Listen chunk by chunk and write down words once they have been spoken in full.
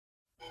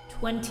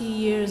20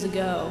 years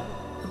ago,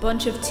 a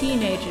bunch of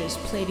teenagers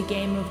played a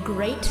game of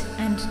great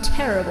and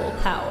terrible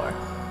power.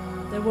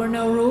 There were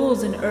no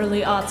rules in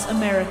early aughts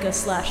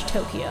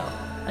America/Tokyo,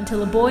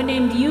 until a boy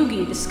named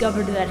Yugi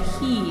discovered that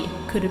he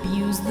could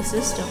abuse the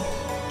system.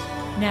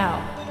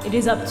 Now, it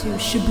is up to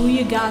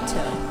Shibuya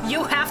Gato.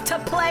 You have to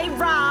play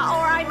Ra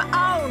or I'm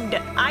owned!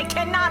 I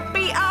cannot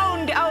be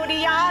owned,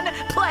 Odeon!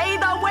 Play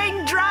the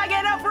winged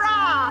dragon of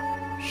Ra!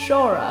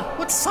 Shora.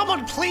 Would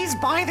someone please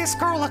buy this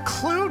girl a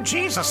clue?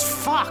 Jesus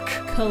fuck!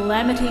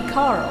 Calamity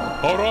Carl.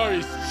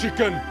 Arise,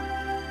 chicken!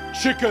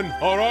 Chicken,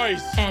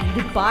 arise!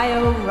 And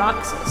Bio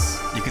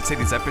Roxas. You could say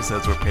these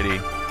episodes were pretty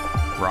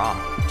raw.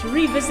 To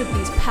revisit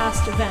these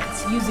past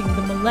events using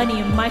the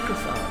Millennium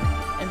microphone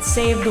and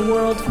save the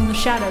world from the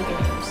Shadow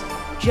Games,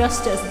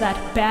 just as that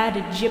bad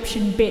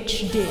Egyptian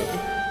bitch did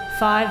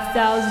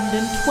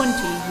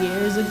 5,020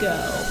 years ago.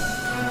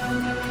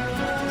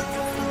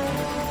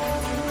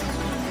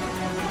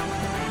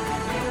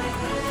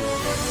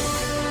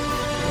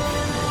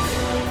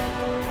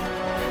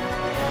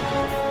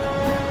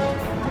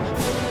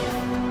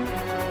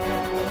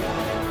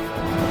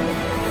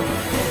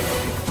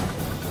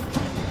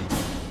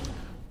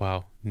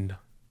 Wow,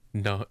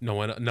 no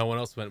one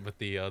else went with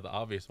the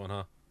obvious one,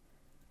 huh?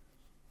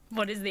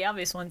 What is the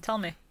obvious one? Tell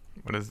me.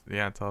 What is?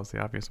 Yeah, tell us the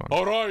obvious one.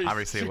 Arise,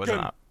 Obviously, chicken. it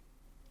wasn't up.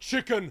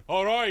 Chicken,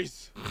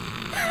 arise!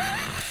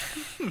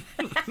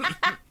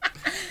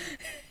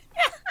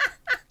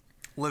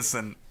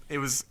 Listen, it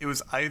was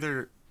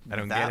either I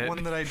don't that get it.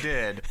 one that I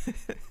did.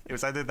 It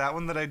was either that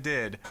one that I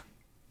did,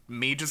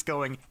 me just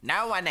going,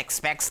 no one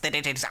expects that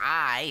it is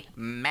I,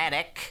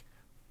 medic,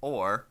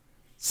 or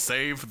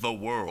save the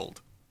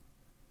world.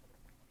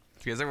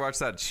 Did you guys ever watch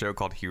that show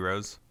called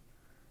Heroes,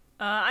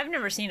 I've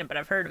never seen it, but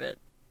I've heard of it.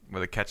 where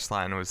the catch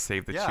line was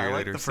 "Save the Yeah, I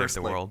like cheerleader, the save first,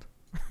 the like- world"?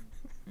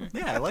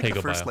 Yeah, I like Take the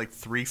a first bio.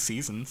 3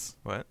 seasons.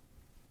 What?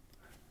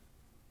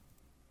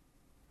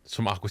 It's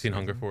from Aqua Teen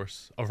Hunger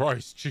Force.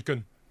 Arise,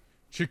 chicken!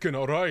 Chicken,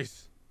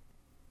 arise!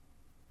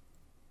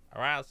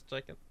 Arise,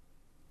 chicken.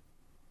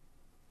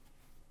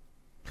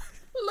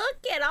 Look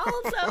at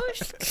all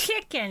those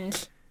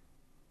chickens.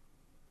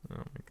 Oh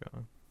my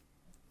god.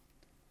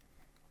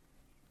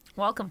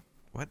 Welcome.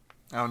 What?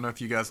 I don't know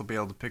if you guys will be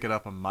able to pick it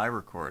up on my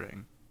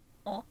recording,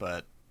 Oh.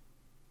 but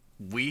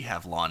we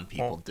have lawn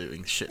people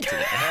doing shit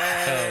today.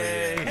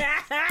 Hell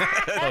yeah.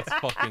 Let's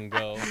fucking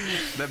go.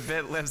 The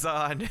bit lives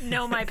on.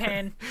 Know my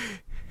pain.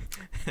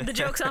 The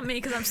joke's on me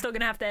because I'm still going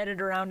to have to edit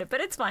around it,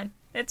 but it's fine.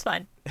 It's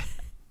fine.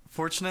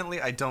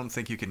 Fortunately, I don't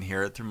think you can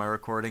hear it through my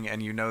recording,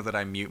 and you know that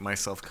I mute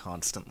myself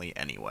constantly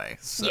anyway,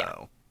 so...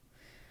 Yeah.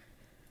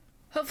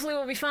 Hopefully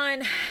we'll be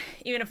fine.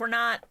 Even if we're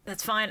not,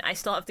 that's fine. I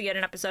still have to get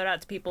an episode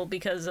out to people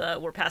because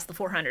we're past the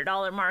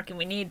 $400 mark and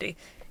we need to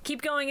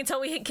keep going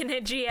until we can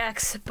hit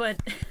GX, but...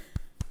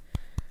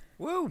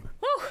 Woo!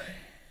 Woo!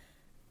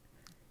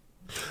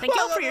 Thank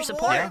you all for your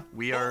support. Yeah,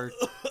 we are...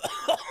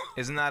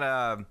 Isn't that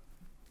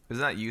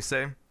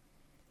Yusei?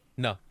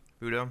 No.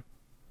 Udo?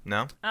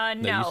 No? No.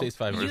 Yusei's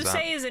 5Ds.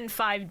 Yusei is in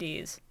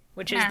 5Ds,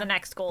 which is the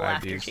next goal 5Ds.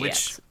 after GX.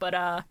 Which-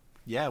 But,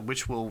 Yeah,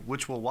 which we'll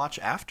watch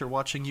after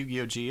watching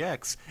Yu-Gi-Oh!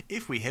 GX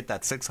if we hit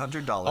that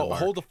 $600 Oh, mark.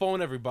 hold the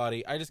phone,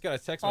 everybody. I just got a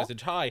text Oh.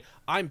 message. Hi,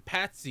 I'm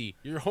Patsy.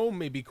 Your home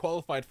may be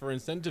qualified for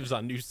incentives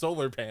on new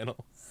solar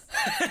panels.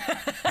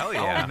 Hell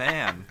yeah. Oh,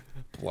 man.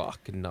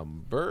 Block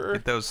number.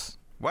 Get those.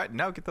 What?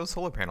 No, get those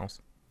solar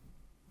panels.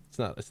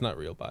 It's not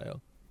real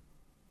bio.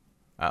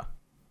 Oh.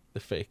 The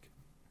fake.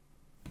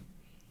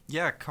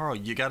 Yeah, Carl,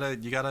 you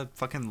gotta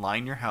fucking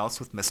line your house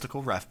with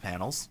mystical ref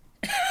panels.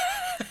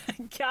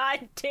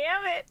 God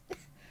damn it!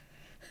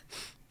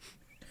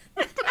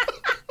 Welcome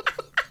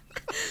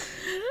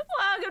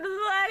to the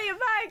Millennium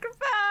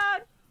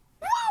microphone!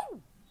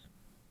 Woo!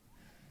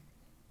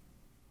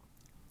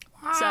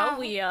 So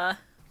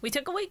we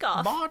took a week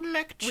off.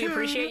 We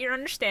appreciate your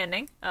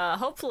understanding.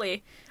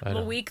 Hopefully, I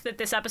the know. week that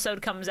this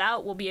episode comes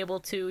out, we'll be able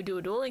to do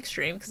a dueling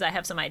stream because I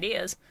have some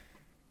ideas.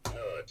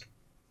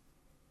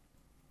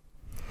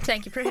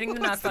 Thank you for hitting the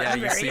knock button. Yeah,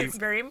 you Very, see-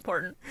 very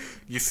important.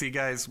 You see,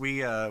 guys, we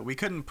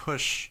couldn't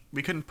push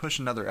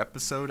another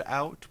episode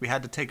out. We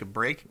had to take a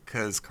break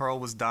because Carl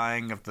was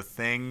dying of the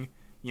thing.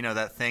 You know,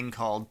 that thing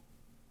called...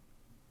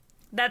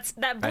 That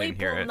I didn't bleep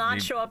hear will it. not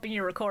You- show up in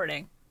your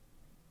recording.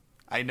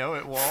 I know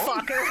it won't.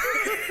 Fucker.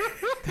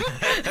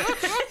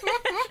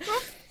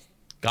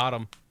 Got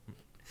him.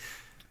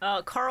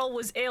 Carl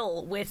was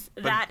ill with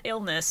that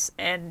illness,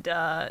 and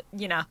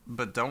you know,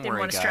 But don't Didn't worry,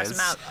 wanna guys. stress him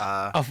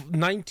out.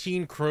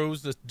 19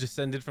 crows that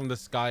descended from the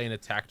sky and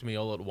attacked me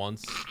all at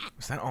once.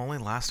 Was that only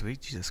last week?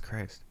 Jesus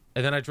Christ.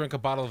 And then I drank a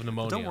bottle of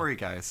pneumonia. Don't worry,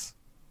 guys.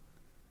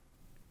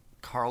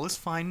 Carl is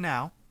fine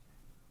now.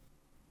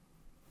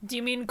 do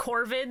you mean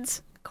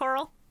corvids,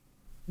 Carl?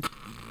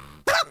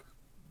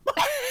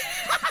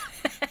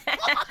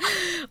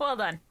 Well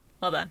done.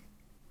 Well done.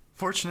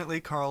 Fortunately,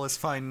 Carl is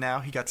fine now.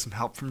 He got some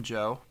help from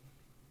Joe.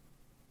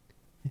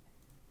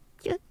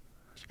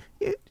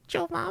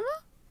 Joe Mama?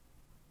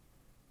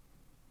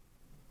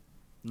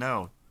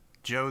 No,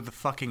 Joe, the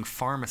fucking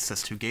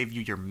pharmacist who gave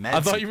you your meds. I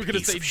thought you were gonna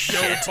say piece Joe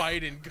of shit.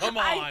 Biden. Come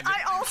on.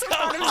 I also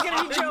thought it was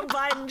going to be Joe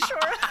Biden, sure.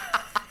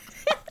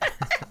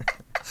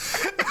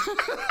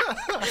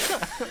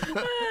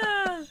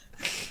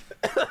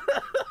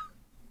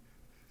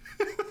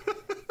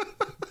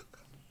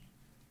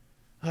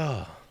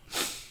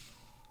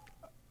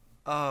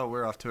 Oh,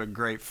 we're off to a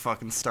great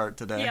fucking start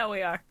today. Yeah,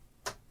 we are.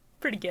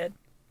 Pretty good.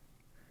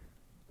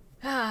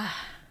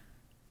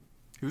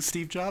 Who's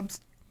Steve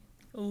Jobs?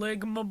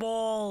 Ligma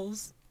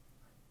balls.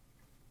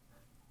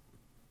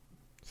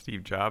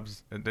 Steve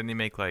Jobs. Didn't he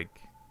make like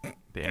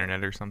the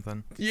internet or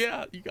something?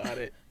 Yeah, you got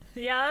it.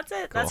 Yeah, that's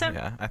it. Cool. That's him.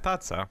 Yeah, I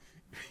thought so.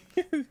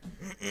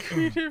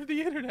 Creator of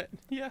the internet.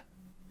 Yeah.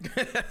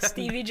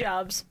 Stevie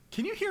Jobs.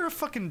 Can you hear a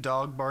fucking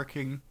dog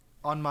barking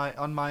on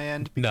my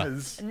end? No.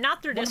 Because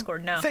Not through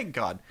Discord, no. Thank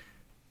God.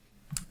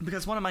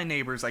 Because one of my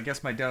neighbors, I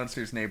guess my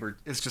downstairs neighbor,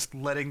 is just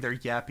letting their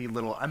yappy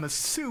little, I'm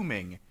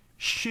assuming,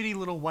 shitty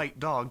little white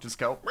dog just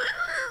go.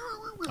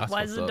 That's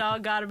Why does what's the up.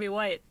 dog gotta be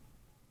white?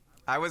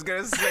 I was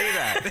gonna say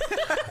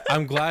that.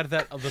 I'm glad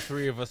that of the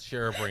three of us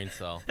share a brain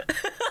cell.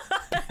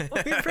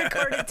 We've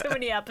recorded too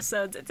many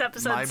episodes. It's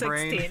episode My 16.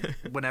 brain,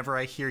 whenever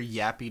I hear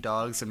yappy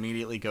dogs,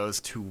 immediately goes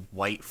to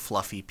white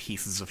fluffy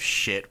pieces of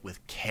shit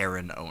with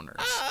Karen owners.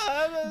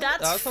 That's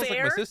That sounds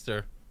fair. like my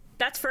sister.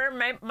 That's fair.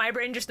 My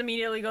brain just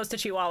immediately goes to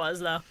Chihuahuas,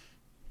 though.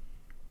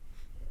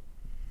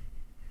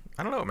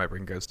 I don't know what my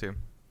brain goes to.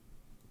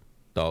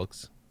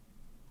 Dogs.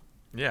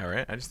 Yeah,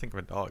 right. I just think of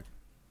a dog.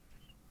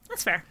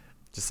 That's fair.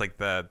 Just like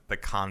the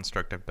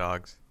construct of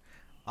dogs.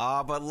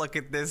 Oh, but look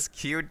at this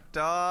cute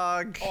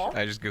dog. Oh.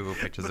 I just Google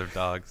pictures of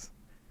dogs.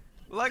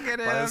 Look at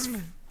Buzz-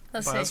 him.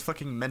 Let's Buzz see.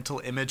 fucking mental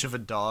image of a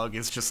dog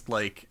is just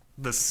like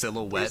the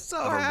silhouette so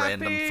of a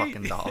happy. random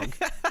fucking dog.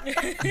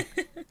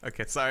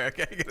 Okay, sorry.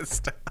 Okay, I gotta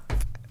stop.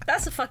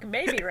 That's a fucking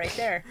baby right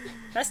there.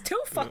 That's two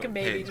fucking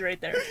babies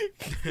right there.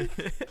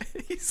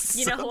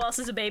 You know who else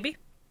is a baby?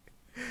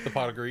 The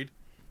pot agreed.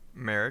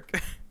 Merrick.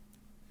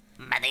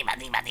 Money,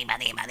 money, money,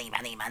 money, money,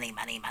 money, money,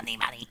 money, money,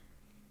 money.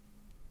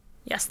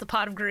 Yes, the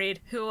Pot of Greed,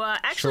 who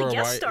actually Sure,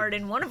 guest why- starred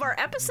in one of our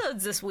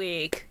episodes this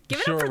week. Give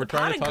it Sure, up for we're the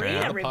trying Pot to of talk Greed,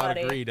 about the pot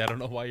everybody. agreed. I don't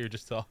know why you're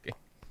just talking.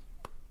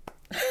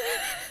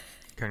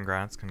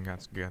 Congrats.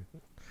 Good.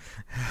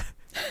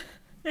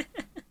 The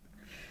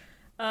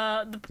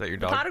Is that your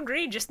The dog? Pot of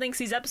Greed just thinks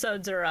these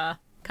episodes are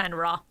kind of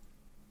raw.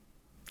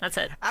 That's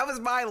it. That was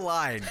my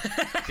line.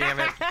 Damn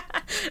it.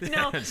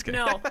 No, Just kidding.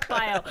 no,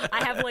 bio.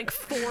 I have like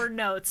 4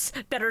 notes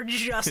that are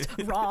just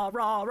raw,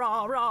 raw,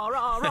 raw, raw,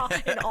 raw, raw,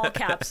 in all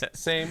caps.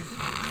 Same.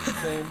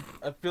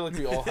 I feel like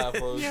we all have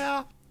those.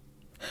 Yeah.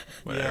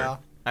 Whatever.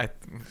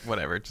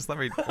 Whatever. Just let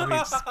me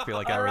just feel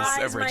like I was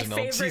Arise, my original.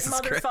 favorite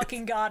Jesus Christ.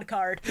 motherfucking god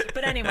card.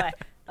 But anyway,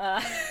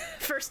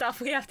 first off,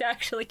 we have to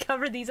actually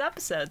cover these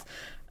episodes.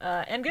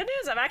 And good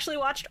news, I've actually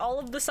watched all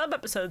of the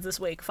sub-episodes this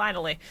week,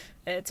 finally.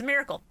 It's a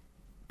miracle.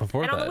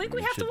 Before And on that, the week,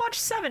 we have to watch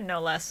 7, no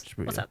less. should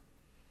we- What's up?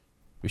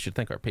 We should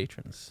thank our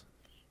patrons.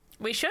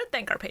 We should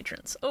thank our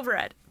patrons over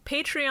at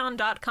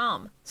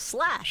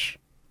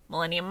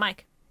patreon.com/Millennium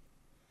Mike.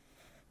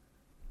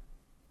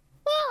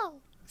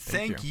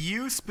 Thank you.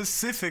 you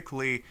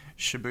specifically,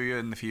 Shibuya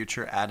in the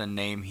future. Add a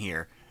name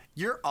here.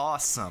 You're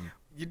awesome.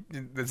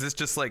 Is this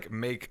just like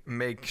make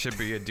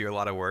Shibuya do a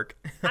lot of work?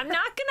 I'm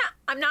not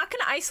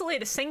gonna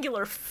isolate a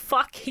singular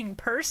fucking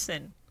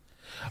person.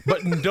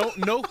 But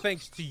no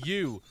thanks to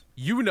you.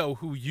 You know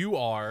who you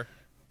are,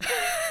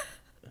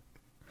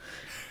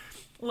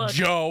 Look,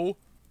 Joe.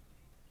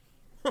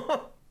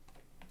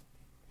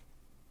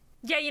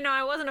 yeah,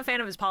 I wasn't a fan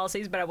of his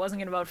policies, but I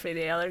wasn't gonna vote for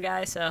the other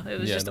guy, so it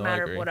was just a I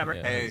matter of agree. whatever.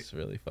 Yeah, Hey, it's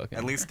really fucking.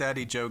 At least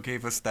Daddy Joe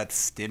gave us that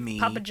stimmy.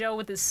 Papa Joe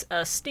with his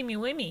stimmy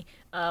wimmy,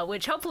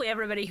 which hopefully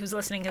everybody who's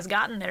listening has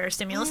gotten their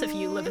stimulus if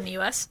you live in the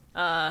U.S.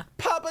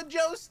 Papa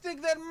Joe,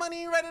 stick that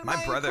money right in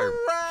My brother-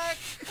 crack.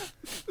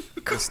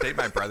 The state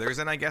my brother's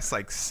in, I guess,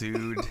 like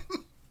sued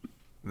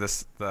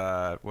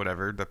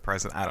the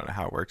president. I don't know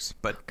how it works,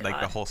 but like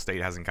the God. whole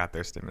state hasn't got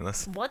their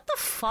stimulus, What the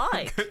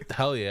fuck?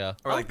 Hell yeah.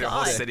 or like their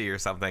whole God. city or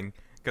something,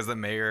 because the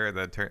mayor,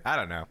 I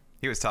don't know.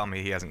 He was telling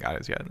me he hasn't got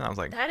his yet, and I was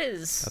like, That that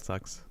is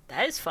sucks.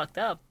 fucked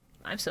up.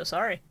 I'm so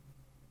sorry.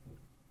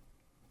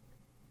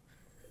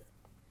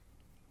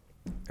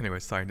 Anyway,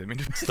 sorry, didn't mean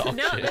to Stop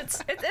No,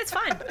 shit. it's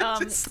fine.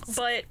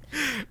 But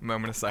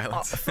Moment of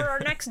silence. for our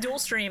next dual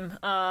stream,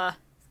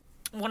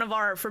 one of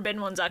our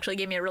forbidden ones actually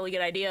gave me a really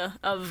good idea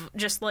of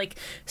just like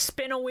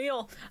spin a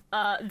wheel.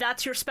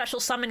 That's your special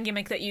summon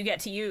gimmick that you get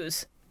to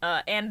use.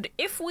 And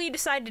if we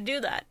decide to do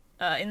that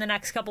in the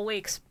next couple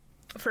weeks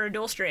for a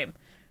dual stream,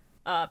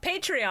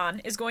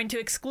 Patreon is going to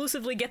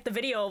exclusively get the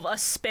video of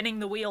us spinning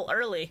the wheel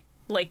early,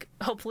 like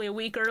hopefully a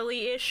week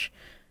early-ish.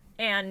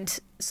 And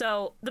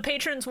so the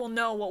patrons will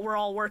know what we're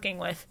all working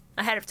with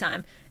ahead of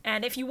time.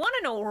 And if you want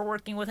to know what we're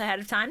working with ahead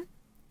of time,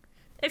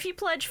 if you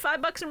pledge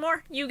 $5 or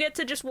more, you get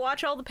to just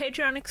watch all the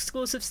Patreon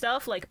exclusive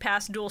stuff, like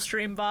past dual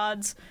stream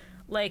VODs,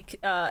 like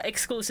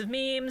exclusive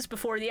memes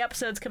before the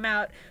episodes come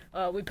out.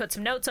 We put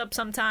some notes up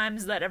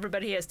sometimes that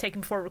everybody has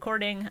taken before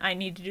recording. I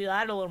need to do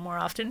that a little more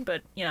often,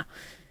 but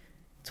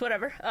It's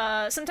whatever.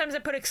 Sometimes I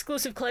put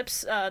exclusive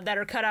clips that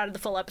are cut out of the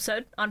full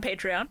episode on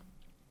Patreon.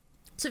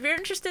 So if you're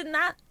interested in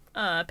that,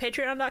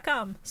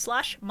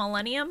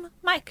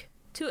 patreon.com/millenniummike.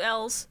 2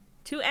 L's,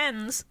 2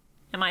 N's,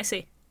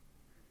 MIC.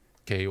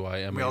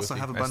 KYM. We also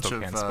have a bunch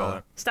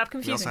of Stop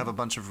confusing. we also have a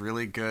bunch of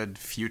really good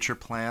future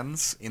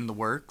plans in the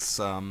works.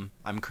 I'm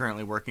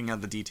currently working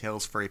on the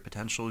details for a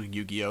potential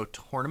Yu-Gi-Oh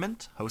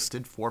tournament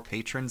hosted for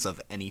patrons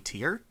of any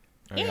tier.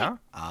 Oh, yeah?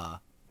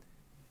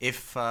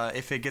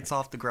 If it gets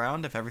off the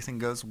ground, if everything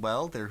goes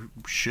well, there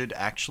should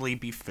actually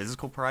be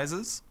physical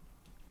prizes.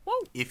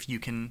 Whoa.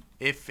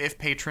 If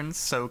patrons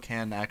so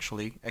can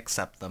actually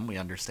accept them. We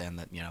understand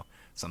that,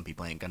 some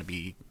people ain't gonna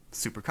be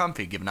super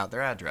comfy giving out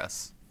their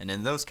address. And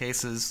in those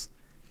cases,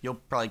 you'll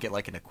probably get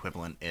like an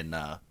equivalent in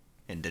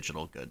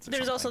digital goods.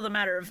 There's also the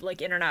matter of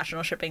like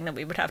international shipping that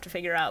we would have to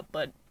figure out,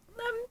 but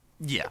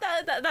yeah,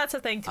 that's a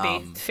thing to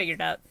be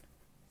figured out.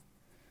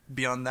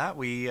 Beyond that,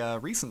 we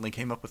recently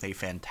came up with a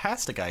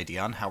fantastic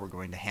idea on how we're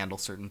going to handle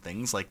certain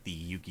things like the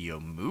Yu-Gi-Oh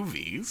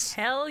movies.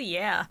 Hell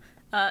yeah.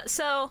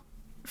 So,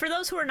 for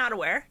those who are not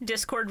aware,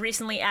 Discord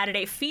recently added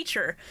a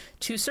feature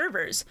to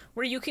servers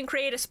where you can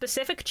create a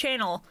specific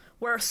channel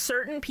where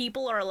certain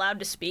people are allowed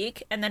to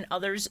speak and then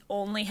others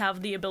only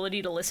have the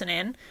ability to listen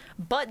in.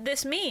 But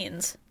this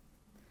means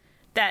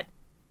that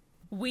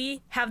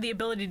we have the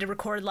ability to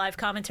record live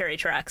commentary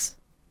tracks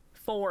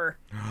for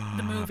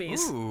the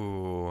movies.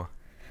 Ooh.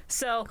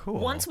 So Cool.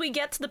 Once we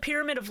get to the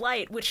Pyramid of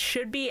Light, which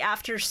should be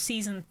after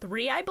season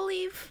 3, I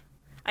believe.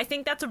 I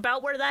think that's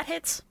about where that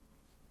hits.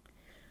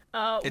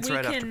 It's we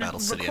right after can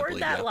Battle City, I record believe,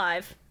 that yeah.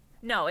 live.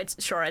 No,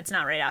 it's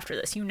not right after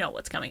this. You know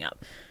what's coming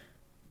up.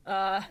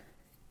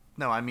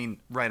 No, I mean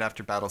right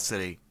after Battle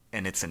City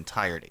in its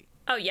entirety.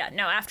 Oh yeah,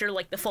 no, after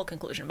like the full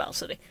conclusion of Battle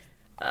City.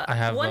 I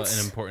have once-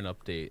 an important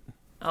update.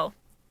 Oh,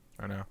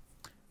 Oh, no.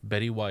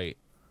 Betty White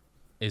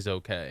is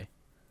okay.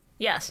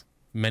 yes.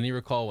 Many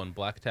recall when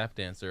black tap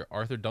dancer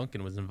Arthur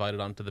Duncan was invited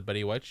onto the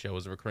Betty White show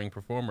as a recurring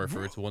performer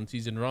for its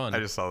one-season run. I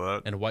just saw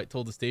that. And White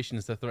told the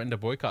stations to threaten to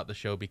boycott the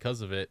show because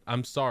of it.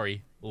 I'm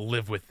sorry,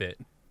 live with it.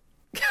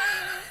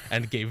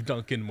 And gave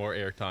Duncan more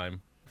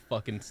airtime.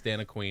 Fucking stan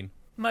a queen.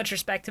 Much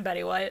respect to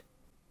Betty White.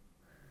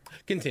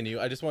 Continue.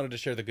 I just wanted to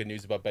share the good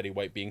news about Betty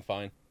White being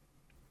fine.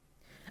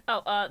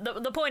 Oh,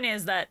 the point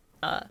is that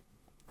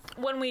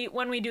when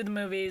we do the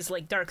movies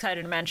like Dark Side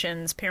of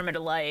Dimensions, Pyramid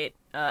of Light,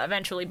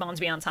 eventually Bonds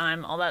Beyond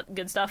Time, all that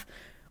good stuff,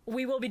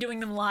 we will be doing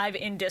them live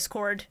in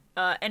Discord,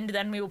 and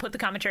then we will put the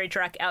commentary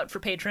track out for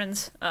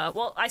patrons.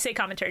 Well, I say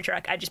commentary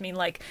track, I just mean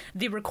like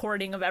the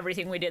recording of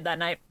everything we did that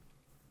night.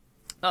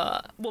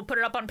 We'll put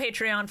it up on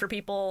Patreon for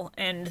people,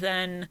 and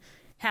then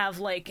have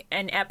like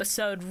an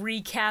episode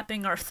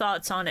recapping our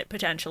thoughts on it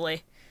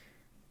potentially.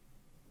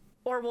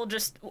 Or we'll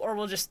just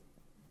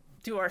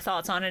do our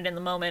thoughts on it in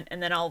the moment,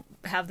 and then I'll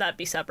have that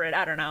be separate.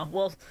 I don't know.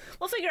 We'll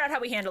figure out how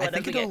we handle it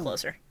as we get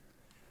closer.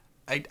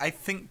 I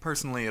think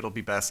personally it'll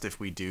be best if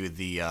we do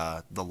the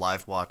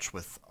live watch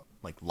with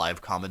like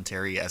live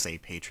commentary as a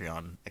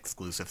Patreon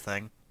exclusive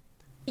thing.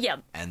 Yeah.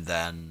 And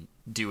then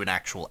do an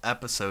actual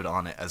episode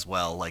on it as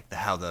well, like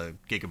how the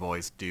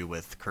Gigaboys do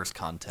with cursed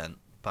content,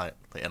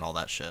 and all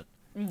that shit.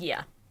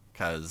 Yeah.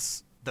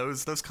 Because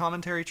those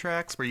commentary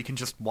tracks where you can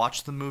just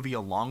watch the movie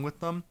along with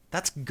them,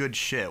 that's good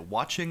shit.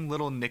 Watching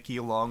little Nicky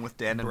along with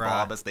Dan and Bruh.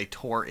 Bob as they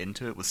tore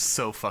into it was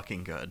so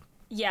fucking good.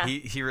 Yeah.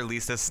 He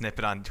released a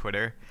snippet on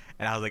Twitter,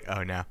 and I was like,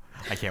 oh no,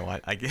 I can't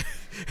watch. I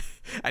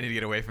need to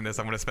get away from this.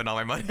 I'm going to spend all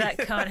my money. That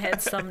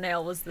Conehead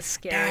thumbnail was the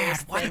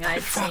scariest thing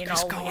I'd seen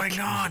all week.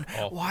 on?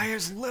 Oh. Why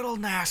is Little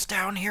Nas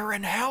down here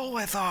in hell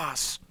with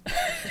us?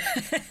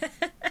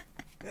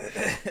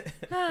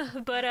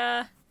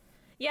 But,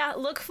 yeah,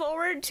 look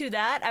forward to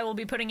that. I will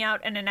be putting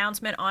out an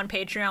announcement on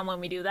Patreon when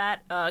we do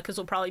that, because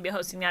we'll probably be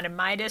hosting that in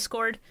my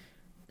Discord,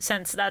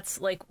 since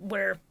that's, like,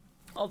 where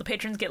all the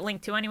patrons get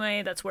linked to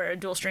anyway. That's where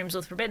dual streams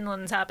with Forbidden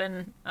Lands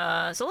happen.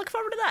 So look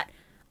forward to that.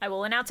 I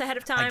will announce ahead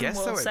of time, guess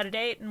we'll so. set a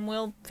date, and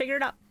we'll figure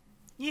it out.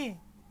 Yeah.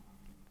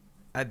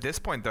 At this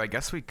point, though, I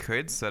guess we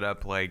could set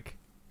up like,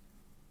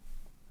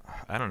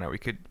 I don't know. We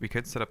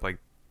could set up like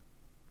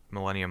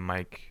Millennium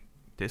Mike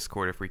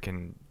Discord if we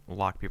can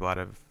lock people out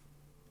of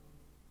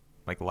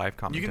like live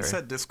commentary. You can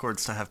set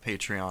Discords to have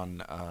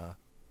Patreon,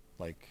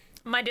 like...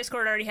 My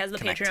Discord already has the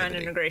Patreon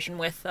Connectivity. integration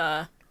with,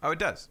 Oh, it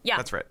does. Yeah.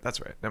 That's right.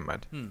 Never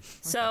mind.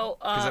 so,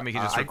 Because then we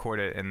could just I- record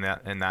it in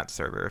that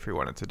server if we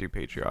wanted to do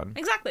Patreon.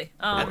 exactly.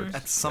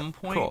 At some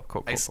point,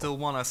 Cool. I still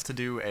want us to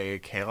do a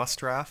Chaos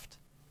Draft,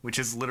 which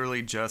is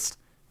literally just,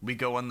 we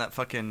go on that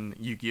fucking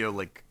Yu-Gi-Oh!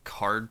 Like,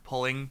 card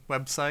pulling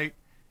website,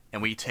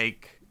 and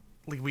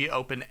we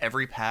open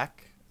every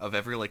pack of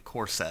every, like,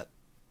 core set,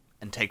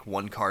 and take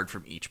one card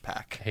from each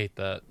pack, I hate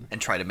that. and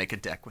try to make a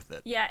deck with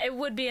it. Yeah, it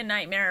would be a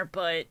nightmare,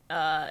 but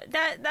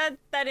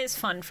that is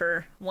fun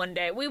for one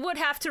day. We would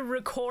have to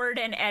record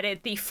and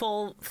edit the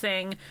full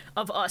thing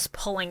of us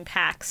pulling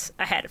packs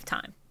ahead of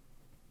time.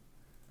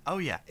 Oh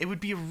yeah, it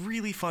would be a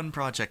really fun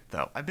project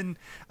though. I've been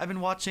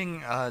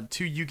watching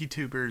two Yugi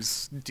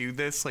tubers do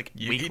this like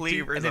weekly.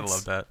 YouTubers, and I it's-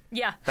 love that.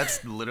 Yeah.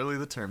 That's literally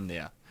the term,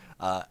 yeah.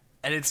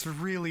 And it's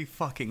really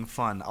fucking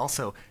fun.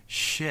 Also,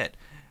 shit.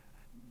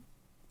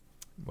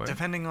 What?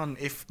 Depending on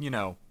if,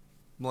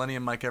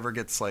 Millennium Mike ever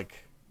gets,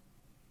 like...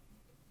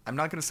 I'm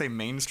not going to say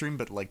mainstream,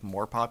 but, like,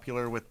 more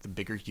popular with the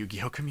bigger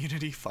Yu-Gi-Oh!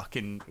 Community.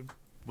 Fucking...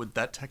 Would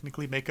that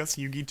technically make us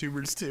Yu-Gi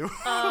tubers, too?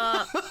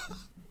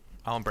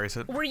 I'll embrace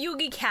it. We're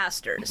Yugi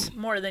casters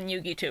more than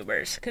Yugi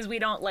tubers because we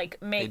don't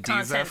like make Hey,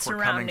 Dizef, content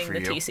we're coming surrounding for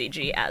the you.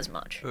 TCG as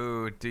much.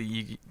 Ooh, do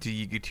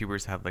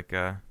YouTubers have like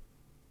a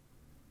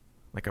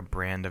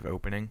brand of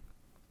opening?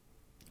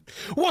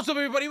 What's up,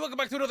 everybody? Welcome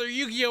back to another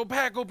Yu-Gi-Oh!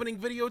 Pack opening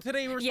video.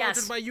 Today we're Yes.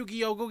 sponsored by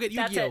Yu-Gi-Oh! Go get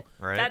That's Yu-Gi-Oh! it.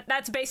 Right.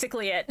 That's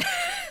basically it.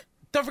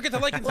 Don't forget to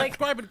like and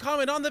subscribe and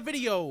comment on the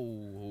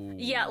video.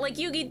 Yeah, like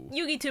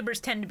Yugi tubers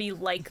tend to be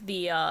like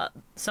the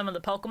some of the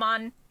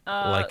Pokemon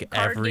Like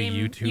card every game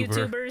YouTuber.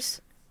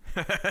 YouTubers.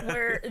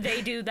 Where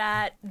they do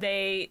that,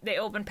 they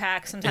open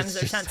packs. Sometimes It's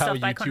they're just sent how stuff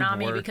by YouTube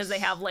Konami works. because they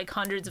have like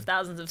hundreds of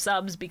thousands of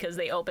subs because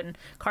they open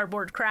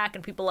Cardboard Crack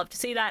and people love to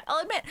see that. I'll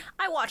admit,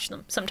 I watch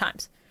them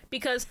sometimes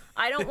because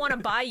I don't want to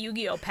buy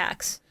Yu-Gi-Oh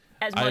packs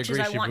as much as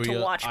I want to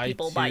watch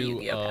people buy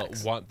Yu-Gi-Oh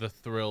packs. I want the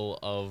thrill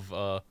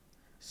of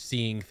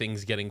seeing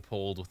things getting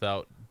pulled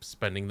without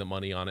spending the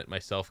money on it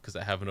myself because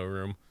I have no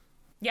room.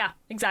 Yeah,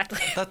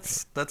 exactly.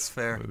 That's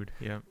fair. Food.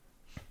 Yeah.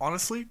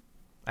 Honestly,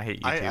 I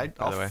hate YouTube,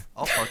 by the way.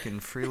 I'll fucking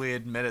freely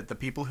admit it. The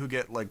people who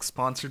get, like,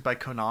 sponsored by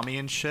Konami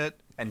and shit,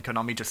 and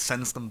Konami just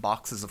sends them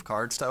boxes of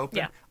cards to open,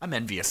 Yeah. I'm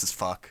envious as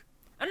fuck.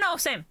 No,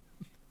 same.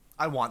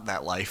 I want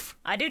that life.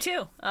 I do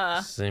too.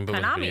 Same, but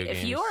with Konami, video if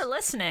games. you are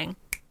listening,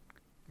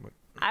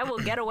 I will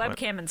get a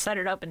webcam and set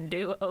it up and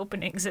do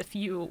openings if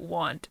you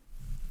want.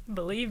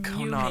 Believe you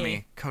Konami,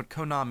 me.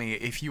 Konami,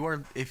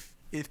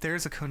 if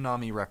there's a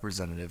Konami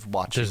representative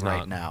watching There's right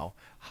not. now,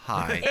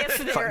 hi. If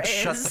there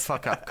Shut is. the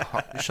fuck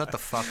up. Shut the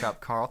fuck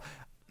up, Carl.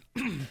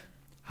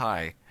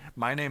 Hi,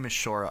 my name is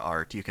Shora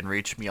Art. You can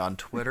reach me on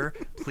Twitter.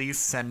 Please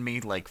send me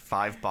like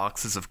 5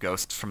 boxes of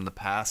ghosts from the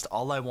past.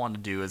 All I want to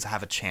do is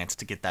have a chance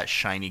to get that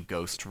shiny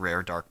ghost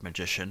rare dark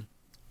magician.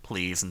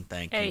 Please and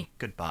thank you. Hey.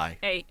 Goodbye.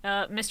 Hey,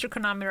 Mr.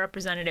 Konami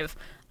representative,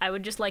 I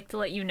would just like to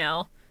let you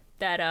know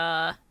that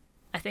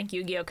I think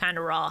Yu-Gi-Oh kind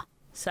of raw.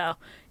 So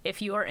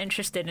if you are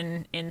interested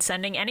in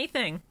sending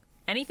anything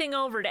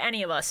over to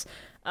any of us,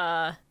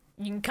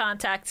 you can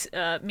contact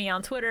me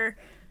on Twitter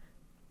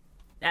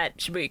at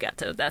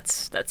Shibuya-Gato.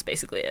 That's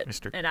basically it.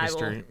 Mr. And I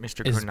will.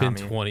 Mr. It's been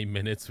Konami. 20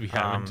 minutes. We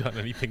haven't done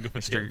anything of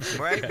a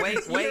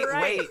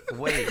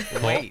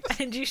Wait.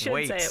 And you should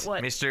wait, say it.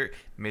 What? Mr.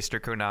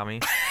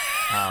 Konami.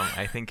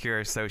 I think you're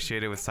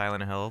associated with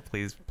Silent Hill.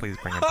 Please bring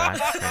it back.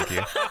 Thank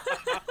you.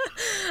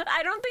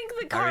 I don't think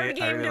the card I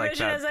game really like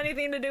division that. has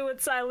anything to do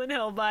with Silent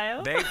Hill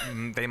bio.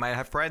 They might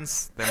have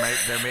friends. There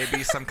may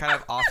be some kind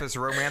of office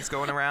romance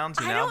going around.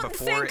 You I know, don't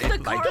before think the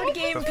it like card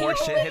game before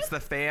people shit hits the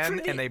fan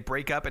for the- and they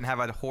break up and have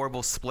a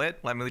horrible split.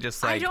 Let me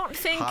just I like don't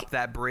think- hop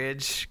that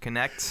bridge,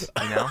 connect.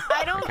 You know.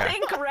 I don't Okay.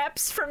 think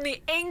reps from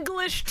the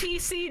English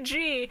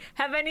TCG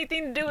have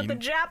anything to do with the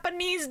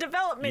Japanese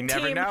development you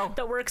never team know.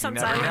 that works You on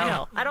never Silent know.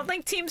 Hill. I don't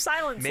think Team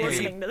Silent's Maybe.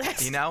 listening to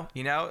this.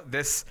 You know,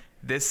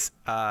 this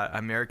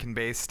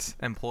American-based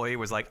employee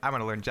was like, I'm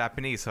gonna learn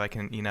Japanese so I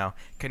can,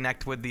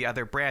 connect with the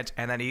other branch.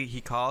 And then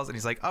he calls and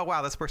he's like, oh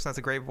wow, this person has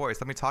a great voice.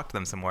 Let me talk to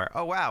them some more.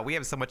 Oh wow, we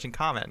have so much in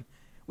common.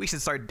 We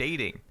should start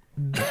dating.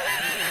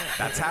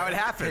 That's how it Hey,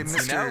 happens,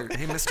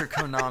 Mr.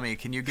 Konami,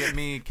 can you get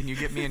me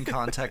in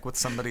contact with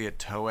somebody at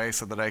Toei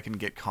so that I can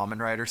get Kamen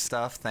Rider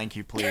stuff? Thank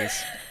you,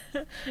 please.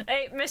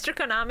 Hey, Mr.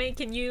 Konami,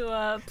 can you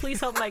please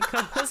help my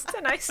co-host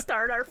and I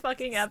start our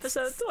fucking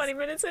episode 20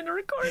 minutes into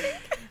recording?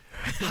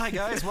 Hi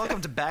guys,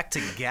 welcome to Back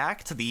to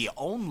Gact, the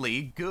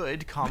only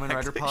good Kamen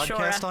Rider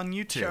podcast Shora. on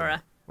YouTube.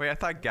 Shora. Wait, I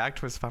thought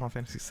Gact was Final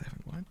Fantasy VII.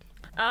 What?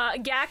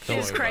 Gact Don't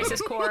is worry about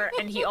Crisis Core,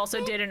 and he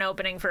also did an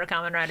opening for a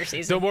Kamen Rider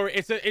season. Don't worry,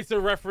 it's a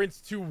reference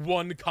to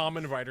one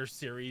Kamen Rider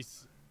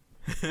series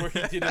where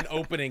he did an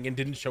opening and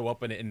didn't show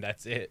up in it, and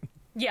that's it.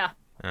 Yeah.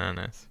 Oh,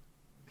 nice.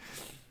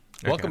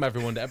 Welcome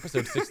everyone to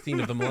episode 16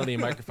 of the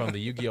Millennium Microphone, the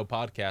Yu-Gi-Oh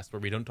podcast, where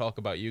we don't talk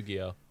about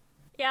Yu-Gi-Oh.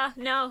 Yeah,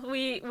 no,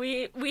 we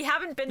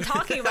haven't been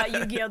talking about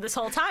Yu-Gi-Oh this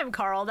whole time,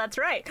 Carl. That's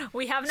right.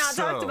 We have not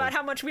talked So- about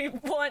how much we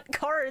want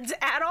cards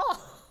at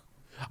all.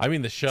 I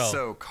mean the show.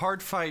 So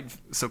Card Fight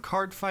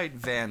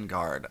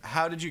Vanguard.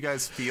 How did you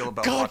guys feel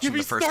about God, watching can we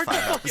the first start the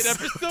 5 fucking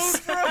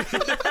episodes?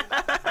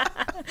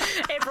 episode,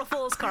 bro? April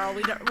Fools, Carl.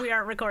 We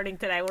aren't recording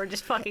today. We're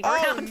just fucking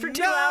around for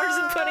 2 hours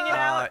and putting it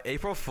out.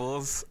 April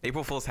Fools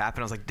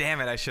happened. I was like, damn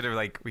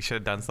it! We should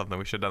have done something.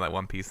 We should have done that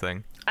One Piece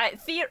thing.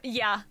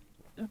 Yeah,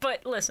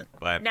 but listen,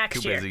 But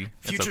next too year. busy.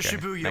 It's Future okay.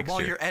 Shibuya, Next while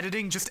year. you're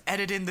editing, just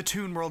edit in the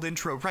Toon World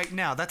intro right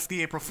now. That's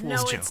the April Fool's No,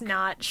 joke. it's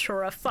not.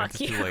 Shura, fuck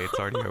It's you. too late. It's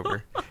already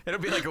over. It'll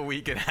be like a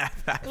week and a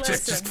half after. Listen.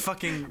 Just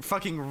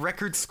fucking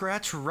record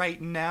scratch right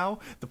now.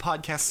 The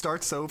podcast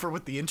starts over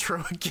with the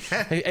intro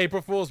again. Hey,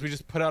 April Fools, we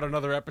just put out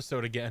another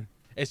episode again.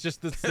 It's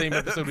just the same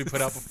episode we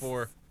put out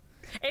before.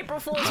 April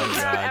Fools, we Oh,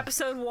 put out God.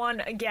 episode 1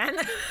 again.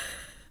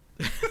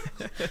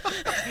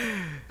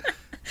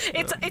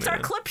 It's our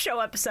clip show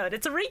episode.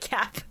 It's a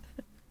recap.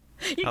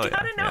 You Oh, yeah.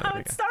 gotta know Yeah, how there it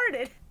you go.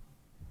 started.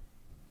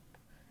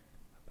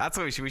 That's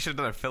what we should have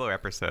done a filler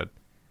episode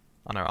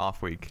on our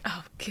off week.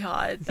 Oh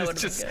God, that would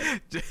have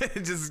been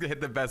good. Just hit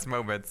the best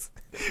moments.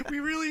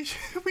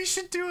 We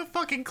should do a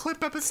fucking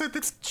clip episode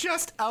that's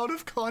just out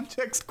of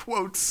context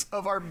quotes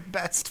of our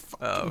best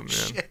fucking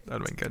shit.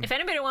 That'd been good. If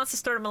anybody wants to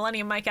start a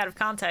Millennium mic out of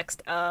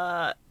context,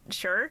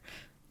 sure.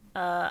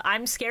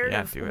 I'm scared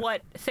of do it.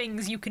 what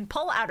things you can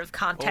pull out of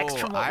context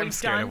from what I'm we've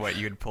scared done. of what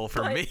you'd pull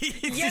from me.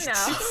 You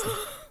know.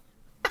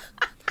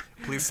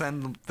 Please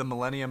send the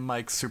Millennium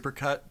Mike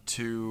supercut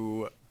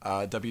to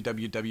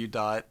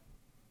www.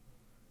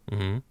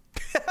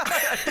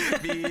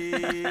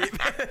 Beep.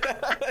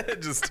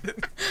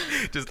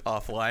 just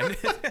offline.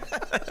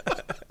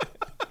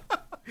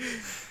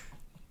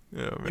 Oh,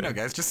 man. You know,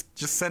 guys, just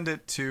send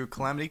it to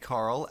Calamity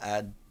Carl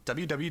at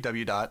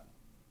www.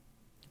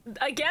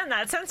 Again,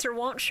 that sensor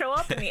won't show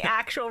up in the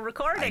actual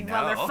recording, know.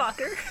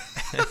 motherfucker.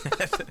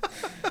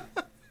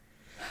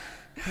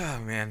 Oh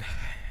man.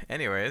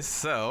 Anyways,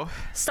 so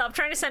Stop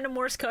trying to send a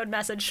Morse code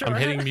message. Sure. I'm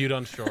hitting mute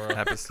on Shora.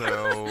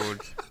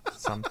 episode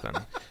something.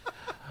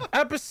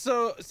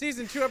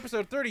 Season 2,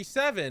 episode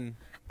 37.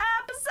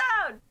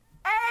 Episode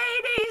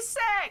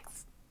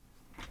 86.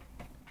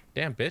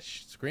 Damn,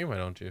 bitch. Scream, why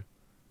don't you?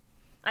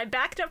 I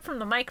backed up from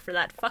the mic for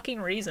that fucking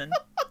reason.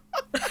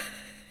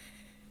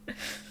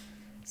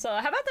 So,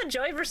 how about the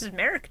Joey versus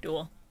Merrick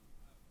duel?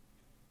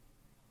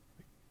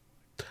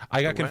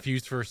 I got What?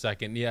 confused for a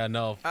second. Yeah,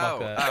 no, fuck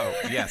that. Oh,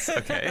 yes.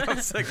 Okay. I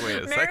was like,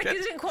 wait a Merrick second.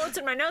 is in quotes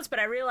in my notes, but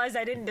I realized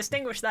I didn't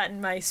distinguish that in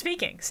my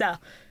speaking. So,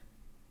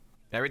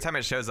 Every time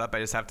it shows up, I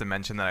just have to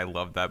mention that I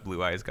love that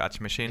Blue Eyes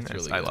Gotcha machine. It's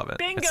really I good. love it.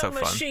 bingo It's so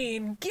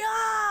machine,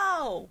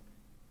 go!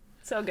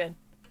 So good.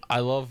 I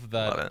love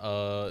that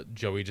Love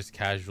Joey just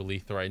casually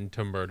threatened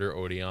to murder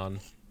Odeon.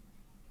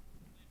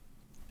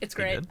 It's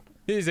fun. great. Good.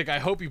 He's like, I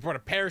hope you brought a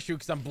parachute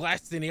because I'm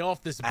blasting you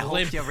off this I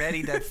blimp. hope you're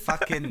ready to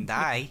fucking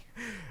die.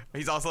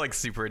 He's also like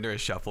super into his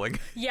shuffling.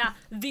 Yeah,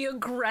 the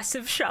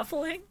aggressive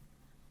shuffling.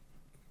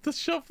 The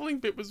shuffling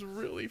bit was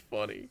really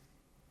funny.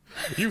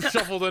 You've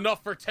shuffled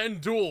enough for 10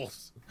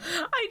 duels.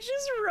 I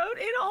just wrote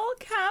in all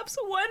caps,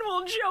 when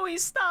will Joey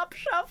stop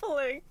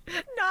shuffling?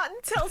 Not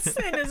until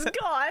Sin is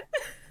gone.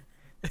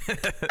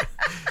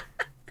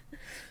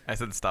 I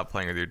said stop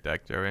playing with your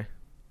deck, Joey.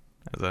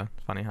 As a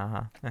funny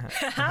haha.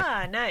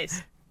 Haha,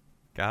 nice.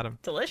 Got him.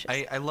 Delicious.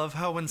 I love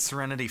how when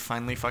Serenity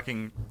finally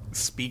fucking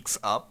speaks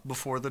up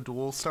before the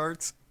duel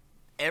starts,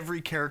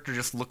 every character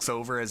just looks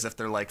over as if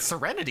they're like,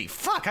 Serenity,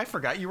 fuck, I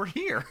forgot you were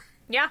here.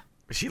 Yeah.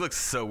 She looks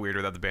so weird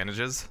without the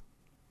bandages.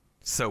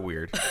 So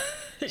weird.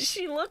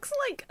 She looks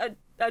like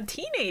a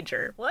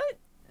teenager. What?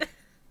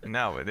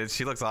 No,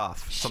 she looks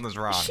off. Something's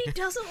wrong. She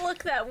doesn't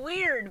look that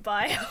weird,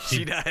 Bio.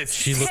 She does.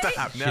 She looks-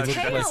 Stop. she No, looks she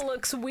Taya does.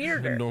 looks A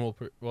weirder. normal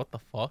what the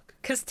fuck?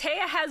 Because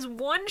Taya has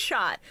one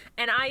shot,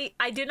 and I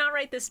did not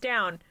write this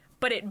down,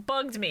 but it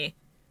bugged me.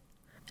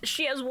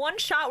 She has one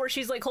shot where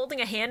she's like holding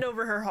a hand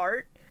over her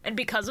heart, and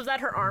because of that,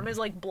 her arm is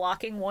like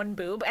blocking one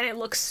boob, and it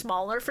looks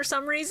smaller for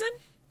some reason.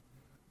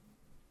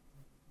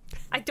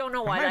 I don't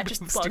know why, My that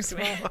just boob's too bugs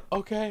me. small.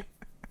 Okay,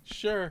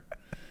 sure.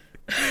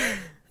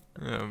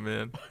 Oh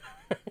man.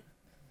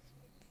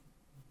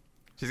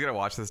 She's gonna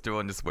watch this duel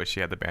and just wish she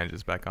had the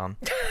bandages back on.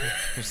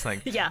 Just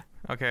like, Yeah.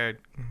 okay,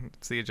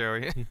 see you,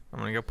 Joey. I'm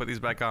gonna go put these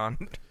back on.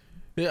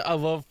 Yeah, I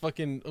love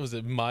fucking. What was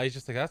it Mai's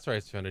just like, that's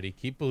right, Serenity.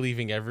 Keep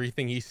believing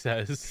everything he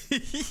says.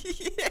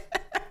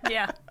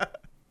 Yeah.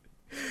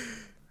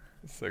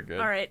 So good.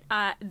 All right.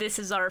 This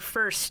is our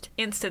first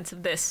instance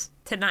of this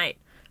tonight,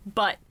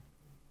 but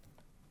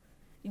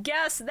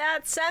guess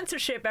that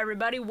censorship,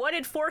 everybody. What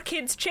did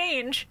 4Kids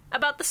change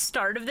about the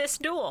start of this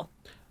duel?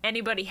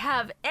 Anybody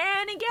have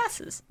any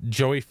guesses?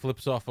 Joey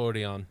flips off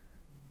Odeon.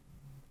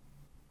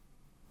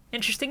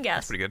 Interesting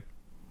guess. Pretty good.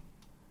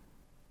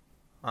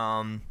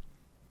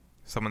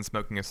 Someone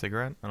smoking a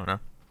cigarette? I don't know.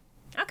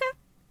 Okay.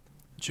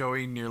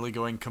 Joey nearly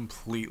going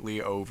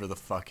completely over the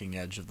fucking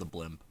edge of the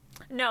blimp.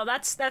 No,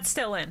 that's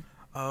still in.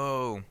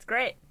 Oh. It's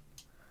great.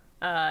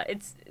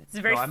 It's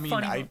a very No, I mean,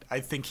 funny. I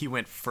think he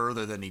went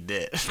further than he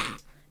did.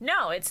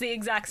 No, it's the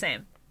exact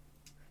same.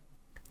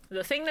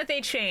 The thing that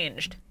they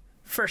changed,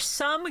 for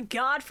some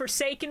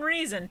godforsaken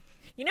reason,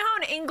 you know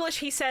how in English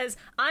he says,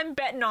 I'm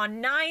betting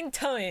on 9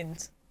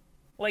 turns?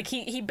 Like,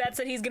 he bets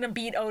that he's going to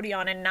beat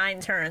Odeon in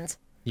 9 turns.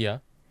 Yeah.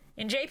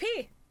 In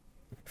JP,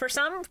 for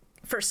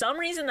some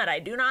reason that I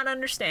do not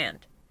understand,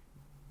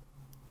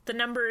 the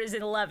number is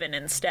 11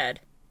 instead.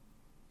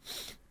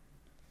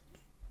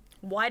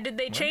 Why did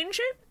they change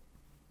it?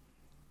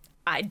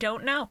 I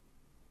don't know.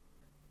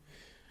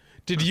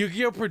 Did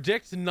Yu-Gi-Oh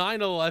predict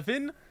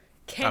 9/11?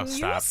 Can Oh, you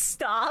stop.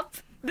 stop?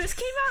 This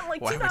came out in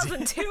like Why would you-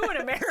 2002 in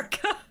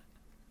America.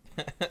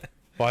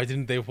 Why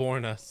didn't they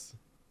warn us?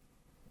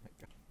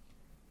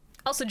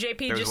 Also, JP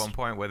There was just... one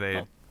point where they.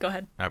 Oh, go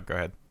ahead. Go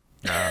ahead.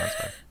 No, that's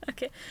fine.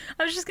 Okay.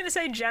 I was just going to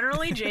say,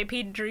 generally,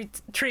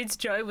 JP treats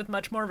Joey with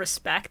much more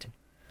respect.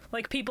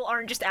 Like, people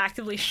aren't just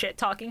actively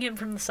shit-talking him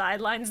from the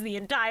sidelines the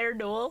entire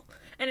duel,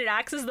 and it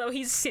acts as though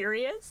he's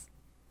serious.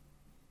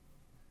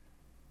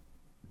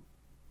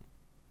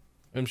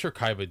 I'm sure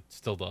Kaiba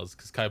still does,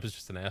 because Kaiba's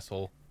just an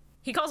asshole.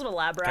 He calls him a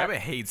lab rat. Kyber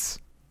hates.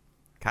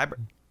 Kyber.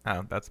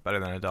 Oh, that's better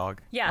than a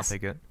dog. Yes. I'll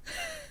take it.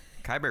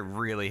 Kyber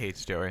really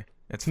hates Joey.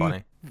 It's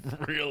funny.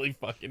 Really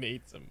fucking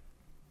hates him.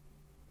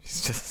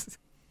 He's just.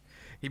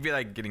 He'd be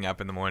like getting up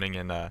in the morning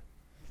and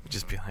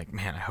just be like,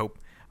 man, I hope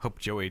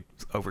Joey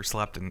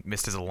overslept and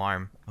missed his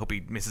alarm. Hope he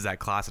misses that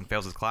class and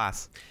fails his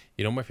class.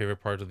 You know what my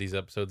favorite part of these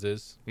episodes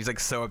is? He's like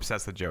so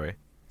obsessed with Joey.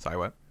 Sorry,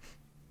 what?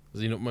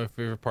 You know what my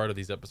favorite part of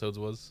these episodes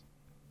was?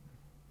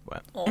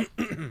 What? Oh.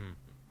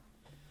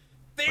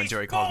 When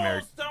Joey calls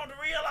Merrick. don't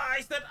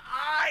realize that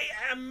I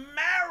am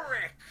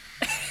Merrick.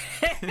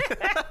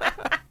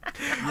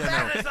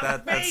 Yeah, no,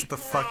 that's the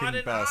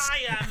fucking best. I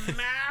am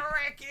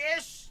Merrick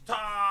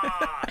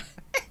Ishtar.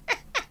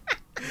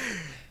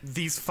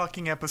 These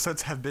fucking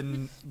episodes have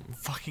been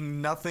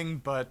fucking nothing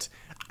but,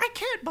 I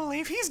can't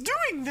believe he's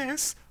doing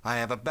this. I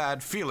have a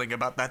bad feeling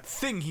about that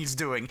thing he's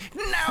doing.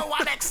 No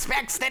one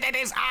expects that it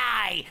is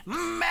I,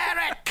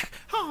 Merrick.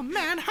 Oh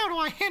man, how do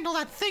I handle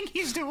that thing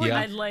he's doing?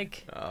 Yeah.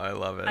 Oh, I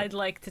love it. I'd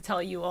like to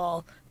tell you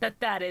all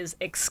that is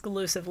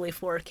exclusively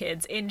for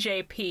kids. In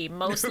JP,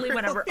 mostly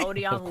whenever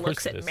Odeon Of course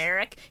looks it at is.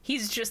 Merrick,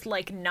 he's just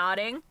like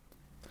nodding.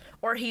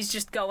 Or he's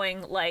just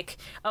going like,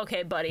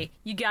 okay, buddy,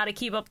 you gotta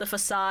keep up the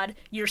facade.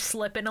 You're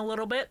slipping a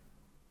little bit.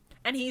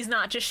 And he's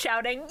not just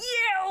shouting,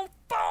 you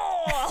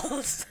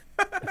fools!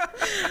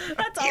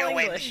 That's all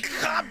English.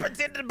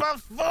 Incompetent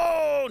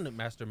buffoon.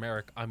 Master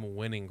Merrick, I'm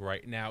winning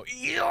right now.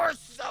 You're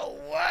so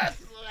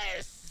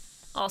worthless.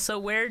 Also,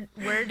 where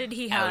did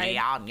he hide?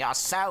 Leon, you're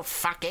so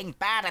fucking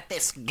bad at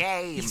this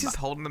game. He's just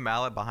holding the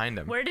mallet behind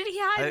him. Where did he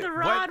hide the what?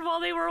 rod while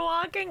they were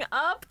walking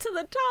up to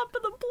the top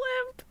of the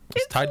blimp?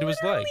 It's tied to his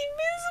leg.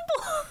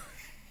 Visible.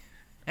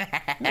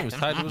 No, it was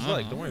tied to his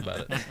leg. Don't worry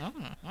about it.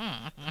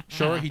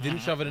 Sure, he didn't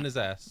shove it in his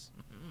ass.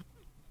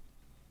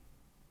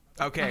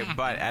 Okay,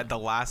 but at the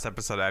last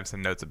episode, I have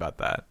some notes about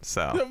that.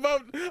 So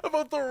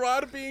About the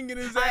rod being in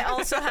his I ass.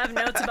 also have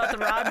notes about the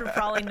rod, but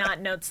probably not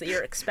notes that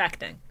you're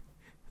expecting.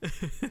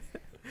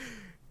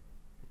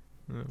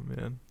 Oh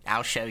man.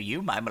 I'll show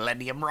you my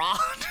Millennium Rod.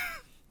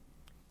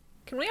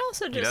 Can we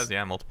also He does, just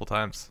yeah, multiple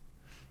times.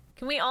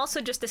 can we also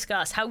just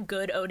discuss how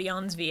good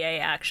Odeon's VA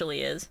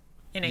actually is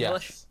in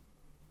English? Yes.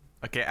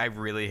 Okay, I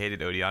really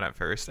hated Odeon at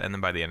first, and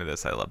then by the end of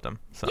this, I loved him.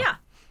 So. Yeah.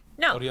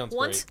 No. Odeon's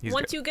once great. He's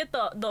once great. you get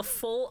the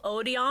full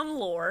Odeon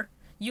lore,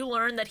 you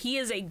learn that he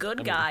is a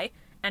good guy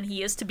and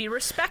he is to be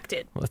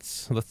respected.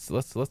 Let's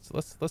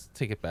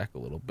take it back a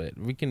little bit.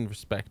 We can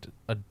respect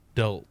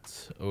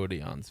adult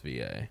Odeon's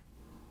VA.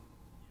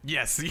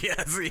 Yes.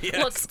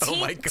 Look, Oh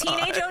my God.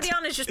 teenage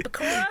Odeon is just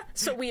Bakura,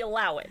 so we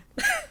allow it.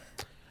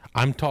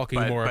 I'm talking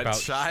But- more but about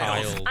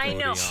child. I know.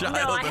 Odeon. No,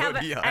 Child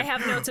Odeon. I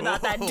have notes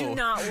about that. Do Whoa.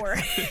 not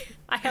worry.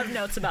 I have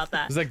notes about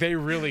that. It's like they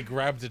really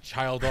grabbed a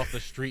child off the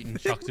street and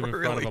chucked him in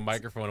front of Really? a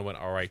microphone and went,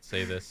 "All right,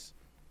 say this."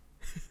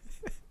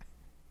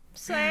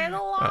 Say the my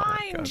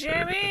line, God,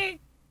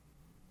 Jimmy.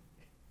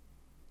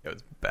 It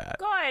was bad.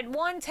 Go ahead,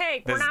 one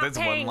take. We're not There's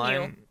paying one you.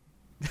 line.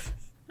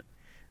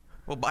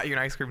 We'll buy you an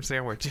ice cream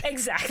sandwich.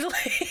 Exactly.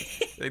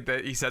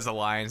 He says a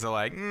line, so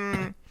like,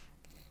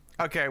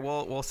 okay,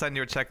 we'll send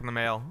you a check in the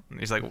mail. And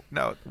he's like,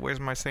 no, where's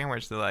my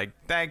sandwich? They're like,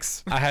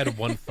 thanks. I had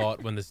one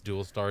thought when this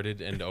duel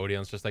started, and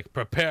Odeon's just like,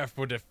 "Prepare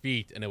for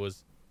defeat," and it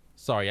was,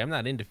 "Sorry, I'm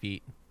not in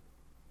defeat."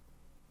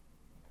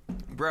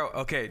 Bro,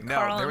 okay, no,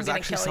 Carl, there I'm was gonna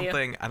actually kill you.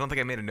 something, I don't think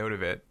I made a note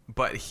of it,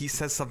 but he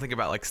says something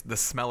about like the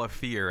smell of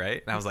fear,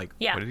 right? And I was like,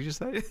 Yeah. what did he just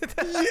say?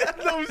 Yeah,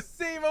 no,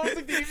 same. I was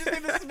like, "Did you just say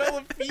the smell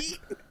of feet?"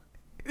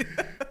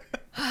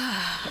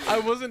 I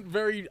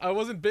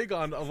wasn't big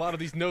on a lot of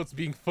these notes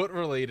being foot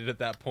related at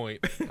that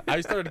point.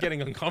 I started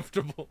getting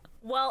uncomfortable.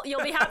 Well,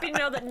 you'll be happy to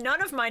know that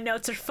none of my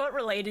notes are foot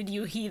related,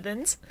 you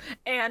heathens.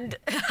 And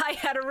I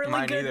had a really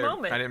Mine good either.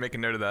 moment. I didn't make a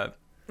note of that.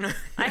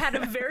 I had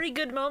a very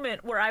good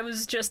moment where I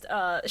was just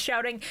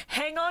shouting,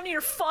 "Hang on to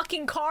your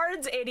fucking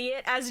cards,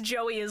 idiot," as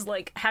Joey is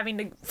like having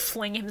to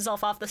fling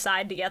himself off the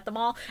side to get them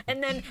all.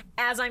 And then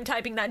as I'm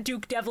typing that,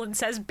 Duke Devlin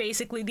says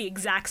basically the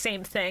exact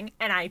same thing,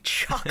 and I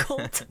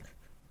chuckled.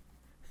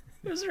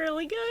 It was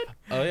really good.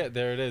 Oh yeah,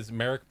 there it is.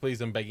 Merrick,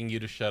 please, I'm begging you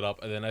to shut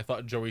up. And then I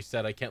thought Joey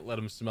said, "I can't let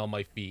him smell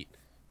my feet."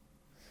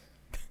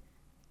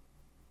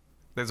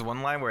 There's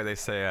one line where they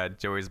say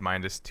Joey's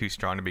mind is too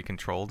strong to be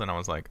controlled, and I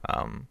was like,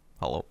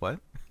 hello, what?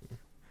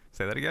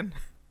 Say that again?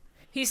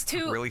 He's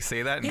too Really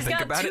say that and He's think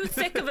got about too it?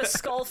 thick of a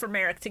skull for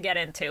Merrick to get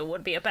into.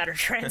 Would be a better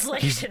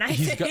translation, I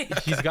think.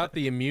 He's got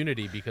the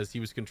immunity because he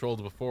was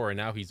controlled before, and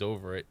now he's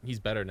over it. He's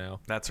better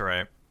now. That's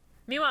right.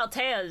 Meanwhile,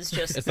 Taya is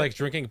just It's like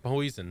drinking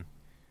poison.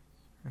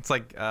 It's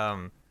like,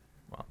 well,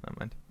 never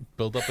mind.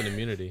 Build up an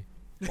immunity.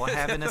 Or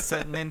having a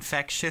certain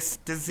infectious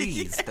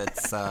disease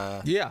that's,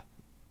 Yeah.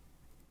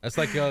 That's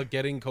like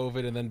getting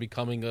COVID and then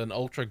becoming an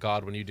ultra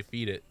god when you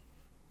defeat it.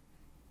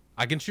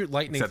 I can shoot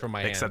lightning from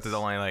my hands. Except it's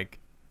only like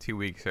 2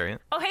 weeks, right?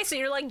 Oh, hey, so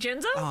you're like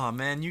Jinzo? oh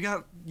man, you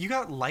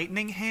got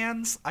lightning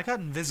hands? I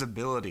got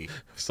invisibility.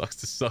 Sucks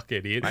to suck,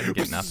 idiot. I didn't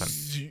get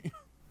nothing.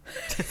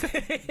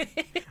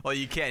 Well,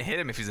 you can't hit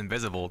him if he's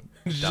invisible.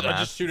 I dumbass.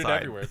 just shoot it Sorry.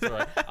 everywhere. It's all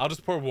right. I'll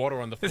just pour water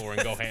on the floor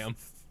and go ham.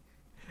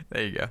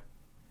 There you go.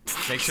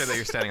 Make sure that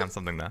you're standing on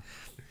something, though.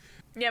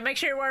 Yeah, make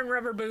sure you're wearing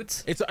rubber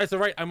boots. It's all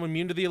right. I'm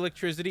immune to the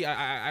electricity.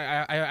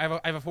 I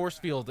have a force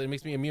field. It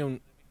makes me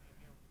immune.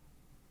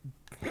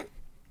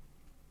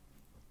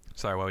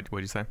 Sorry, what'd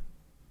you say?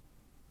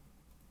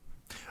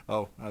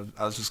 Oh,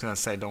 I was just gonna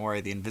say, don't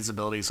worry, the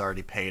invisibility's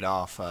already paid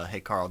off. Hey,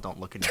 Carl, don't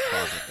look in your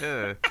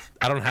closet.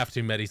 I don't have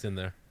to. Meddy's in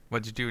there.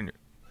 What'd you do?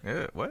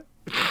 What?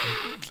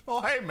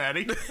 Oh, hey,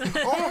 Maddie.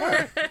 Oh,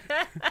 hey.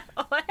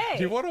 Oh, hey.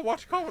 Do you want to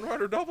watch Kamen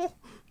Rider Double?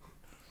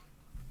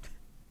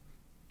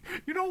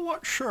 You know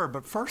what? Sure,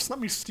 but first let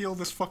me steal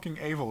this fucking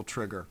Avo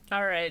trigger.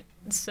 All right,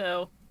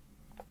 so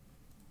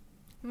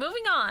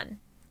moving on.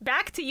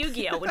 Back to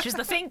Yu-Gi-Oh!, which is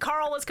the thing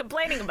Carl was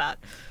complaining about.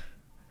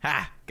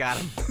 Ha! Got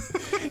him.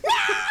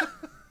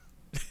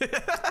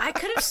 I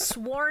could have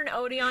sworn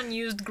Odeon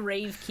used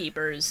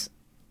Gravekeepers,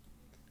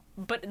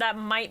 but that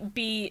might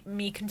be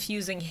me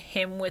confusing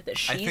him with a I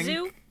Shizu.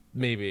 think,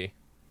 Maybe.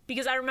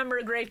 Because I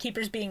remember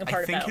Gravekeepers being a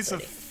part I think of his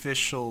Battle City.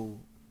 official...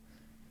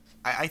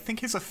 I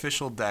think his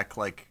official deck,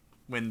 like,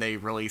 when they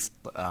released,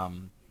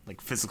 like,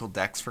 physical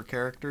decks for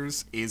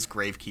characters, is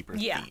Gravekeeper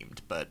themed,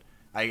 but...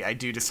 I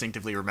do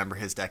distinctely remember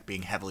his deck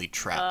being heavily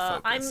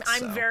trap focused.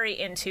 I'm very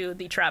into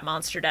the Trap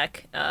Monster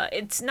deck.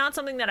 It's not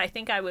something that I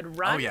think I would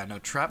run. Oh yeah, no,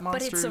 Trap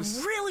Monsters. But it's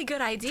a really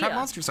good idea. Trap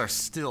Monsters are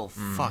still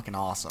fucking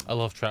awesome. I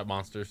love trap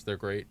monsters. They're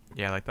great.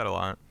 Yeah, I like that a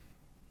lot.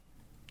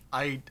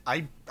 I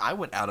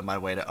went out of my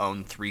way to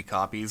own 3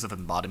 copies of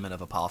Embodiment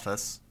of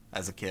Apophis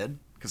as a kid,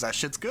 because that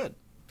shit's good.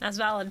 That's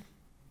valid.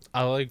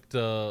 I liked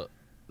the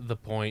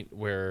point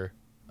where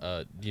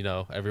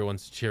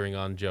everyone's cheering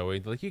on Joey.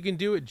 They're like, you can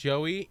do it,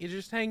 Joey. You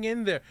just hang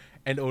in there.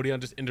 And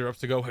Odeon just interrupts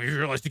to go, have you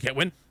realized you can't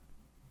win?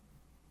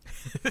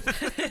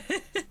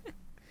 It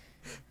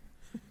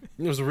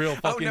was a real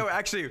fucking... Oh, no,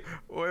 actually,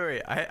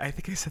 wait. I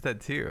think I said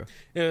that too.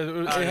 Yeah,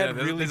 it had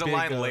there's, really there's a big,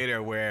 line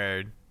later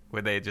where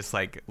they just,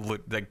 like,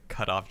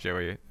 cut off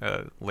Joey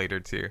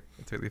later, too.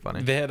 It's really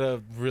funny. They had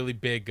a really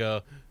big,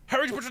 hurry,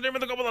 put your name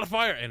in the goblet of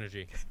fire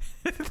energy.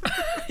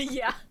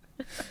 Yeah.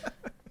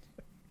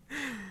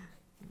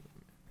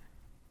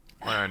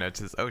 One of our notes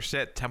is, oh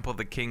shit, Temple of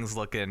the King's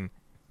looking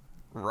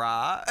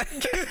raw.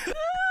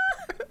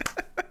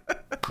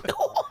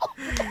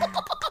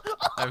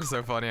 I'm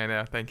so funny, I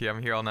know. Thank you.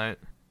 I'm here all night.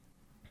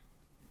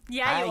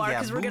 Yeah, you are,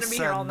 because we're going to be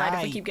here all night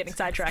if we keep getting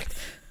sidetracked.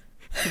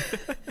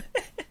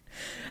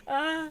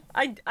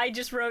 I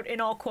just wrote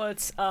in all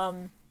quotes,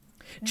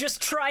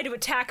 just try to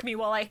attack me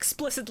while I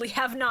explicitly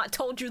have not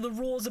told you the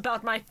rules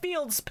about my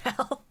field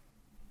spell.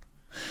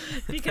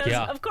 Because,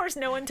 of course,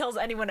 no one tells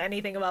anyone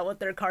anything about what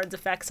their card's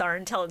effects are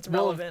until it's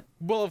relevant.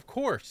 Well, of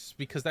course,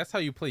 because that's how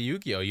you play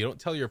Yu-Gi-Oh! You don't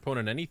tell your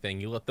opponent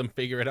anything. You let them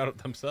figure it out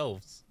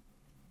themselves.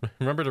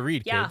 Remember to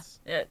read,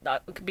 kids.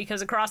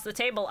 Because across the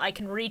table, I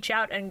can reach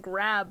out and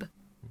grab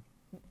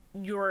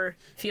your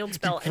field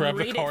spell grab and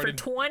the read it card for and-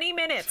 20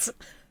 minutes.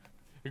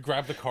 You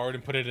grab the card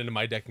and put it into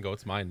my deck and go,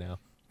 it's mine now.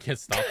 Can't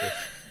stop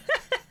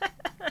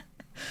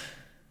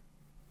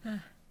it.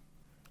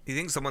 You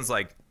think someone's,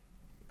 like,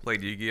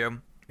 played Yu-Gi-Oh!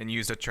 And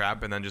used a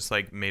trap and then just,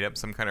 like, made up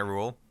some kind of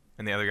rule,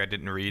 and the other guy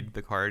didn't read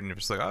the card and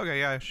was just like,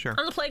 okay, yeah, sure.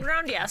 On the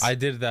playground, yes. I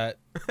did that.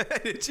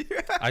 Did you?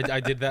 I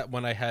did that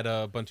when I had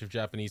a bunch of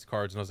Japanese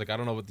cards, and I was like, I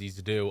don't know what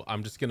these do.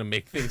 I'm just going to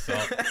make things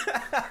up.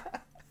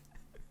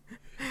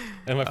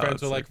 And my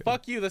friends were like,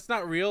 fuck you, that's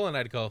not real. And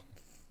I'd go,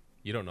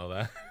 you don't know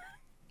that.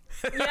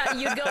 Yeah,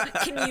 you go,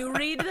 can you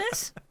read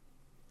this?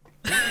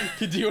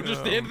 Do you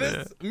understand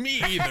this?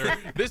 Me either.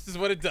 This is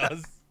what it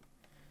does.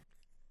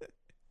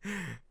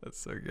 That's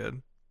so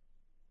good.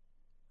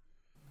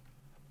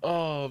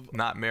 Oh,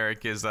 Not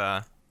Merrick is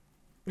I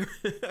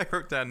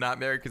wrote down Not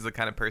Merrick is the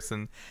kind of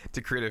person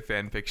to create a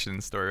fan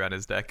fiction story on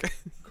his deck.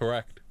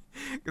 correct.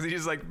 Because he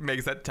just like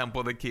makes that Temple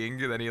of the King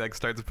and then he like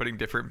starts putting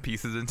different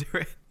pieces into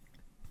it.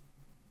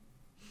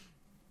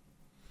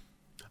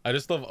 I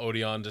just love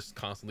Odeon just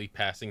constantly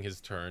passing his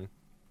turn.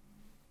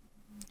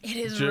 It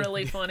is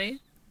really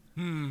funny.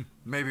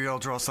 Maybe I'll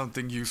draw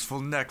something useful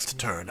next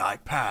turn. I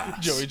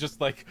pass. Joey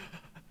just like,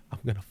 I'm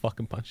gonna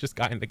fucking punch this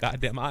guy in the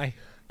goddamn eye.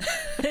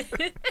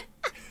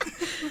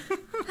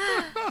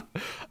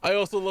 I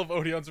also love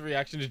Odeon's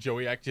reaction to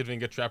Joey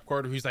activating a trap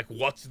card where he's like,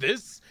 what's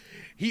this?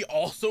 He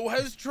also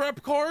has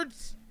trap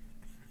cards?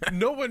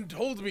 No one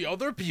told me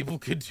other people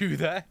could do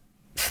that.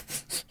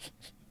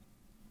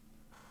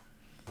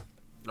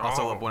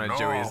 Also love one of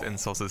Joey's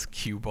insults is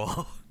cue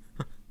ball.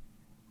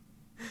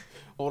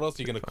 What else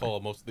are you gonna call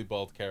a mostly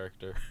bald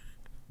character?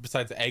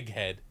 Besides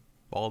Egghead.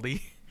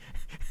 Baldy.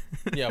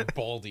 Yeah,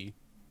 Baldy.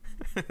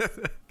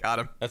 Got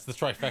him. That's the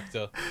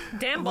trifecta.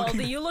 Damn,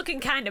 Baldy, you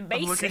looking kind of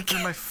I'm looking basic.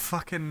 through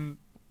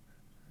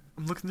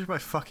my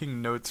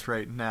fucking notes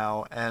right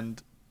now,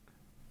 and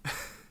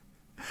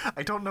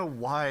I don't know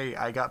why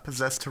I got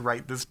possessed to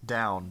write this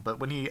down, but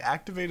when he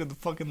activated the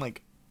fucking,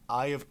 like,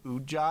 Eye of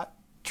Ujat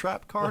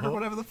trap card or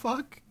whatever the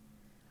fuck,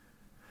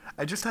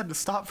 I just had to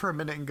stop for a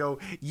minute and go,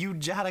 you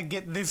gotta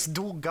get this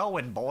duel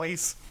going,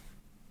 boys.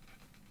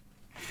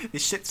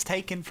 This shit's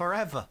taking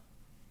forever.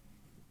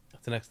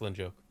 That's an excellent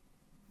joke.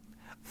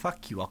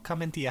 Fuck you, I'll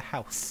come into your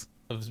house.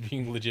 I was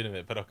being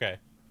legitimate, but okay.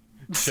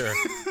 Sure.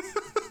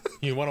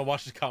 You want to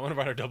watch the comment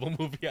about our double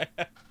movie I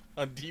had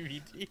on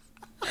DVD?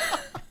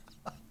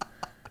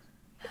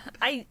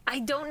 I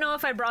don't know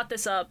if I brought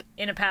this up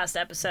in a past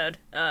episode,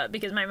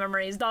 because my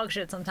memory is dog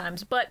shit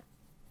sometimes, but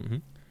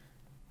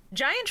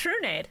Giant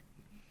Trunade,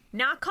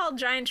 not called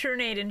Giant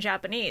Trunade in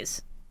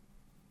Japanese.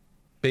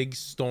 Big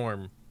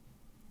storm.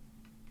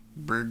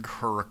 Big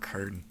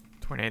hurricane.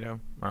 Tornado.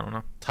 I don't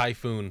know.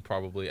 Typhoon,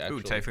 probably, actually.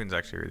 Ooh, typhoon's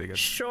actually really good.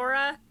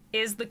 Shora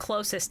is the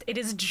closest. It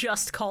is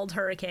just called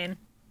hurricane.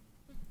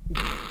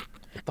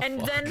 And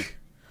then,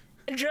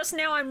 just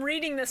now I'm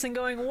reading this and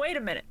going, wait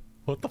a minute.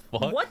 What the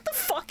fuck? What the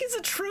fuck is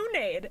a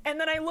Trunade? And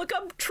then I look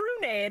up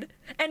Trunade,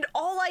 and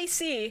all I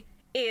see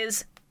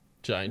is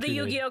Giant the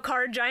Trunade. Yu-Gi-Oh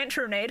card Giant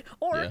Trunade,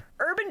 or Yeah.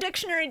 Urban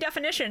Dictionary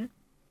definition,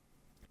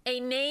 a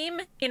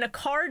name in a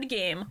card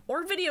game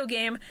or video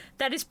game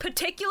that is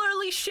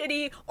particularly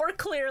shitty or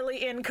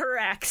clearly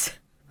incorrect.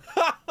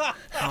 Oh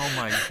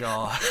my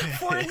god.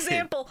 For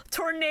example,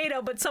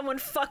 tornado, but someone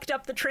fucked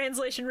up the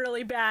translation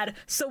really bad,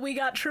 so we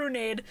got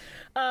Trunade,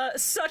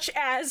 such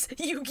as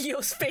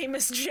Yu-Gi-Oh's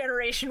famous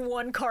Generation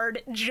 1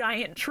 card,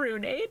 Giant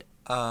Trunade.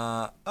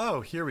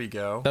 Oh, here we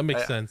go. That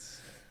makes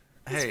sense.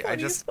 Hey, I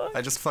funny as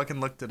fuck. just fucking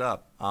looked it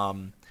up.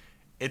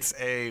 It's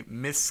a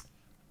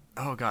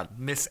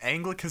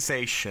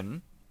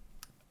misanglicization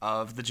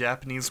of the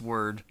Japanese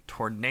word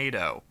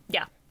tornado.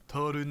 Yeah.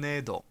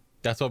 Tornado.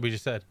 That's what we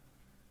just said.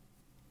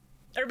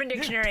 Urban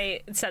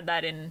Dictionary said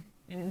that in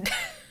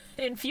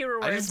fewer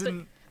I words, just but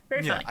didn't.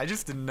 very Yeah, funny. I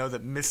just didn't know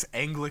that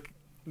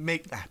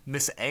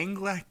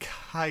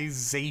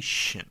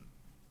misanglicization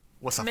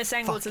was a fucking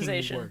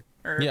Misanglicization. word.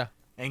 Or, Yeah.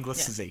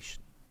 Anglicization.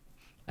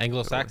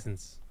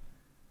 Anglo-Saxons.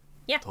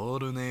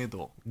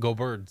 Tornado. Go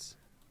birds.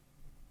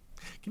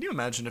 Can you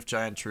imagine if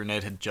Giant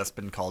Trunade had just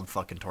been called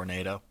fucking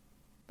Tornado?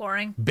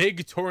 Boring.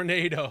 Big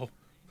tornado.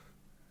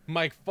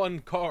 My fun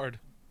card.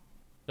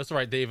 That's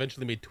right. They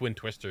eventually made Twin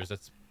Twisters.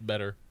 That's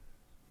better.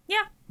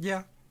 Yeah.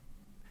 Yeah.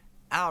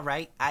 All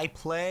right, I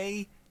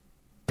play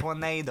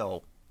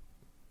Tornado.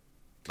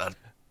 But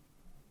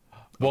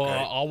Well,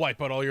 Okay. I'll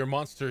wipe out all your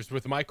monsters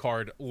with my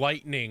card,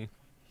 Lightning.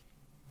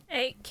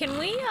 Hey, can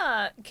we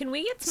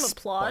get some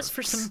applause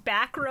for some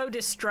back row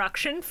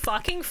destruction?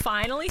 Fucking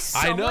finally, I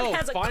someone know,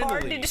 has a card to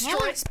finally.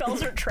 destroy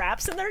spells or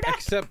traps in their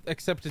deck.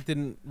 Except it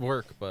didn't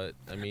work, but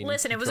I mean.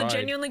 Listen, he it was a tried.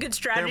 genuinely good there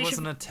strategy. was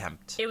an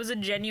attempt. It was a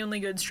genuinely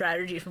good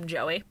strategy from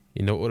Joey,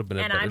 You know what would have been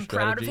a and better I'm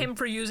strategy? proud of him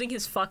for using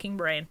his fucking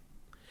brain.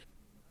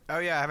 Oh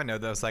yeah, I haven't known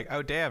that. It's like,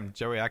 oh damn,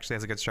 Joey actually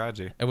has a good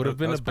strategy. It would have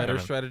That been a was proud better of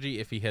him. strategy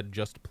if he had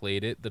just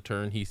played it the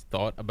turn he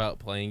thought about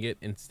playing it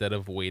instead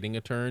of waiting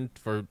a turn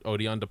for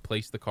Odeon to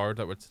place the card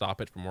that would stop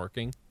it from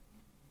working.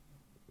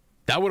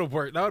 That would have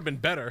worked. That would have been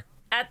better.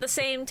 At the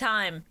same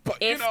time,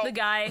 But, you if know- the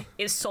guy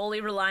is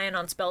solely reliant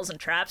on spells and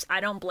traps, I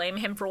don't blame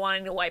him for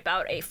wanting to wipe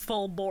out a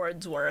full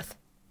board's worth.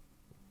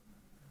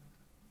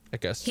 I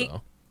guess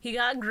so. He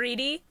got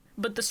greedy,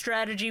 but the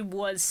strategy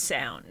was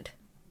sound.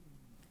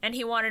 And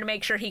he wanted to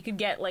make sure he could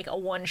get like a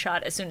one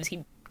shot as soon as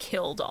he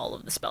killed all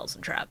of the spells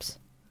and traps.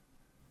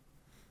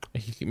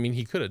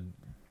 He could have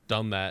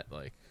done that,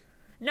 like.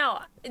 No,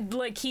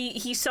 like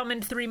he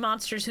summoned 3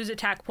 monsters whose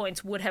attack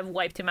points would have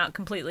wiped him out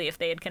completely if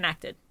they had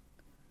connected.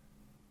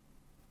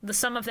 The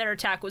sum of their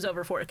attack was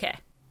over 4k.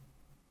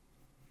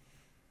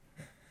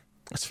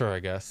 That's fair, I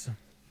guess.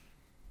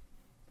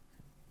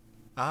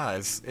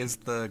 Is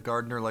the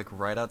gardener like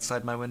right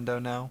outside my window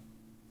now?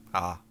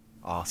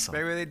 Awesome.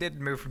 Maybe they did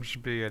move from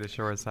Shibuya to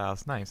Shora's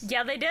house. Nice.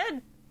 Yeah, they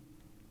did.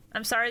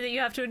 I'm sorry that you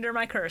have to endure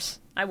my curse.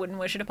 I wouldn't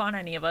wish it upon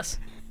any of us.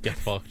 Get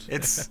fucked.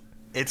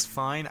 It's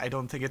fine. I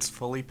don't think it's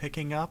fully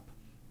picking up.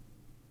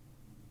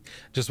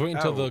 Just wait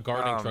until Oh, the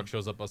gardening truck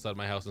shows up outside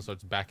my house and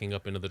starts backing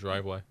up into the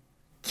driveway.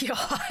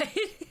 God.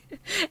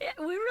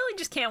 We really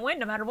just can't win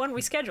no matter when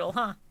we schedule,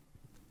 huh?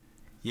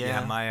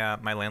 Yeah,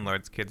 my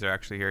landlord's kids are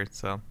actually here,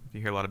 so if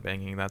you hear a lot of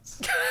banging,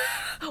 that's.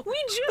 We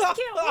just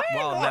can't win!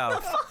 Well, What no,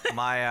 the fuck?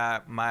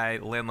 my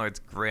landlord's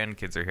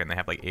grandkids are here, and they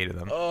have like 8 of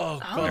them. Oh,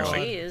 Oh, They're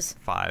like jeez.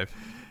 5.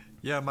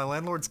 Yeah, my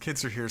landlord's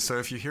kids are here, so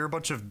if you hear a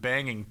bunch of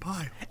banging,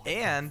 bye.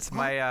 And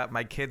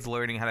my kid's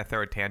learning how to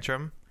throw a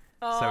tantrum.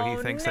 So he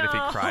Oh, thinks that if he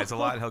no. cries a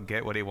lot, he'll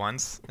get what he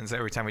wants. And so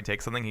every time we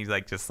take something, he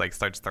like just like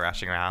starts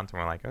thrashing around, and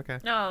we're like, okay,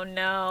 Oh,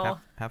 no.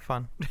 have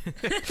fun.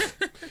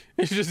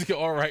 You just go,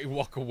 all right,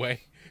 walk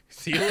away.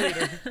 See you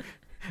later.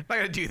 I'm not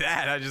gonna do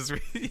that. I just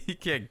you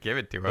can't give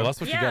it to him. Well, that's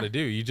what you Yeah. gotta do.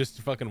 You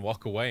just fucking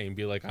walk away and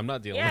be like, I'm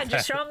not dealing Yeah, with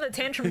just that. show them that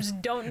tantrums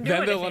don't do Then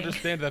anything. they'll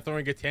understand that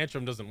throwing a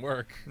tantrum doesn't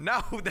work.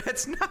 No,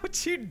 that's not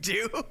what you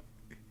do.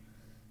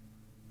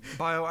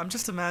 Bio, I'm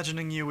just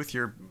imagining you with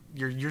your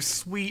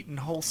sweet and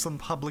wholesome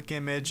public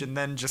image, and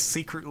then just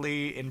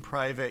secretly in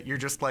private, you're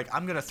just like,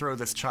 I'm gonna throw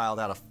this child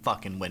out a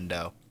fucking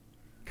window.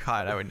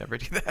 God, I would never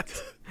do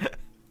that.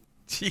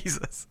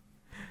 Jesus.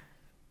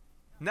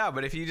 No,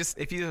 but if you just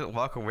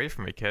walk away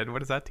from a kid,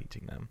 what is that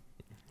teaching them?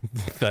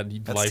 That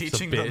That's life's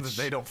teaching a them bitch.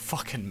 that they don't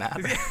fucking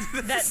matter.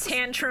 That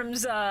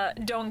tantrums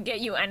don't get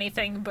you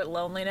anything but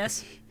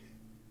loneliness.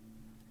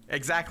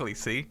 Exactly.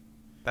 See,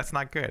 that's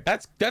not good.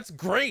 That's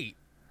great.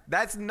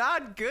 That's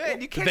not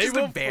good. You can't They just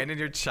will- abandon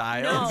your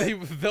child. No.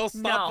 They'll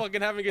stop No.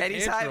 fucking having a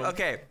Anytime,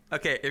 tantrum.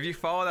 okay. If you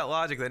follow that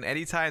logic, then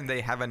anytime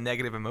they have a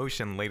negative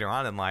emotion later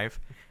on in life,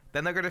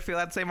 then they're gonna feel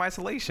that same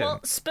isolation. Well,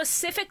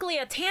 specifically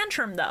a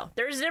tantrum, though.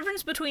 There's a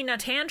difference between a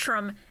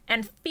tantrum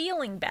and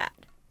feeling bad.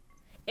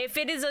 If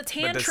it is a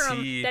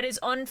tantrum that is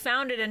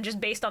unfounded and just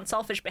based on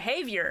selfish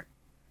behavior,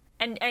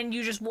 and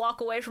you just walk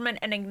away from it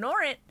and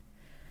ignore it,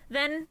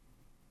 then,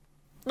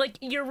 like,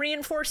 you're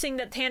reinforcing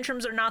that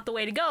tantrums are not the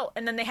way to go,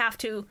 and then they have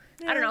to,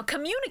 I don't know,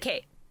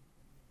 communicate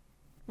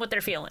what they're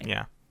feeling.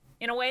 Yeah.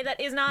 In a way that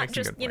is not Makes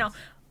some just, good points.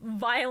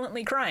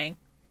 violently crying.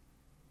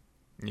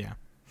 Yeah.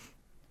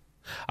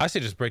 I say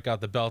just break out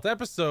the belt.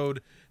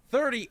 Episode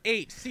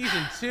 38,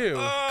 season 2.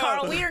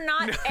 Carl, we're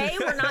not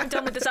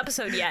done with this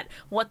episode yet.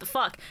 What the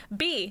fuck?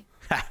 B,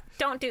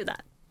 don't do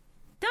that.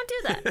 Don't do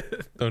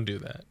that. Don't do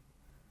that.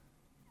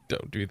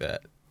 Don't do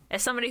that.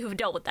 As somebody who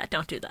dealt with that,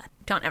 don't do that.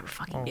 Don't ever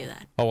fucking do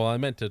that. Oh, well, I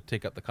meant to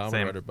take out the Kamen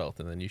Same. Rider belt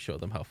and then you show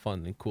them how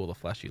fun and cool the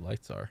flashy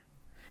lights are.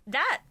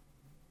 That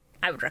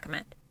I would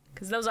recommend,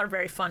 because those are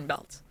very fun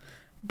belts.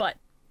 But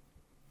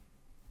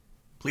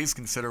Please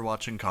consider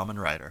watching Kamen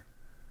Rider.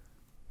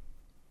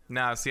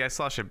 No, see, I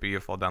saw shit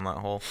beautiful down that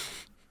hole.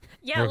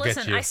 yeah, We'll get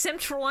listen, you. I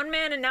simped for one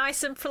man and now I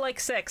simped for like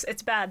 6.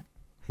 It's bad.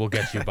 We'll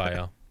get you,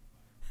 Bio.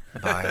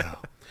 Bio.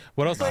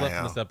 What else is left in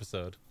Bio. this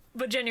episode?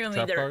 But genuinely,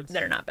 Trap cards?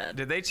 they're not bad.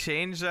 Did they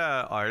change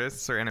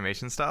artists or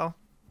animation style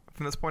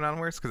from this point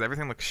onwards? Because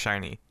everything looks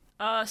shiny.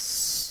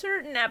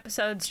 Certain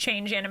episodes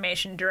change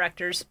animation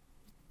directors.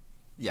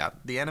 Yeah,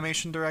 the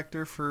animation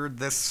director for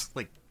this,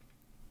 like,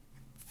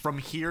 from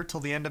here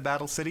till the end of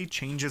Battle City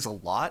changes a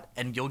lot,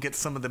 and you'll get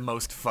some of the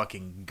most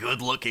fucking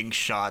good-looking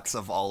shots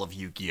of all of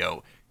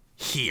Yu-Gi-Oh!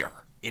 Here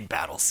in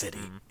Battle City.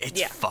 It's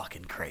Yeah.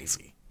 fucking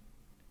crazy.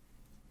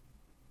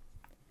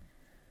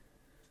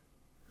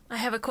 I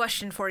have a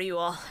question for you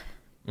all.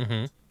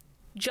 Mm-hmm.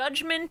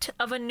 Judgment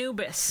of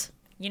Anubis.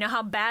 You know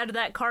how bad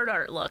that card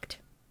art looked?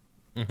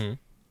 Mm-hmm.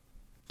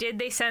 Did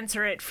they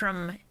censor it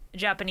from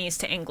Japanese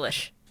to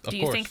English? Of Do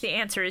you course. think the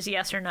answer is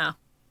yes or no?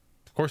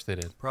 Of course they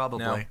did.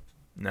 Probably.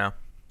 No.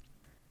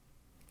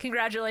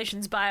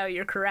 Congratulations, Bio,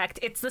 you're correct.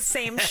 It's the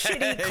same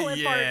shitty clip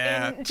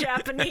Yeah. art in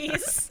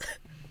Japanese.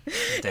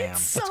 Damn.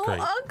 So great.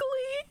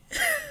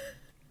 ugly.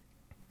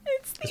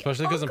 It's the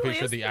Especially because I'm pretty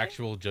sure ugliest the thing.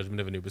 actual Judgment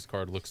of Anubis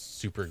card looks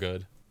super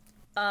good.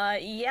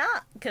 Yeah,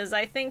 because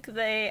I think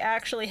they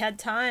actually had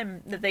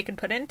time that they could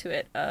put into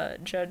it.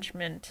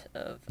 Judgment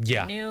of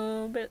Yeah.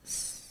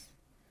 Anubis.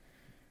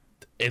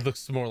 It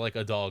looks more like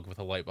a dog with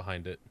a light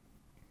behind it.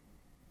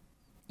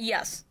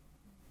 Yes.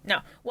 No.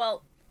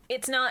 Well,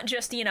 it's not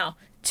just,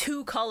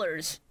 2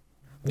 colors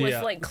with,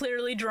 Yeah. like,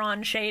 clearly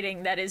drawn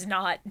shading that is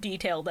not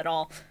detailed at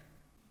all.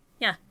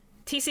 Yeah.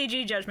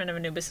 TCG Judgment of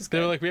Anubis is They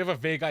good. were like, we have a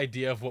vague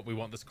idea of what we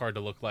want this card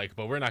to look like,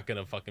 but we're not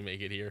gonna fucking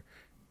make it here.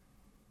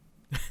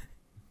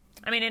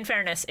 I mean, in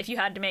fairness, if you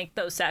had to make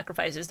those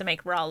sacrifices to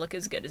make Ra look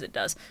as good as it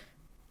does,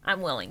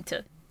 I'm willing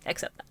to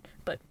accept that.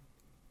 But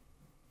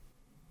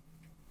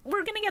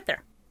we're gonna get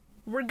there.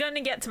 We're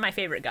gonna get to my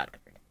favorite god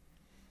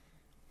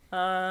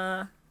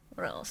card.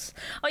 Where else?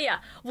 Oh yeah,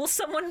 will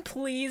someone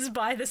please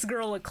buy this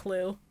girl a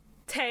clue?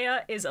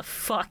 Taya is a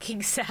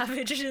fucking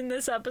savage in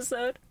this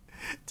episode.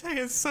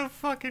 Taya's so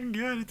fucking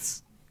good.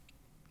 It's...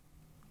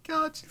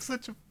 God, she's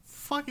such a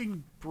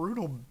fucking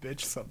brutal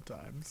bitch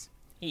sometimes.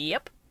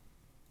 Yep.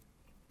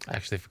 I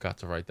actually forgot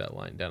to write that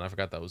line down. I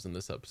forgot that was in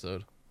this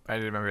episode. I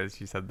didn't remember that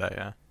she said that,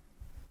 yeah.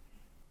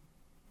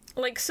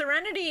 Like,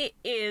 Serenity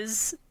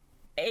is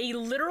a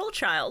literal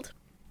child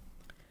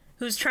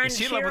who's trying Is to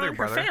she in love cheer with her on her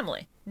brother?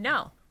 family.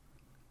 No.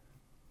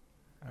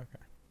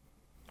 Okay.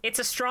 It's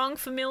a strong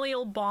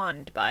familial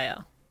bond,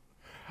 Bio.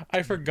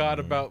 I forgot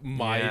about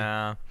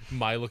Yeah.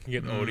 my looking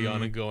at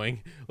Odeon and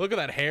going, look at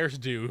that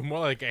hairdo. More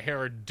like a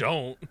hair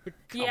don't.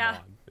 Come Yeah.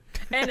 on.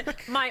 And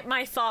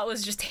my thought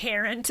was just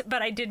Hairn't,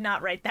 but I did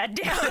not write that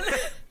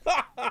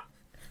down.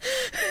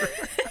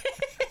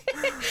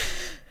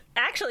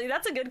 Actually,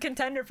 that's a good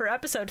contender for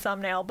episode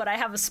thumbnail, but I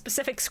have a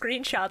specific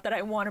screenshot that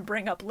I want to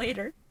bring up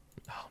later.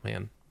 Oh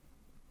man.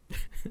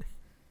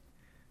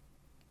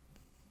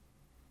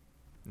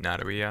 Now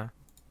do we,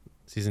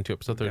 Season 2,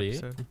 episode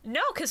 38. episode?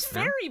 No, because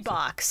Fairy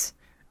Box.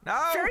 No!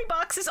 Fairy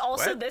Box is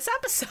also What? this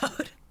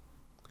episode.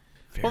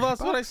 Well,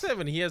 that's what I said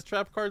when he has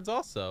trap cards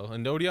also.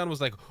 And Odeon was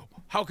like,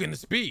 how can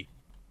this be?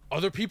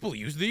 Other people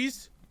use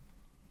these?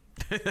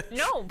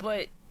 No,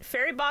 but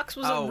Fairy Box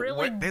was Oh, a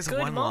really there's good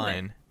one moment.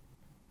 line.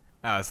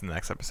 Oh, it's in the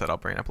next episode. I'll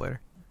bring it up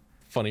later.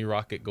 Funny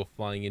rocket go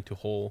flying into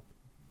hole.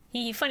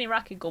 He funny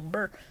rocket go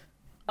burr.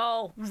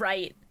 Oh,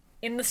 right.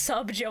 In the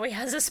sub, Joey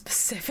has a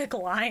specific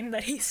line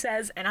that he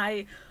says, and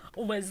I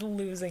was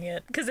losing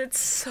it because it's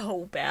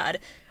so bad.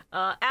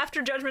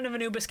 After Judgment of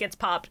Anubis gets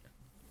popped,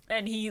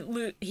 and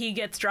he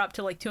gets dropped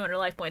to like 200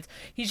 life points,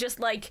 he's just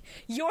like,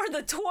 "You're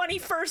the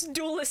 21st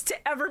duelist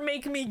to ever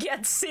make me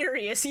get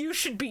serious. You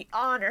should be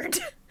honored."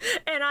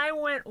 And I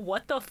went,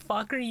 "What the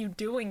fuck are you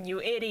doing, you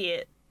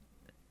idiot?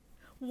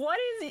 What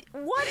is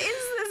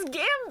this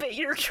gambit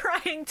you're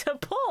trying to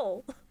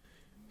pull?"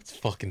 It's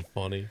fucking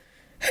funny.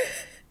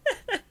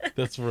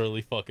 That's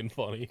really fucking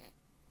funny.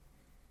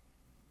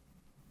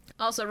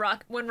 Also,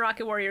 when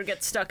Rocket Warrior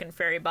gets stuck in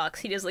Fairy Box,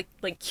 he does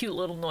like cute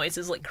little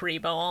noises, like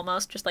Karibo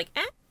almost, just like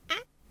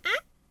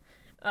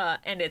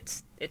and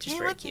it's just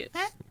very cute.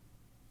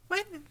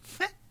 What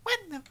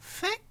the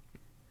fuck?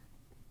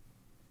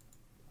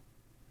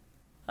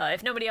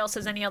 If nobody else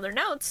has any other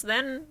notes,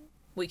 then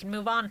we can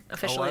move on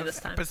officially this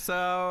time.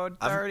 Episode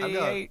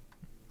 38.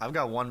 I've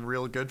got one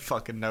real good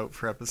fucking note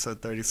for episode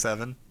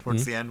 37.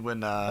 Towards the end,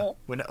 when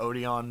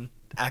Odeon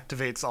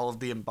activates all of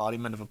the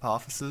embodiment of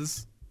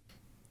Apophysis.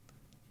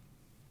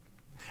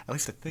 At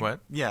least I think.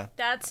 What? Yeah.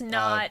 That's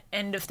not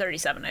end of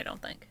 37, I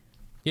don't think.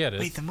 Yeah, it is.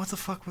 Wait, then what the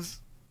fuck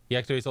was? He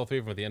activates all three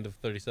of them at the end of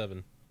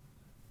 37.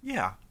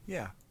 Yeah.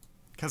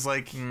 Because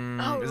like,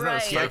 Oh, Isn't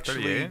right. that a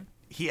 38?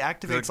 he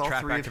activates all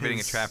trap three activating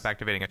of his... a trap,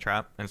 activating a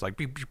trap, and it's like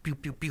pew pew pew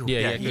pew pew. Yeah,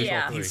 Yeah, he activates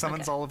Yeah. all he three.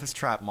 summons Okay. all of his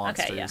trap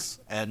monsters,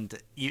 yeah.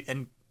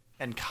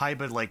 and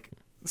Kaiba like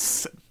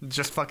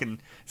just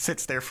fucking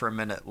sits there for a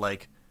minute,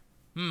 like,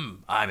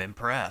 I'm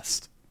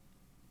impressed,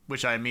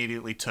 which I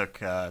immediately took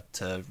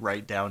to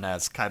write down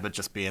as Kaiba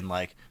just being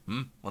like,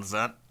 what's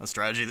that? A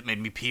strategy that made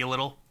me pee a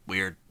little?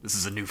 Weird. This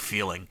is a new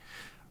feeling.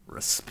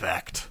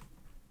 Respect.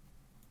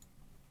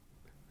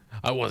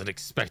 I wasn't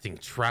expecting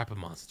trap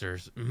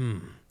monsters.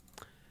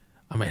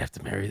 I might have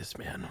to marry this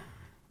man.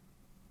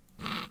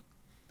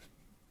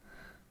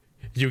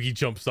 Yugi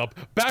jumps up.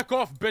 Back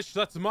off, bitch!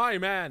 That's my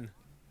man!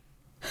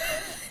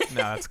 No,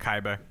 that's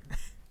Kaiba.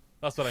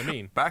 That's what I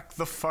mean. Back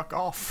the fuck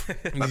off.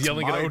 He's That's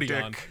yelling at my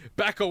Odeon. dick.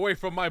 Back away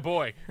from my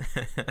boy!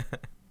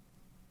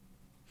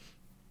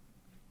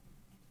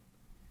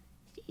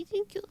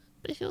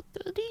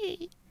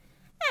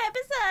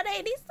 Episode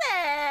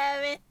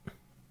 87.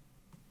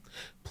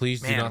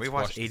 Please do Man, not we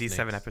squash watched the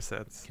 87 snakes.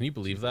 episodes. Can you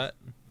believe that?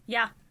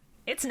 Yeah,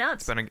 it's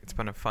nuts. It's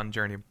been a fun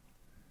journey.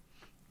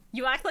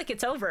 You act like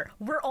it's over.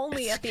 We're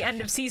only at the end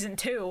of season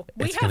 2.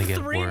 We It's gonna have get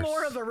 3 worse.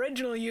 more of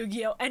original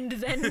Yu-Gi-Oh! And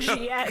then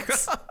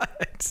GX.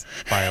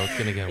 Bio, it's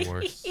gonna get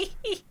worse.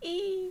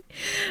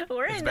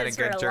 We're It's in been a this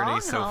for good a journey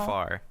long so haul.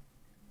 far.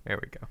 There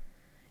we go.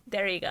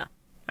 There you go.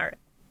 All right.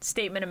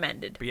 Statement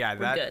amended. But yeah,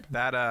 We're good.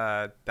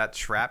 that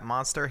trap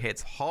monster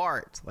hits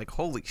hard. Like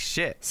holy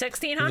shit.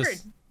 1600.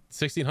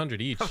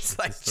 1,600 each. I was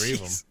like, There's 3 of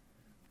them. jeez.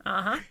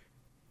 Uh-huh.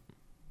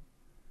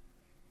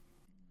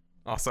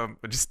 Also,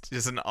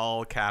 just in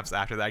all caps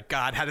after that.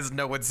 God, how does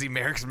no one see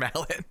Merrick's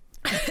mallet?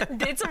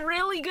 It's a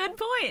really good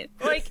point.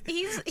 Like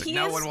he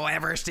No is one will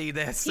ever see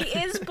this. he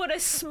is but a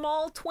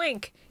small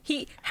twink.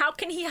 How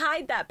can he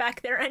hide that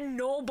back there and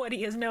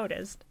nobody has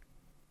noticed?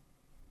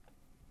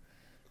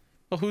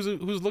 Well, who's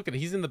looking?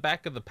 He's in the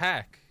back of the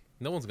pack.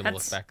 No one's gonna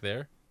That's- look back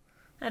there.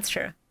 That's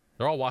true.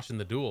 They're all watching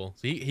the duel.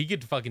 So he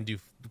could fucking do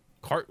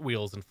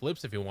cartwheels and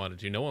flips if he wanted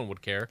to. No one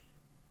would care.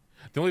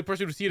 The only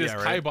person who would see it is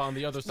Yeah, right. Kaiba on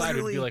the other side would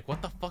be Literally like,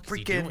 what the fuck is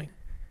he freaking- doing?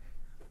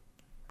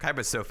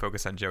 Kaiba's so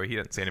focused on Joey, he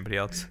doesn't see anybody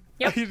else.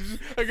 Yep.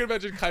 I can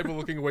imagine Kaiba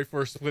looking away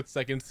for a split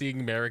second,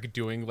 seeing Merrick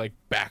doing like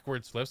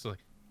backwards flips.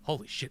 Like,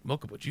 holy shit,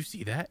 Mocha, would you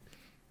see that?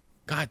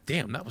 God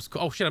damn, that was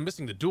cool. Oh shit, I'm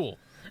missing the duel.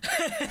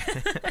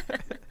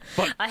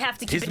 But I have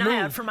to keep his an eye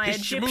out move, for my his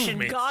Egyptian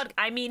movements. god.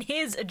 I mean,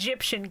 his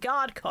Egyptian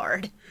god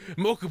card.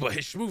 Mokuba,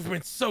 his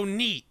movement's so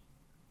neat.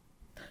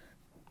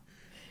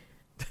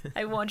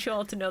 I want you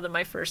all to know that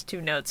my first 2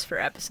 notes for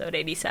episode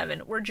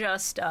 87 were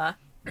just, hell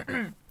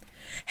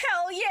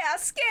yeah,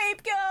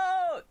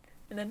 scapegoat!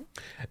 And then,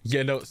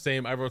 Yeah, no,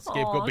 same. I wrote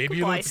scapegoat. aw, Baby,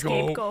 goodbye, let's go.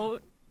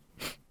 scapegoat.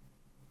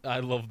 I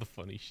love the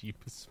funny sheep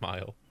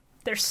smile.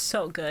 They're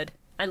so good.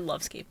 I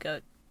love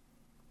scapegoat.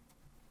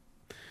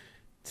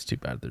 It's too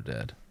bad they're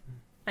dead.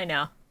 I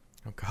know.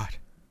 Oh god.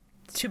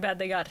 It's too bad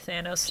they got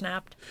Thanos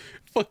snapped.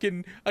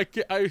 Fucking,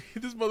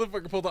 this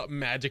motherfucker pulled out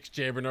Magic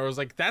Jammer, and I was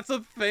like, that's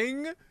a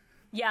thing?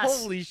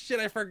 Yes, Holy shit,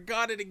 I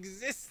forgot it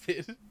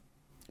existed.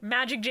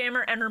 Magic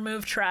Jammer and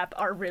Remove Trap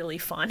are really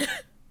fun.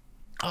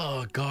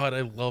 Oh god,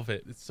 I love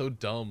it. It's so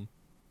dumb.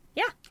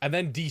 Yeah, And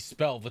then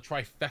Dispel, the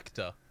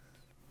trifecta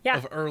yeah.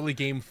 of early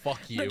game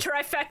fuck The you.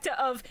 trifecta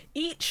of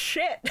eat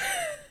shit.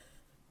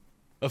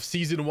 Of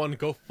season 1,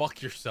 go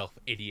fuck yourself,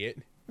 idiot.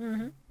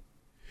 Mm-hmm.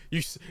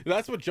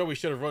 That's what Joey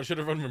should have run. Should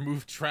have run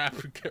Remove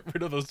Trap and get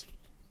rid of those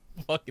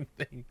fucking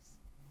things.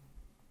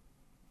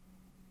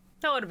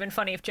 That would have been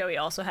funny if Joey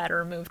also had a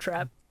Remove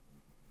Trap.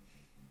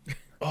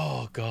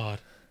 Oh god.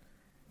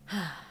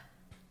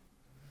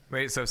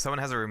 Wait, so if someone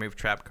has a remove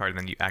trap card and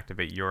then you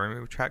activate your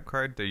remove trap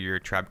card, do your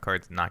trap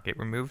cards not get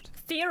removed?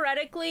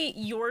 Theoretically,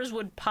 yours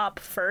would pop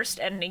first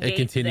and negate It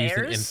continues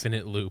theirs. an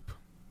infinite loop.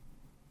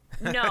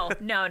 No.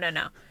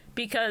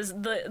 Because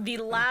the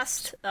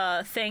last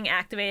thing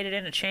activated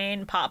in a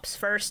chain pops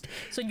first.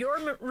 So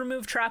your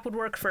remove trap would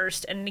work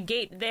first and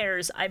negate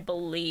theirs, I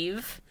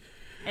believe.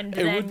 And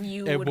then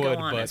you would go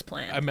on as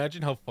planned.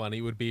 Imagine how funny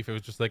it would be if it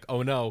was just like,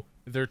 oh no,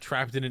 they're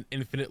trapped in an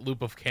infinite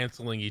loop of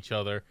canceling each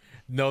other.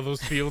 No,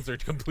 those fields are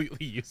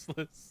completely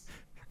useless.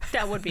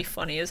 That would be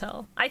funny as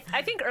hell. I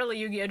think early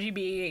Yu-Gi-Oh!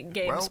 GB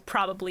games Well-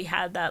 probably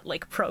had that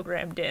like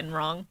programmed in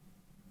wrong.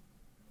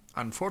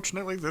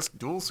 Unfortunately, this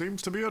duel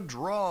seems to be a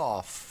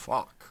draw.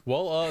 Fuck.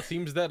 Well, it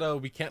seems that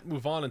we can't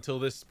move on until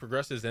this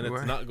progresses, and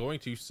it's not going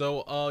to.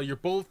 So, you're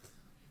both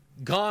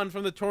gone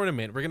from the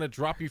tournament. We're gonna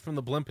drop you from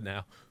the blimp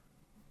now.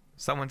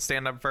 Someone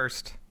stand up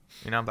first.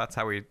 You know, that's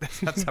how we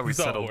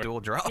settle duel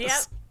draws.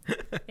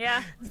 Yep.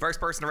 Yeah. First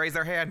person to raise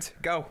their hand,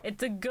 go.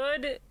 It's a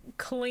good,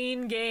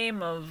 clean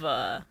game of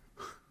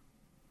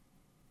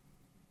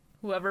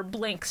whoever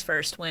blinks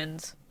first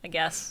wins, I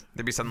guess.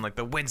 There'd be something like,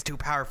 the wind's too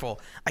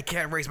powerful. I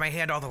can't raise my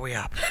hand all the way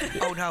up.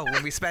 Oh no,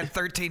 when we spent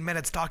 13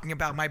 minutes talking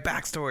about my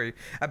backstory,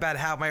 about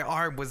how my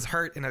arm was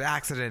hurt in an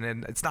accident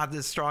and it's not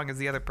as strong as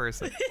the other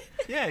person.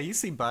 Yeah, you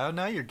see Bio,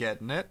 now you're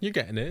getting it. You're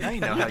getting it. Now you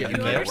know how You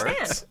Yu-Gi-Oh understand.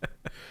 works.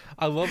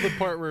 I love the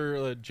part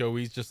where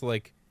Joey's just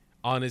like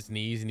on his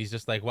knees and he's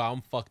just like, wow,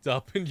 I'm fucked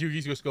up. And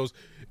Yugi just goes,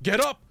 get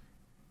up,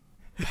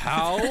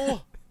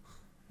 pal.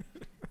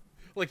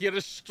 Like he had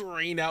to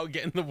strain out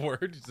getting the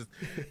words. Just,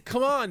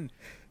 come on,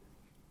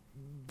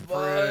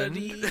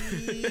 buddy.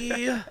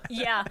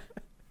 Yeah.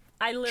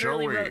 I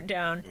literally Joey. wrote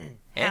down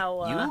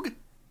how Yug?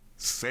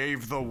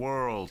 Save the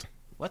world.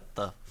 What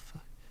the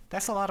fuck?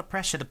 That's a lot of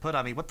pressure to put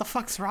on me. What the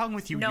fuck's wrong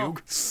with you, No.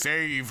 Yug?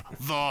 Save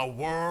the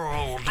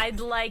world. I'd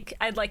like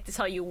to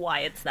tell you why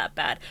it's that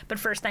bad. But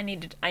first I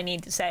need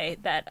to say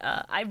that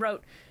I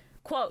wrote,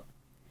 quote,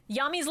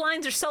 Yami's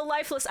lines are so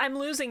lifeless, I'm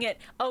losing it.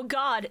 Oh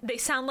god, they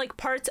sound like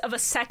parts of a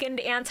second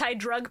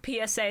anti-drug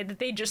PSA that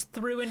they just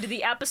threw into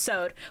the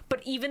episode.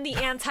 But even the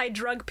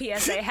anti-drug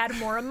PSA had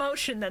more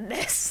emotion than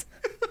this.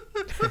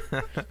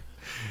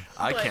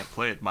 I can't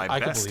play it my I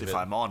can best believe if it.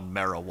 I'm on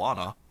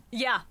marijuana.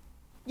 Yeah,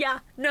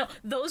 no,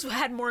 those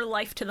had more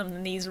life to them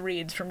than these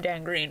reads from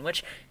Dan Green,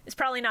 which is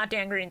probably not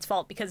Dan Green's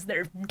fault because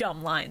they're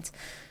dumb lines.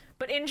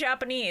 But in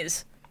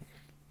Japanese,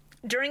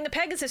 during the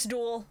Pegasus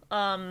duel,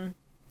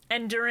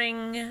 and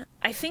during,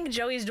 I think,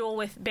 Joey's duel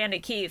with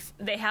Bandit Keith,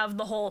 they have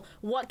the whole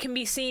what can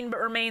be seen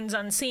but remains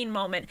unseen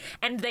moment,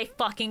 and they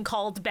fucking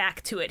called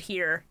back to it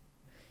here.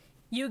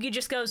 Yugi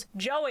just goes,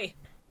 Joey,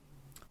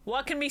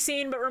 what can be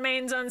seen but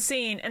remains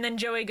unseen? And then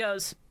Joey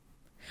goes,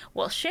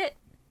 well, shit.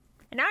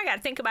 And now I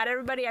gotta think about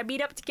everybody I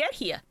beat up to get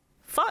here.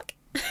 Fuck.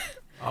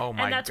 Oh my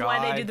god. And that's why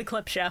they do the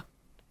clip show.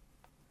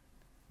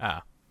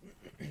 Ah.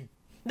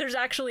 There's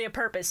actually a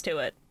purpose to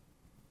it.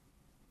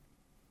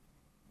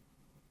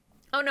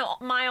 Oh no,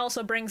 Mai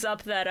also brings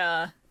up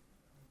that,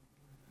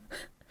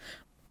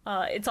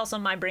 it's also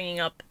Mai bringing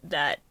up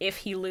that if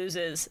he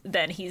loses,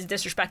 then he's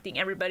disrespecting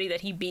everybody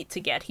that he beat to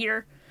get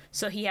here,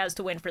 so he has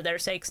to win for their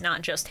sakes,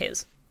 not just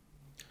his.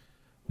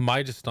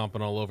 Mai just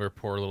stomping all over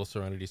poor little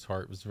Serenity's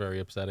heart was very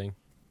upsetting.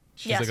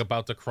 She's Yes. like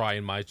about to cry,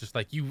 and Mai's just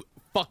like, you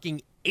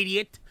fucking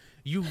idiot,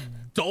 you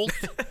dolt,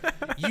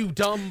 you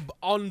dumb,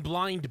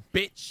 unblind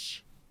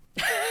bitch.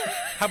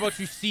 How about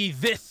you see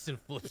this? And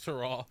flips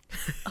her off.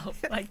 Oh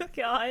my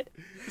god.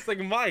 It's like,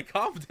 Mai,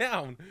 calm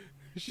down.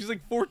 She's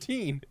like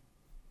 14.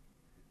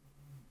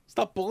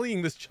 Stop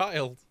bullying this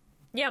child.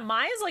 Yeah,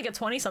 Mai is like a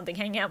 20-something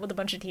hanging out with a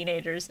bunch of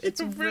teenagers. It's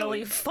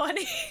really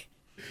funny.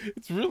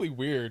 It's really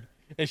weird.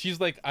 And she's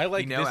like, I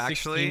like You know, this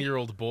actually-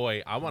 16-year-old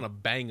boy. I want to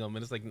bang him.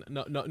 And it's like,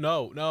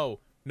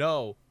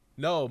 no,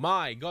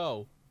 Mai,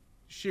 go.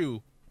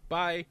 Shoo.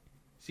 Bye.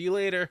 See you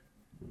later.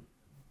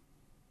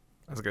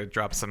 I was gonna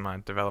drop some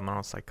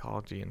developmental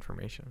psychology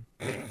information.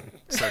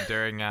 So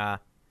during,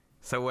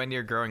 so when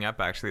you're growing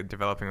up, actually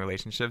developing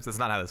relationships, that's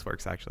not how this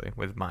works actually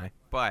with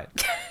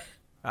but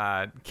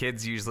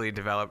kids usually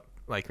develop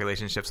like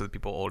relationships with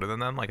people older than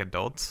them, like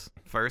adults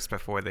first,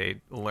 before they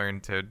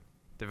learn to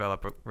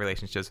develop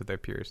relationships with their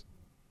peers.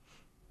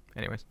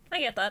 Anyways, I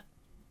get that.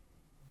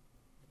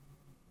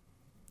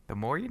 the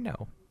more you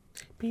know.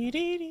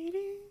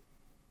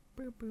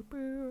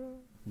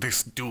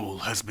 This duel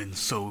has been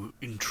so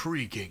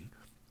intriguing.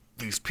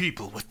 These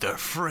people with their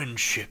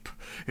friendship.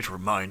 It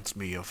reminds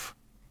me of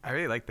I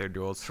really like their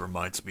duels.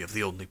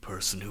 the only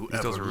person who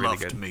These duels ever were really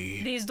loved good.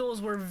 me. These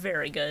duels were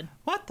very good.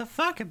 What the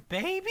fuck, a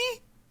baby?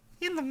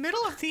 In the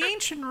middle of the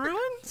ancient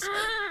ruins?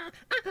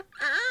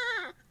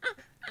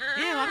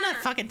 Ew, I'm not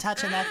fucking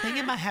touching that thing.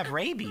 It might have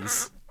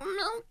rabies.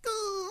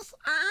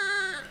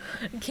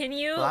 Can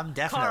you... Well, I'm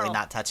definitely Carl,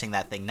 not touching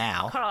that thing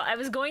now. Carl, I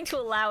was going to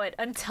allow it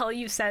until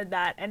you said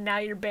that, and now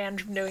you're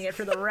banned from doing it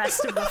for the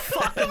rest of the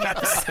fucking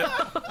episode.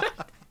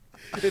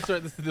 It's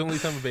right. This is the only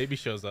time a baby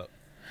shows up.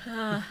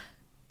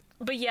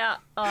 But yeah,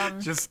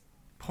 Just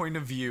point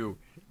of view.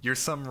 You're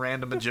some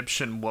random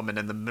Egyptian woman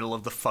in the middle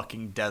of the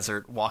fucking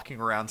desert walking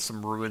around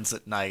some ruins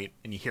at night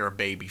and you hear a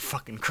baby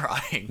fucking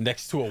crying.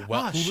 Next to a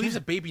well. Oh, Who leaves shit.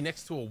 a baby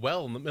next to a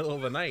well in the middle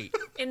of the night?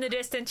 in the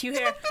distance you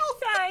hear,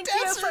 "Thank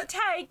you for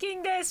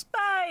taking this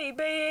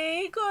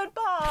baby.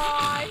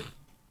 Goodbye."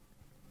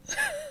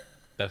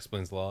 That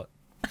explains a lot.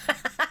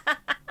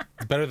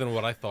 It's better than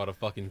what I thought of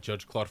fucking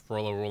Judge Claude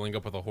Frollo rolling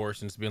up with a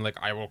horse and just being like,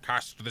 I will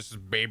cast this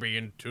baby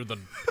into the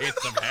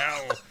pits of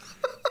hell.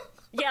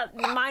 Yeah,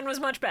 mine was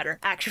much better,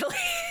 actually.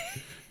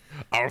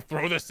 I'll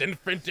throw this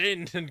infant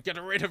in and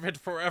get rid of it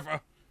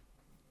forever.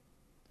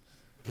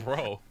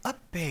 Bro. A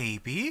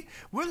baby?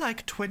 We're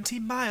like 20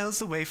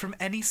 miles away from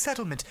any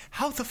settlement.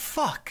 How the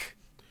fuck?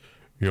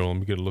 Yo, let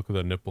me get a look at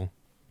that nipple.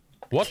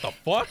 What the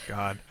fuck?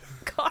 God.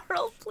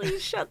 Carl,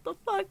 please shut the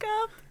fuck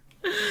up.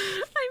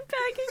 I'm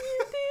begging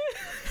you,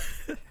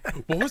 dude.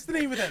 What was the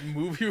name of that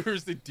movie where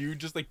was the dude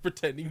just like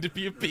pretending to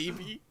be a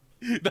baby?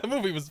 That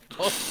movie was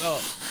fucked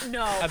up.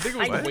 No. I think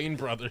it was the Wayne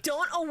Brothers.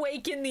 Don't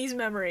awaken these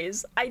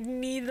memories. I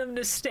need them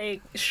to stay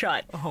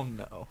shut. Oh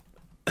no.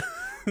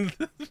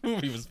 This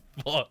movie was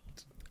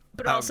fucked.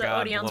 But Oh, also,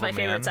 God, Odeon's Little my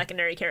favorite Man?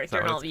 secondary character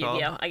that in what all of it's called?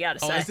 Yu-Gi-Oh! I gotta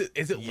Oh, say.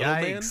 is it Little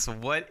Man? Yikes!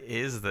 What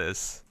is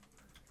this?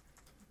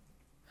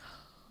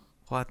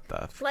 What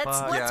the Let's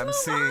fuck? Yeah, I'm move on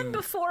seeing-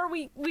 before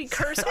we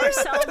curse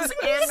ourselves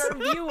and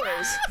our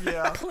viewers.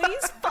 Yeah.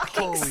 Please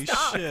fucking Holy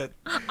stop. shit.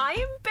 I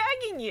am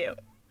begging you.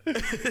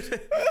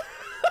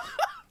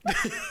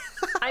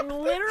 I'm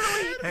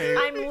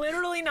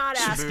literally not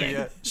asking.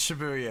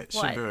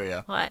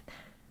 Shibuya. What?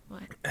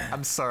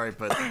 I'm sorry,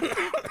 but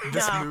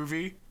this No.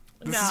 movie,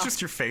 this No. is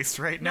just your face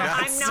right No, now.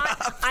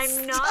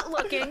 I'm not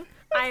looking.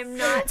 I am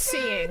not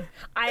seeing.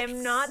 I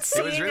am not It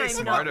seeing. was really I'm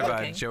smart not of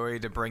looking. Joey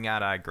to bring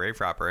out a Grave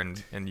Robber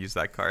and use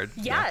that card.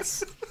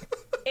 Yes.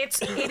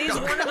 It is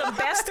one of the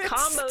best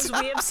combos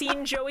we have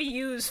seen Joey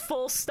use,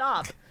 full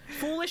stop.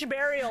 Foolish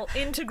Burial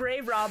into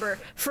Grave Robber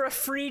for a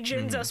free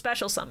Jinzo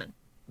special summon.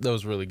 That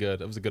was really good.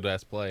 That was a good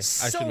ass play. I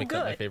So should make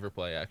that my good. favorite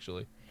play,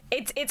 actually.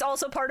 It's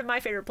also part of my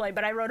favorite play,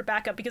 but I wrote it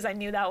back up because I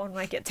knew that one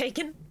might get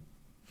taken.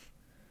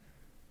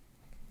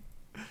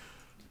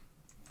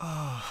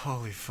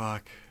 Holy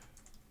fuck.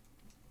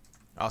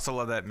 I also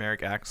love that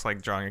Merrick acts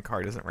like drawing a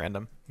card isn't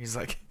random. He's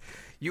like,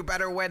 "You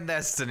better win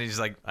this," and he's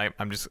like, I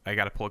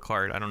gotta pull a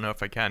card. I don't know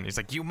if I can." He's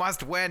like, "You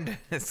must win."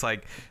 It's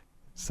like,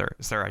 sir,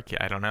 I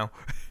can't. I don't know.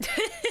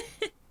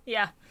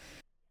 Yeah.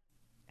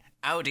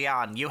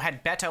 Odeon, you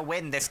had better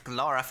win this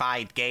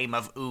glorified game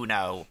of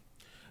Uno.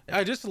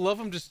 I just love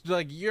him just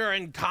like, you're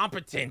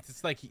incompetent.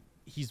 It's like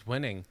he's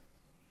winning.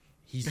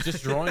 He's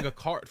just drawing a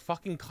card.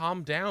 Fucking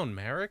calm down,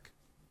 Merrick.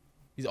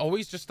 He's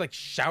always just like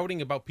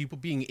shouting about people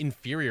being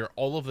inferior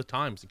all of the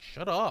time. It's like,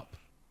 shut up.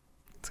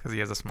 It's because he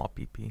has a small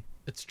PP.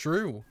 It's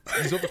true.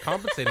 He's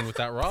overcompensating with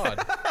that rod.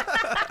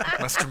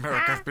 Master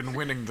Merrick, I've been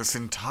winning this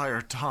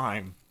entire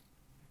time.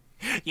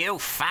 You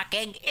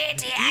fucking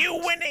idiot!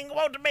 You winning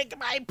won't make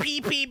my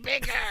pee-pee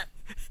bigger.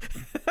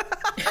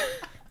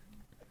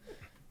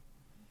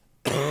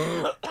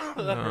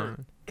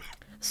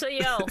 So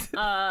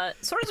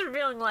Swords of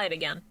Revealing Light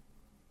again.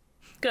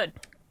 Good.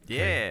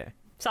 Yeah.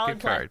 Solid Good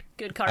play. card.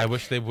 Good card. I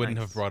wish they wouldn't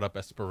have brought up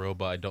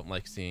Esperoba. I don't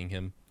like seeing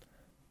him.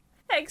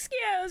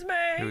 Excuse me.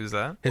 Who's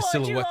that? His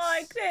Would you silhouette's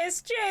like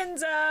this,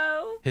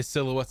 Jinzo? his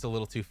silhouette's a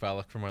little too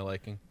phallic for my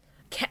liking.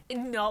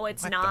 No,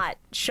 it's not.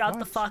 Shut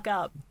the fuck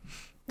up.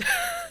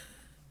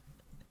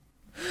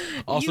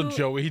 Also, You-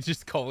 Joey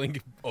just calling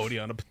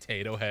Odeon a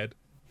potato head.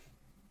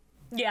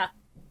 Yeah.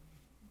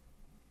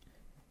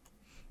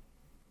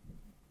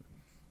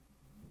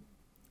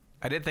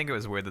 I did think it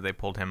was weird that they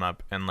pulled him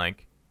up and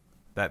like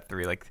that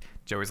three. Like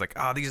Joey's like,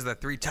 "Oh, these are the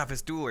three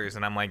toughest duelers,"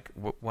 and I'm like,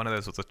 one of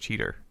those was a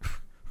cheater.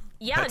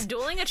 Yeah,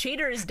 dueling a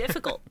cheater is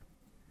difficult.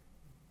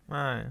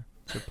 Yeah,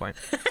 good point.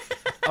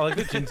 I like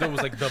that Jinzo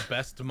was like the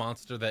best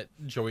monster that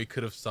Joey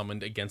could have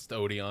summoned against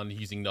Odeon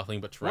using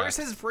nothing but traps.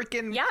 Where's his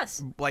freaking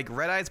Yes. like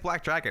Red Eyes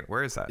Black Dragon?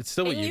 Where is that? It's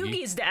still a In Yugi.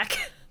 Yugi's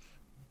deck.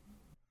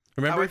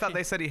 Remember? I if thought he-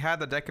 they said he had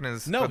the deck in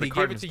his. No, the he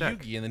card gave it in to his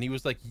deck. Yugi, and then he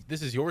was like,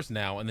 "This is yours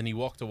now," and then he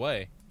walked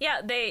away.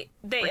 Yeah, they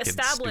Freaking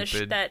established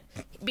stupid. that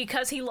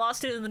because he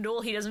lost it in the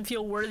duel, he doesn't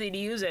feel worthy to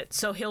use it,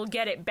 so he'll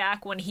get it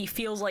back when he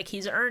feels like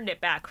he's earned it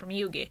back from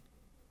Yugi.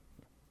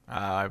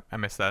 I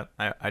missed that.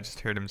 I just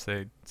heard him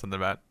say something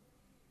about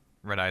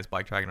Red Eyes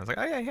Black Dragon. I was like,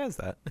 oh yeah, he has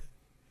that.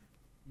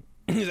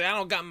 He's like, "I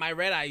don't got my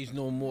red eyes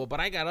no more, but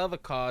I got other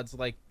cards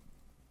like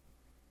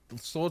the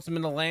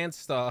Swordsman of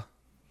Landstar."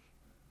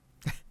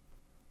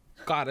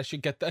 God, I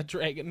should get that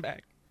dragon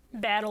back.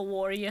 Battle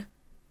Warrior.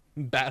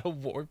 Battle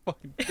War,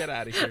 fucking get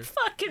out of here.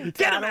 Fucking him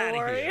Battle outta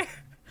Warrior. here.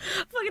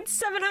 Fucking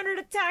 700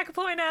 attack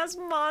point ass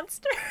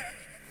monster.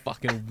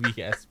 Fucking weak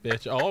ass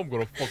bitch. Oh, I'm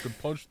gonna fucking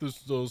punch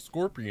this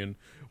scorpion.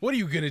 What are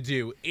you gonna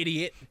do,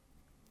 idiot?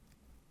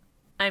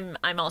 I'm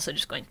also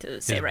just going to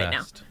say His right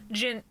best.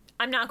 now.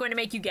 I'm not going to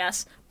make you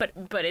guess, but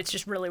it's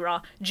just really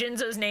raw.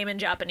 Jinzo's name in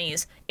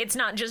Japanese, it's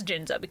not just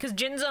Jinzo, because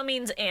Jinzo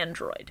means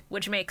android,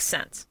 which makes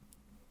sense.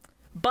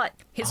 But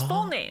his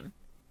full name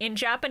in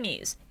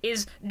Japanese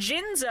is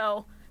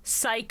Jinzo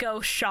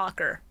Psycho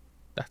Shocker.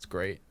 That's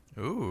great.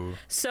 Ooh.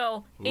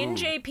 So in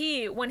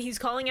JP, when he's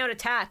calling out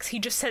attacks, he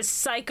just says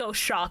Psycho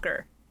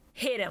Shocker.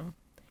 Hit him.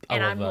 I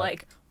And love I'm that.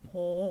 like,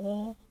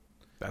 oh,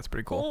 That's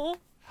pretty cool. oh.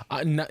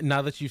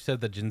 Now that you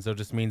said that Jinzo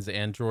just means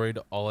android,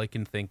 all I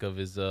can think of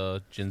is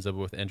Jinzo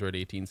with Android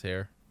 18's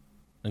hair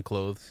and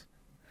clothes.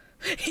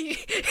 He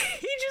just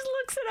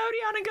looks at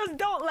Odeon and goes,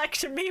 "Don't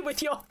lecture me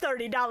with your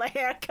 $30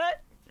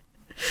 haircut."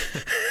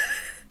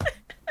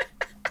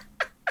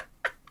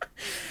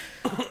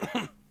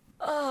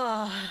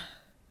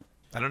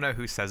 I don't know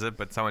who says it,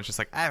 but someone's just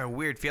like, I have a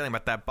weird feeling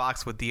about that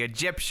box with the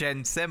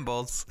Egyptian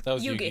symbols. That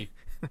was Yugi.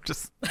 Yugi.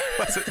 Just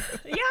what's it?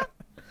 Yeah.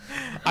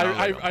 I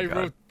my God.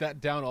 wrote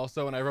that down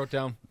also, and I wrote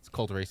down it's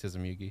called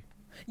racism, Yugi.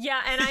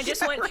 Yeah, and I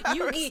just went,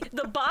 Yugi,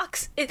 the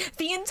box, the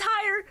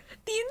entire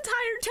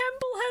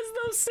temple has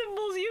those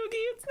symbols,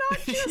 Yugi. It's not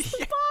just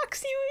the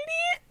box, you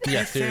idiot.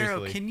 Yeah,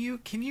 Pharaoh, seriously.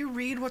 can you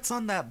read what's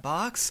on that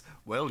box?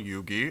 Well,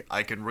 Yugi,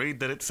 I can read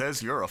that it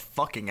says you're a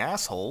fucking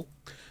asshole.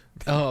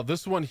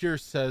 This one here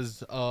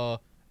says,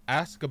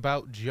 ask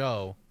about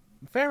Joe.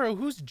 Pharaoh,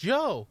 who's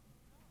Joe?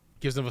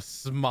 Gives him a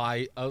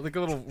smile, like a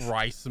little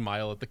wry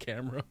smile at the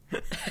camera.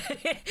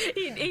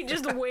 he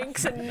just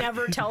winks and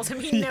never tells him.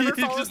 He never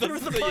He follows just through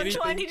with the doesn't say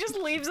punchline. anything. He just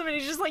leaves him and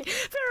he's just like,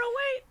 Pharaoh,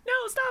 wait,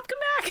 no, stop, come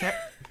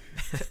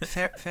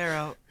back.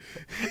 Pharaoh.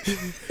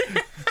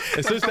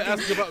 It says to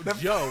ask about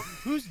Joe.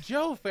 Who's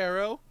Joe,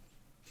 Pharaoh?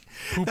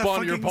 Poop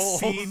on your fucking balls.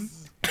 scene.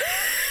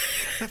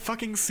 The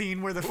fucking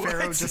scene where the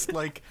Pharaoh just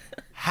like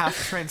half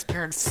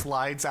transparent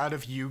slides out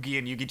of Yugi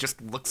and Yugi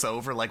just looks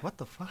over like, what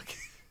the fuck?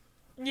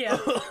 Yeah.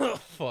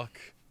 Fuck.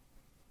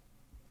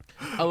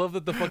 I love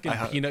that the fucking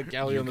peanut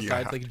gallery on the Yugi, I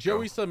side's have like, to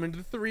Joey go.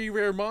 summoned 3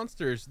 rare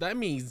monsters. That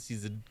means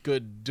he's a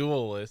good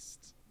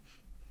duelist.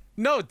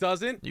 No, it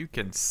doesn't. You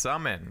can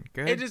summon.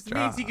 Good It just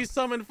means he job. can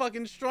summon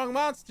fucking strong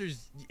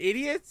monsters, you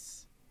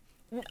idiots.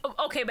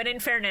 Okay, but in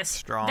fairness,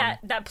 Strong.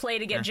 that play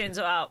to get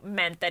Jinzo out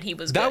meant that he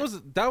was good.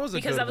 That was a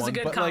Because good that was a one,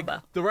 good but combo.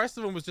 like the rest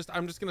of them was just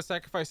I'm just gonna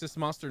sacrifice this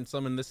monster and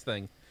summon this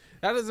thing.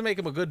 That doesn't make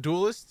him a good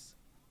duelist.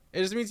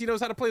 It just means he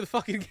knows how to play the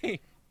fucking game.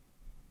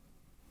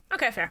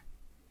 Okay, fair.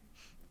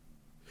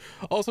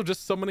 Also,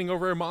 just summoning a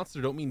rare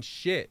monster don't mean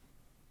shit.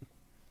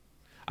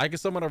 I can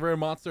summon a rare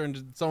monster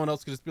and someone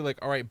else could just be like,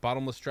 all right,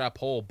 bottomless trap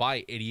hole,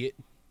 bye, idiot.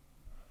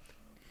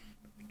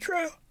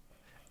 True.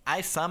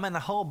 I summon a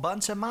whole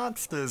bunch of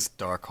monsters,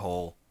 Dark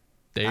Hole.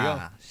 There you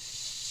go.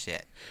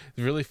 Shit. It's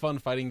really fun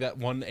fighting that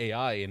one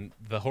AI and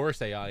the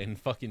horse AI in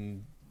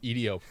fucking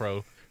EDO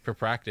Pro for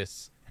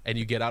practice. And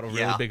you get out a really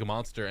Yeah. big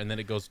monster and then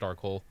it goes Dark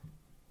Hole.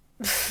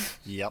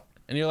 Yep.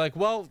 And you're like,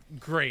 well,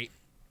 great.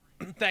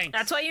 Thanks.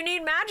 That's why you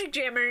need Magic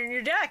Jammer in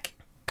your deck.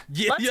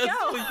 Yeah, Let's yes,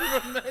 go. like, you're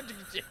a magic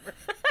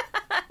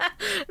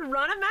jammer.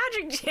 Run a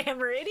Magic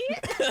Jammer,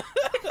 idiot.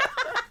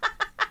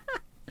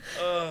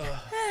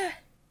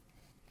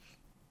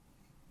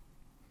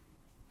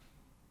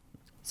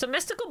 So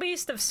Mystical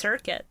Beast of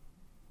Circuit.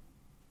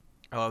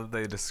 I love that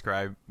they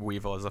describe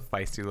Weevil as a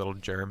feisty little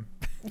germ.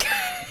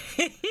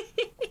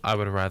 I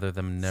would rather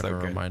them never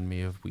good. remind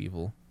me of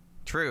Weevil.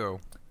 True,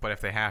 but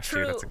if they have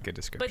True, to, that's a good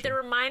description. but they're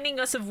reminding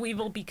us of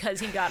Weevil because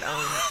he got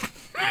owned.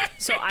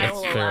 So I That's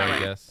will fair, allow I it.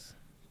 guess.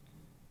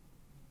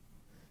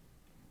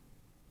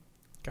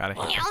 Got it.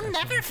 You'll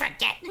never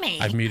forget me.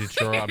 I've muted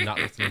Shoro. I'm not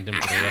listening to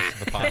him for the rest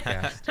of the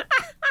podcast.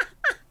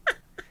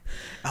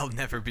 I'll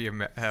never be a.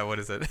 What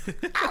is it?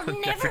 I'll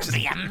never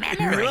be a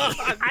memory.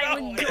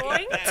 I'm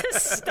going to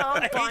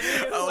stomp on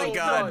you Oh like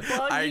god, the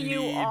bug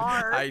you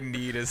are. I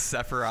need a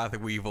Sephiroth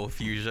Weevil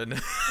fusion.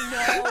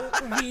 No,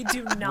 we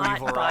do not,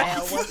 Weevil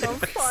Bile. off. What the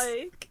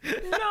fuck?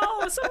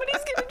 No,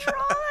 somebody's gonna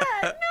draw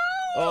that.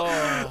 No.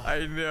 Oh,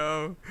 I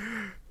know.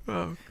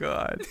 Oh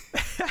god.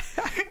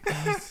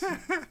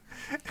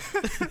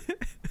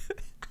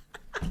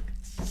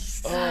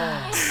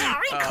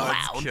 Sorry, it's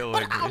Cloud, killing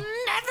but me. I'll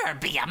never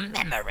be a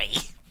memory.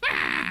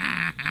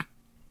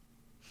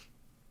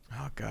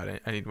 Oh god,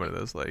 I need one of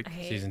those. Like,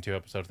 Season 2,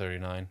 episode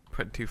 39.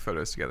 put 2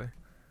 photos together.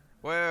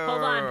 Whoa.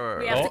 Hold on.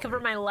 We have Oh. to cover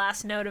my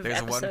last note of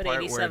There's one episode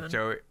part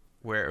 87.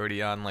 where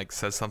Odeon like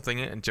says something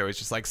and Joey's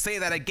just like, say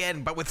that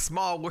again, but with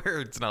small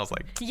words. And I was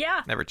like,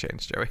 Yeah, never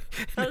changed, Joey.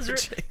 that was Never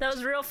changed. that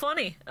was real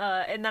funny.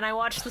 And then I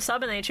watched the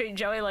sub and they treat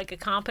Joey like a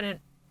competent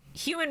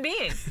human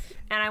being,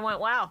 and I went,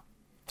 "Wow,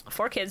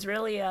 4Kids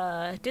really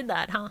did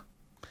that, huh?"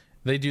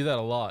 They do that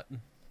a lot.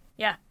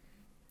 Yeah.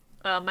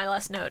 My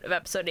last note of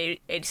episode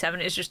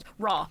 87 is just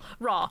raw,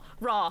 raw,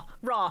 raw,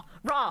 raw,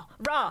 raw,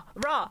 raw,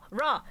 raw,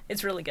 raw.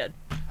 It's really good.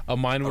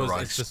 Mine was,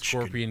 Alright, it's the chicken.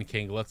 Scorpion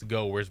King. Let's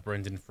go. Where's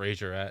Brendan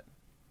Fraser at?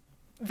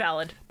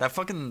 Valid. That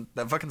fucking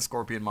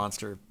scorpion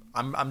monster.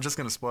 I'm just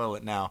gonna spoil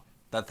it now.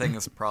 That thing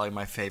is probably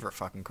my favorite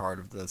fucking card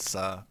of this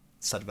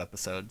set of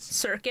episodes.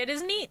 Circuit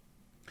is neat.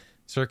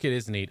 Circuit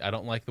is neat. I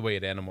don't like the way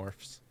it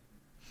animorphs.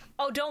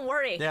 Oh, don't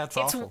worry. Yeah, it's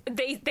awful.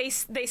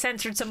 They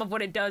censored some of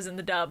what it does in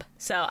the dub,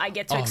 so I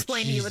get to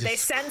explain to you what they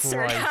Jesus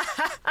censored. Christ.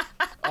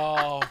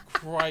 Oh,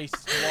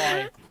 Christ.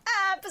 Why?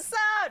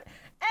 Episode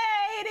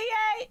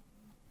 88.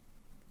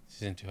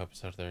 Season 2,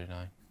 episode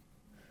 39.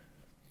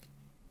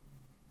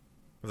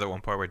 There's that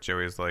one part where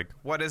Joey's like,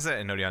 what is it?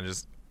 And Odeon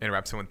just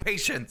interrupts him with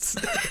patience.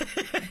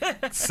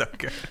 It's so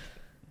good.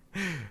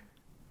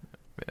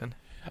 Man.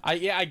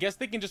 I guess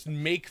they can just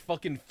make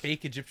fucking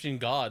fake Egyptian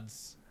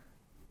gods.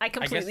 I I guess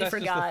completely that's just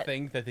forgot. the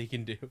thing that they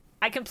can do.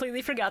 I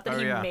completely forgot that Oh,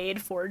 he yeah.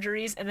 made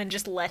forgeries and then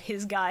just let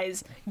his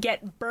guys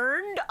get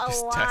burned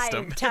Just alive test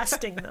 'em.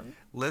 testing them.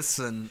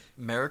 Listen,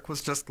 Merrick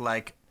was just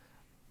like,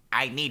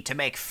 I need to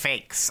make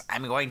fakes.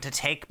 I'm going to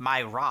take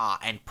my raw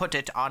and put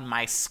it on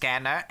my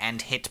scanner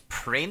and hit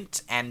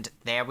print, and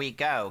there we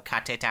go.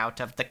 Cut it out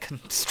of the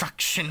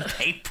construction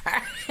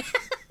paper.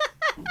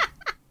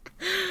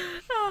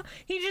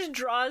 He just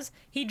draws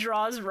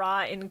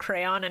Ra in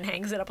crayon and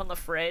hangs it up on the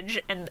fridge,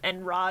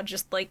 and Ra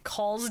just like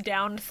calls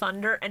down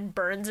thunder and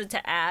burns it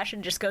to ash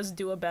and just goes,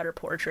 do a better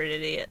portrait,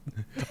 idiot.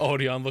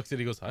 Odeon looks at it,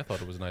 he goes, I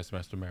thought it was nice,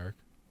 Master Merrick.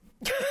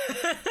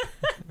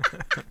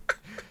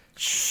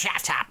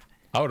 Shut up!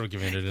 I would have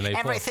given it an A+.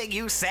 Everything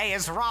you say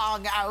is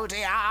wrong,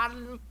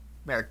 Odeon!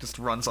 Merrick just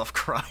runs off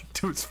crying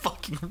to his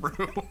fucking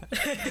room.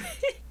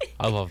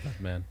 I love that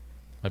man.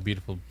 My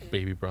beautiful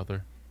baby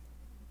brother.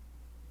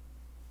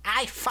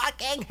 I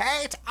fucking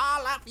hate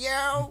all of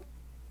you!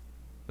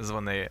 This is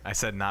when I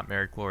said not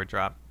Merrick lore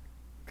drop.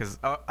 Because,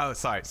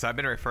 sorry. So I've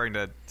been referring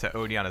to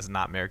Odeon as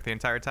not Merrick the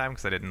entire time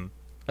because I didn't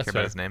care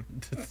about his name.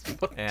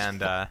 And,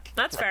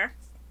 That's fair.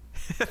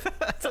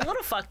 It's a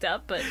little fucked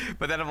up, but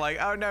then I'm like,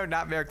 oh no,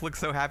 not Merrick looks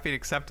so happy and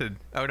accepted.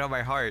 Oh no,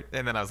 my heart.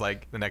 And then I was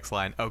like, the next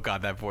line, oh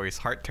god, that voice,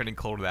 heart turning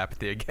cold with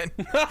apathy again.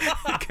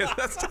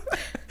 Because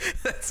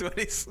that's what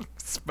he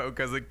spoke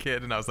as a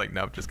kid, and I was like,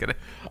 no, I'm just gonna.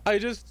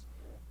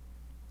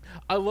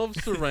 I love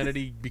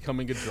Serenity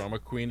becoming a drama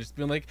queen, just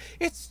being like,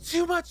 it's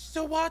too much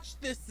to watch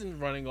this, and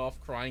running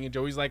off crying, and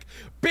Joey's like,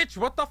 bitch,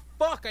 what the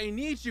fuck? I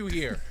need you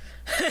here.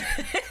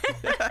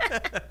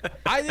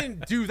 I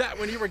didn't do that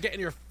when you were getting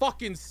your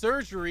fucking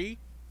surgery.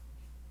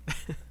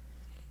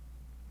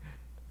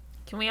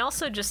 can we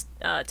also just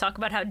talk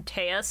about how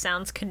Taya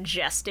sounds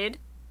congested?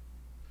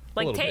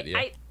 Like, A little bit,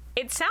 yeah.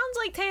 It sounds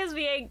like Taya's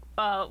VA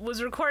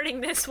was recording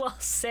this while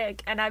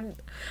sick, and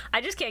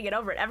I just can't get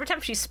over it. Every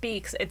time she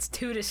speaks, it's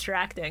too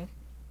distracting.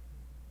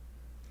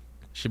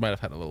 She might have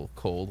had a little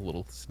cold, a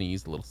little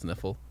sneeze, a little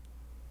sniffle.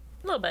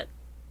 A little bit.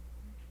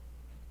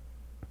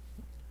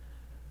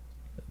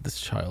 This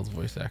child's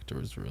voice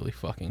actor is really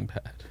fucking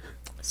bad.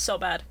 So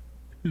bad.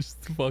 It's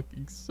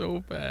fucking so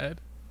bad.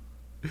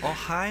 Oh,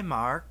 hi,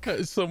 Mark.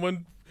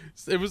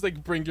 It was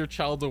like bring your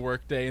child to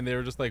work day, and they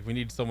were just like, we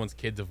need someone's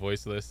kid to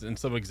voice this, and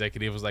some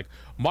executive was like,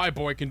 my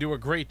boy can do a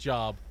great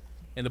job,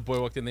 and the boy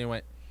walked in and they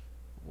went,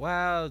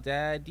 wow,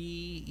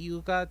 daddy,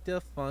 you got the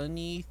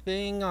funny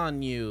thing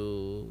on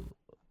you,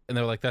 and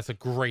they were like, that's a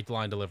great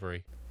line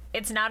delivery.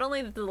 It's not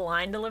only that the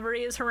line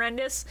delivery is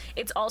horrendous,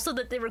 it's also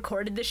that they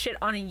recorded this shit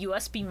on a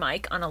USB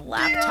mic on a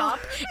laptop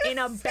in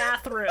a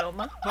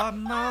bathroom. But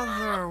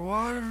mother,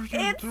 what are you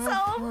It's doing?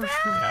 so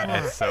bad.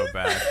 Yeah, it's so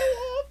bad.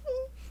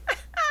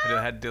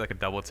 I had to do like a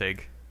double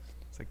take.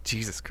 It's like,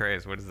 Jesus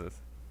Christ, what is this?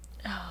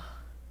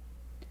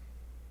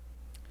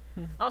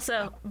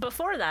 Also,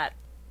 before that,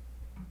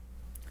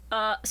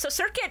 so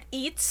Circuit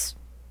eats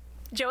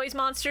Joey's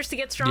monsters to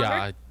get stronger.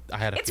 Yeah, I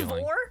had a It's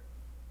feeling. vor.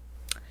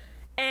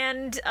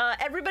 And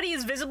everybody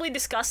is visibly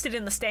disgusted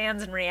in the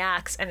stands and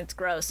reacts, and it's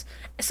gross.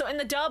 So in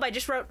the dub, I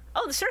just wrote,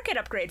 oh, the circuit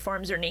upgrade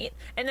forms are neat.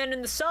 And then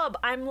in the sub,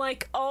 I'm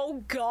like,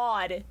 oh,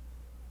 God.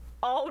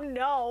 Oh,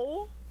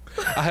 no.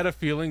 I had a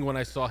feeling when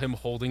I saw him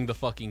holding the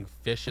fucking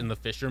fish and the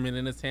fisherman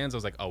in his hands, I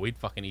was like, oh, he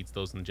fucking eats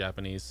those in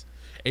Japanese.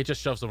 It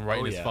just shoves them right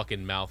in his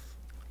fucking mouth.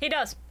 He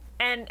does.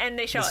 And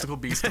they show Mystical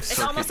it. beast of It's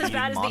almost as circuit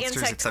bad as eating the monsters,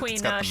 insect except queen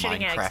it's got the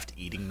shitting eggs. Minecraft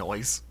eating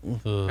noise.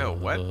 Oh,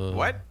 what?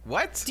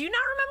 Do you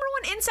not remember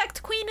when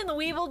Insect Queen in the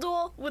Weevil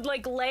Duel would,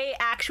 like, lay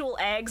actual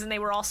eggs and they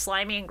were all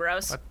slimy and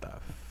gross? What the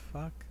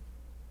fuck?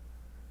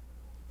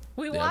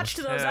 We watched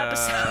those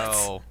episodes.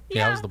 Hell.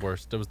 Yeah, it was the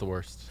worst. It was the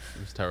worst.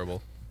 It was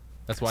terrible.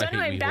 That's why So I hate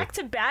anyway, Weevil. back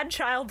to bad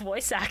child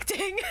voice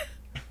acting.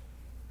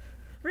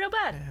 Real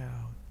bad.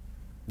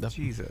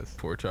 Jesus.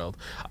 Poor child.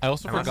 I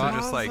also I must forgot.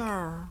 have just like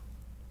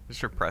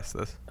just repress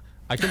this.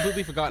 I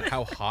completely forgot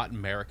how hot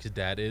Merrick's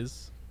dad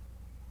is.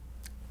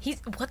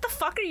 What the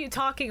fuck are you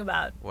talking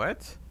about?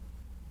 What?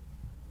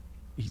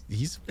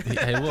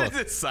 Hey, look.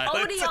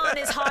 Odeon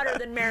is hotter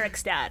than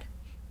Merrick's dad.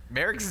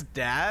 Merrick's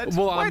dad?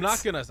 Well, What?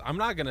 I'm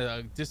not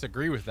gonna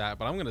disagree with that,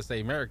 but I'm gonna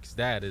say Merrick's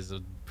dad is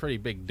a pretty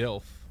big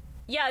dilf.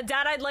 Yeah,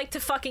 dad, I'd like to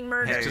fucking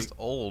murder. He's just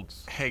old.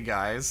 Hey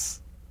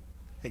guys.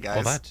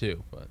 Well, that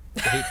too, but I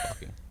hate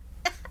fucking.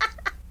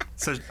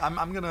 So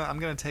I'm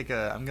gonna take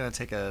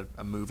a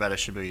move out of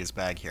Shibuya's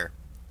bag here.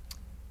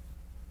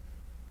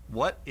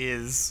 What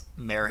is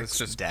Merrick's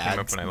This just came up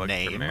dad's when I looked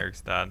for name?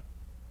 Merrick's dad.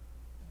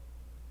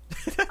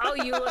 Oh,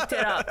 you looked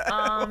it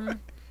up.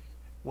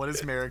 What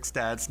is Merrick's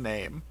dad's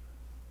name?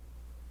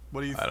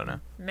 What do you? I don't know.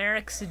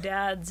 Merrick's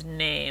dad's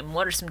name.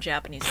 What are some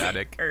Japanese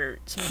Static. or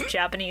some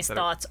Japanese That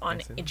thoughts on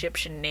makes sense.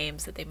 Egyptian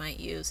names that they might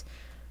use?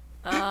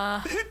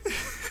 Because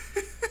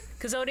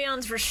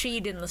Odeon's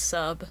Rashid in the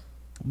sub.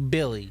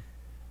 Billy.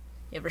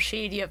 You have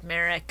Rashid, you have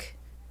Merrick.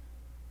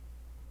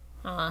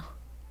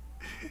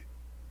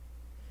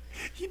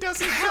 He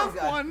doesn't have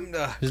one.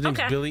 His name's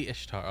Okay. Billy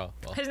Ishtar. Oh,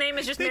 well. His name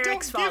is just They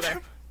Merrick's don't give father.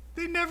 him.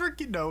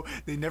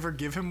 They never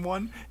give him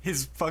one.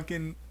 His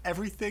fucking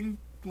everything,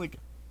 like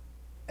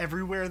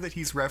everywhere that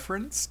he's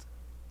referenced,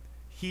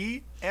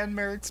 he and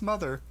Merrick's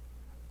mother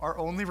are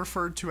only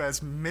referred to as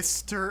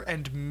Mr.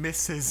 and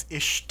Mrs.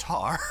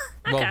 Ishtar.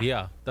 Well, Okay.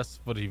 yeah, that's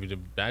what you would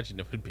imagine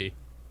it would be.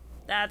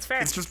 That's fair.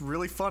 It's just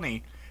really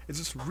funny. It's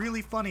just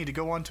really funny to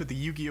go onto the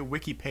Yu-Gi-Oh!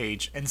 Wiki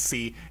page and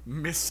see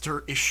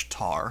Mr.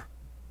 Ishtar.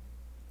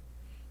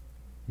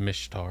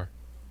 Mishtar.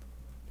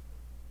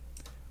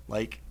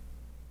 Like,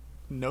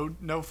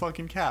 no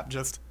fucking cap,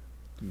 just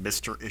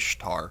Mr.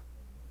 Ishtar.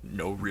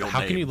 No real How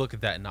name. can you look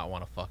at that and not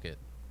want to fuck it?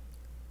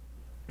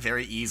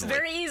 Very easily.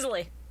 Very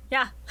easily.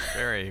 Yeah.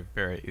 Very,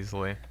 very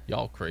easily.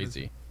 Y'all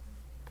crazy.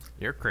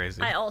 You're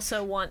crazy. I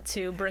also want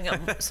to bring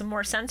up some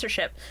more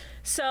censorship.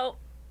 So,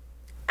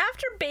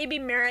 after baby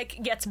Merrick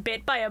gets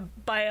bit by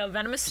a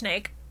venomous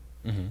snake,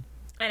 and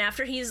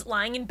after he's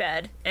lying in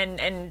bed,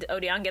 and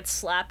Odeon gets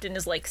slapped and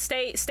is like,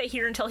 stay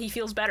here until he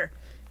feels better.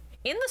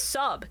 In the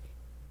sub,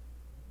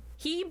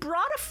 he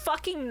brought a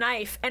fucking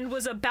knife and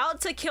was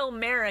about to kill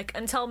Merrick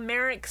until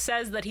Merrick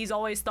says that he's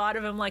always thought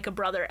of him like a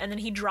brother, and then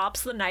he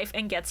drops the knife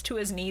and gets to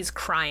his knees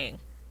crying.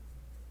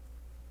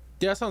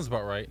 Yeah, that sounds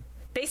about right.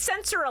 They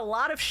censor a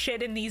lot of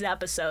shit in these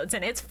episodes,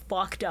 and it's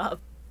fucked up.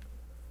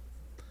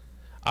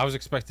 I was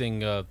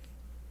expecting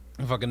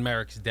fucking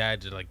Merrick's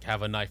dad to like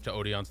have a knife to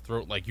Odeon's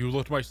throat, like, you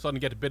let my son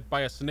get bit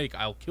by a snake,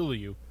 I'll kill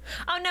you.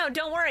 Oh no,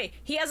 don't worry.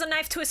 He has a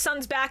knife to his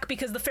son's back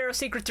because the Pharaoh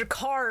secrets are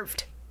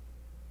carved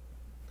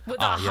with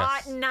a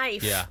hot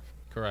knife. Yeah,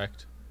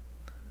 correct.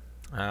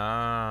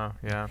 Ah,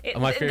 yeah.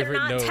 My They're favorite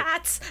not note-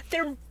 tats,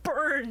 they're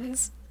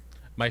burns.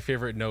 My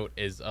favorite note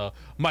is,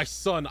 my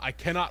son, I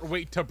cannot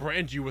wait to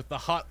brand you with the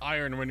hot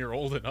iron when you're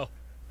old enough.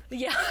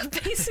 Yeah,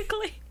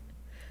 basically.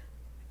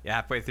 Yeah,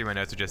 halfway through my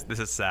notes are just, this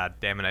is sad.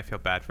 Damn it, I feel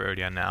bad for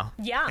Odeon now.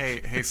 Yeah.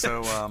 Hey,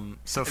 so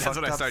That's fucked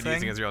what I up started thing.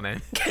 using his real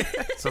name.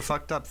 So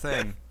fucked up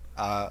thing.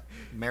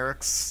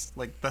 Merrick's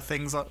like the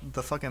things on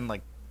the fucking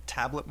like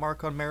tablet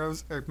mark on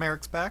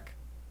Merrick's back.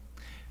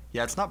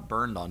 Yeah, it's not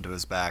burned onto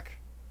his back.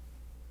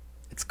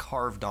 It's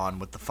carved on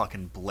with the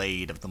fucking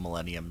blade of the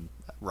Millennium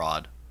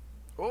rod.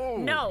 Oh,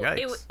 No,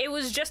 yikes. it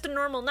was just a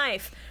normal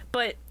knife,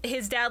 but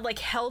his dad like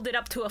held it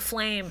up to a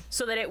flame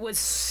so that it was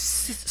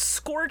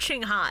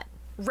scorching hot,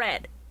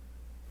 red,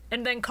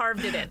 and then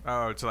carved it in.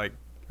 Oh, it's like,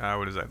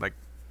 what is that? Like,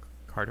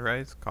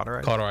 cauterized?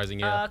 Cauterizing,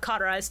 yeah.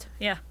 Cauterized.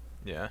 Yeah.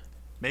 Yeah.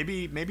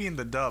 Maybe in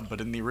the dub, but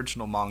in the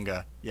original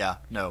manga, yeah,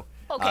 no.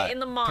 Okay, in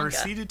the manga.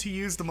 Proceeded to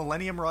use the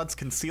Millennium Rod's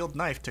concealed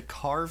knife to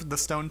carve the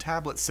stone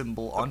tablet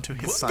symbol onto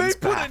his They son's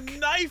put back. a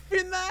knife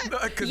in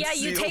that? Yeah,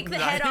 you take the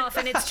head off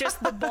and it's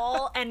just the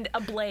ball and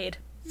a blade.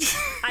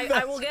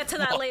 I will get to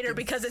that later fucking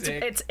because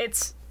sick.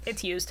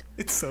 it's used.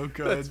 It's so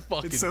good. That's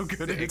fucking It's so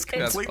good. and It's sick.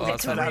 That's completely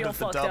awesome. cut out Real of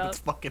the fucked dub. up. It's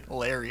fucking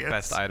hilarious.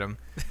 Best item.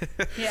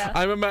 Yeah.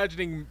 I'm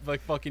imagining,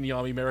 like, fucking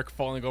Yami Merrick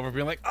falling over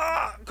being like,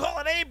 call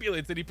an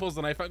ambulance! And he pulls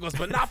the knife out and goes,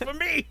 but not for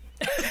me!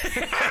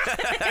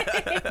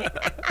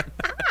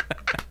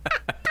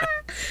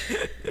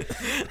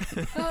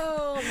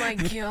 Oh my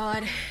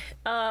god.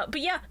 But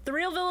yeah, the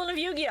real villain of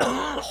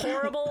Yu-Gi-Oh!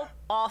 Horrible,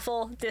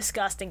 awful,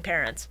 disgusting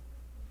parents.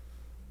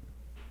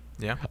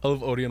 Yeah. I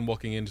love Odeon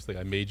walking in just like,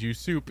 I made you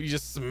soup. He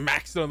just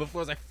smacks it on the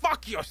floor. He's like,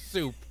 fuck your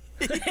soup!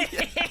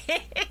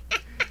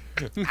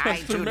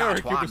 Master do not Merrick,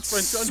 it want was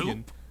French soup.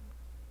 onion.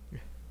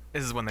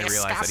 This is when they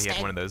realized that he had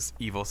Disgusting. one of those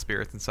evil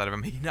spirits inside of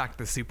him. He knocked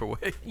the soup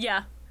away.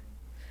 Yeah.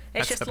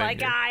 It's That's just what they like,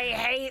 do. I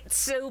hate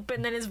soup,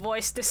 and then his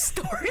voice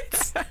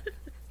distorts.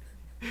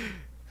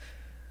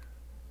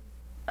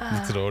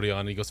 Looks at Odeon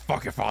and he goes,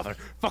 fuck your father!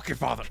 Fuck your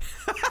father!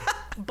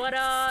 But,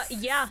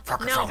 yeah,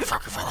 no.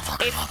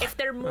 If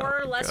they're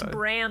more or less God.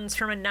 brands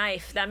from a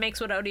knife, that makes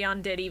what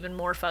Odeon did even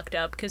more fucked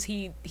up, because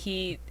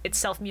it's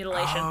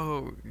self-mutilation.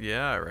 Oh,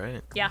 yeah,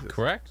 right. Yeah. Jesus.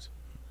 Correct?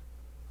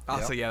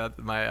 Also, yeah,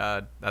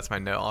 that's my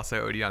note.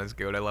 Also, Odeon is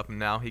good. I love him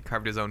now. He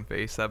carved his own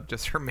face up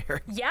just for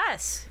Merrick.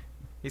 Yes.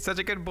 He's such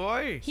a good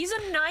boy. He's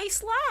a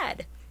nice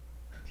lad.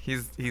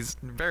 He's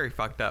very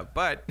fucked up,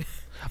 but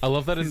I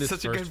love that in He's this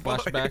such a first good boy.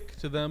 flashback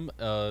to them,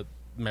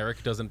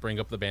 Merrick doesn't bring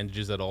up the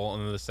bandages at all,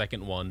 and then the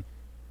second one,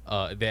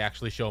 they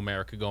actually show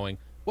Merrick going,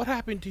 what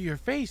happened to your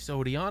face,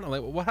 Odeon? I'm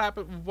like, what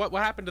happened? What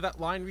happened to that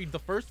line read the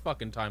first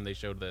fucking time they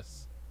showed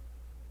this?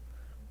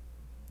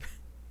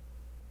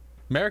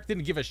 Merrick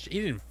didn't give a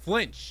he didn't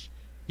flinch.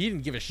 He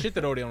didn't give a shit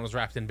that Odeon was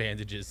wrapped in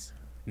bandages.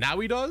 Now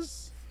he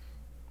does?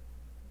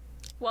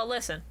 Well,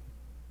 listen.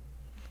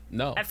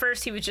 No. At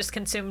first, he was just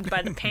consumed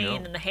by the pain No.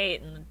 and the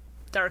hate and the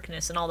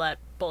darkness and all that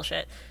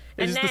bullshit. It's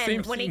And just the then,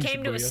 same when he scene,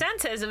 came to his Shibuya.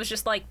 senses, it was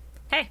just like,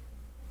 hey,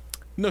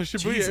 No,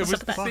 Shibuya, Jesus it was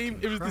the fucking same.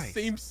 It was the Christ.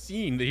 same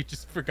scene. They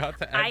just forgot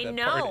to add I that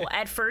know. part in.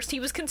 At first, he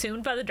was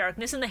consumed by the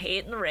darkness and the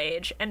hate and the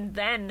rage, and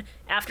then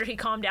after he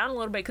calmed down a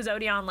little bit, because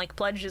Odeon like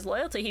pledged his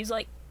loyalty, he's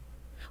like,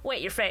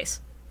 "Wait, your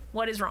face.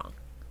 What is wrong?"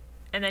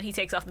 And then he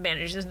takes off the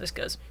bandages and just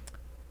goes,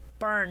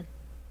 "Burn."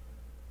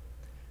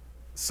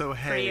 So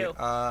hey, you.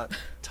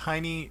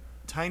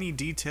 tiny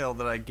detail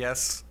that I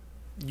guess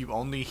you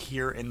only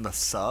hear in the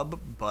sub,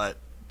 but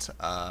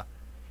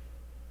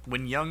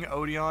when young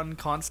Odeon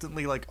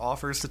constantly like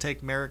offers to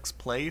take Merrick's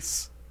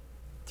place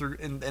through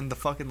in the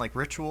fucking like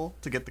ritual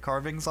to get the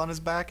carvings on his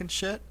back and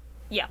shit,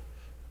 Yeah.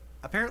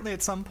 apparently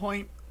at some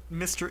point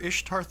Mr.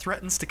 Ishtar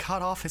threatens to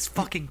cut off his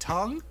fucking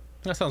tongue.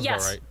 That sounds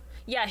Yes. about right.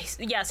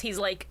 Yes. He's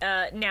like,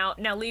 now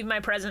leave my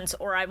presence,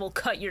 or I will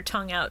cut your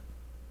tongue out.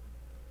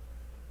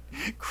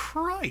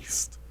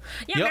 Christ.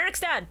 Yeah, Yep. Merrick's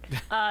dad.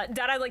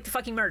 Dad I'd like to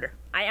fucking murder.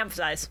 I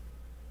emphasize.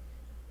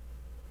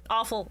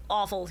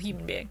 Awful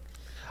human being.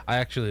 I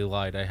actually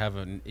lied. I have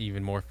an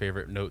even more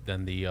favorite note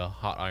than the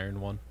hot iron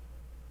one.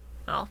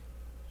 Oh.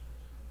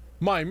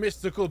 My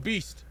mystical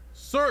beast,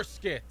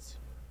 Surskit.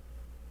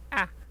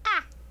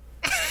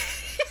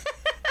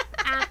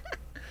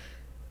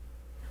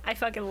 I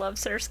fucking love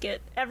Surskit.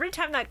 Every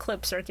time that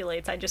clip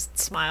circulates, I just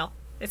smile.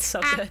 It's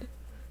so good.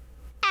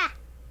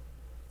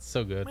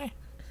 So good.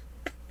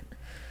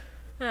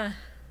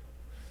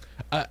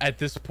 At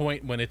this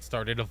point, when it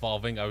started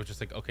evolving, I was just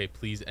like, okay,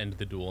 please end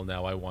the duel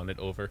now. I want it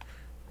over.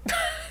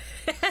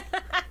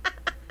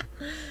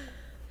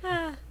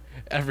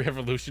 Every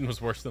evolution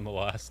was worse than the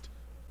last.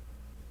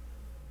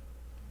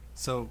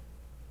 So,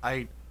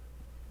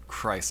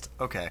 Christ.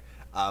 Okay.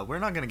 We're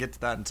not gonna get to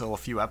that until a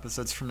few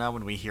episodes from now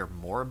when we hear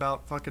more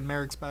about fucking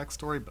Merrick's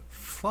backstory, but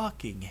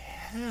fucking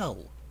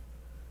hell.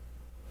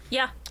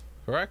 Yeah.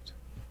 Correct?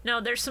 No,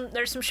 there's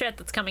some shit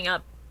that's coming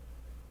up.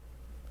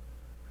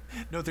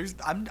 No,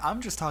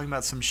 I'm just talking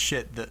about some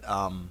shit that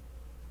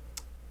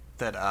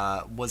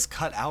was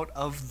cut out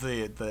of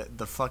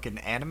the fucking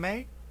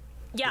anime.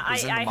 Yeah,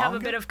 Was in the I have a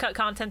manga? bit of cut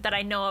content that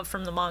I know of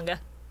from the manga.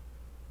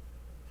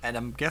 And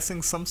I'm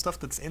guessing some stuff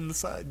that's in the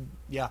side.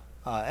 Yeah.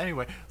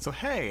 Anyway, so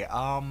hey,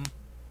 are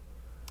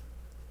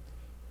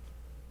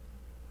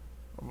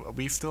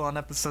we still on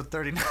episode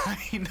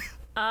 39?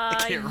 I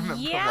can't remember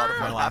yeah. a lot of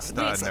My what last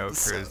happened in this note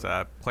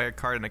episode. is play a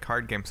card in a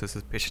card game so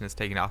suspicion is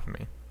taken off of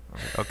me. I'm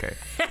like, okay.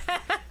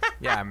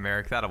 Yeah,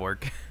 Merrick, that'll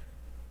work.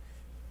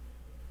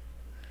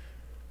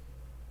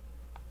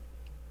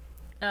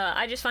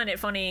 I just find it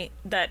funny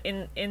that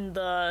in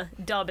the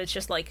dub it's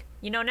just like,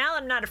 now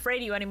that I'm not afraid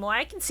of you anymore,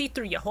 I can see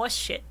through your horse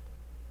shit.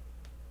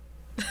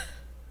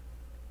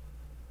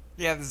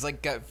 Yeah, there's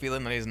like gut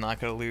feeling that he's not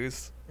gonna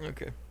lose.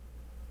 Okay.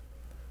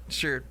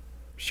 Sure,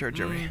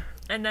 Joey.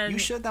 And then You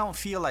sure don't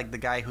feel like the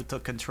guy who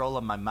took control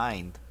of my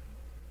mind.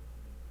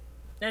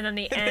 and then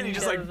the And end then he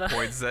just of like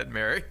points at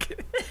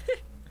Merrick.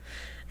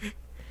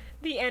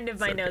 the end of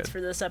my So notes good.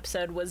 for this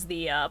episode was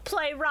the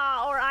play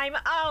raw or I'm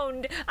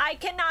owned. I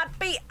cannot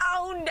be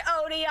owned,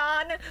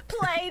 Odeon.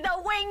 Play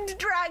the winged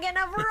dragon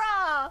of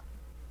Ra.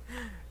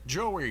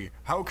 Joey,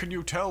 how can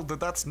you tell that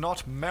that's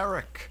not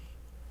Merrick?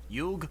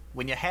 Yug,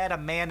 when you had a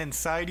man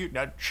inside you...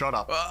 No, shut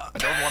up. I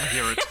don't want to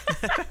hear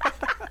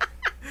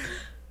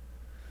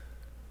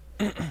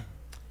it.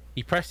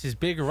 He pressed his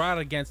big rod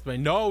against me.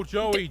 No,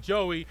 Joey.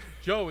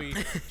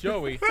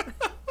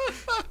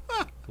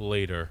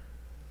 Later.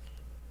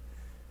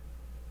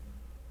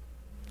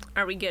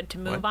 Are we good to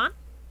move What? on?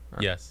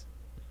 Yes.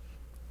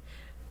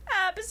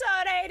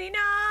 Episode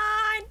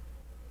 89.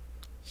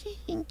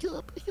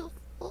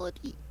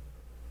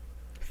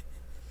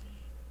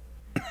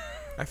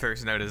 My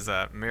first note is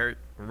Merrick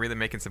really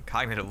making some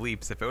cognitive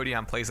leaps. If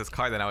Odeon plays this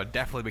card, then I would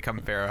definitely become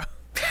Pharaoh.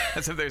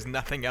 As if there's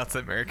nothing else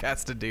that Merrick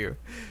has to do.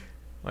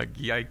 Like,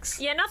 yikes.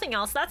 Yeah, nothing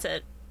else. That's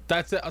it.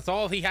 That's it. That's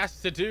all he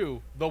has to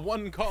do. The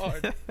one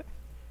card.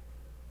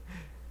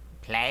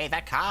 Play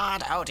the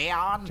card,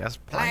 Odeon.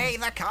 Just play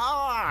the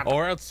card.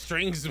 Or else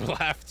strings will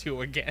have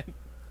to again.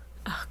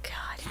 Oh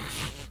God.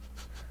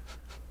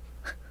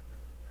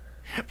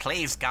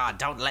 Please, God,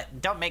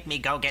 don't make me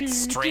go get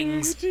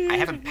strings. I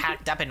haven't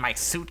packed up in my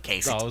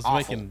suitcase. No, It's I was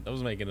awful.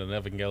 making an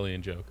Evangelion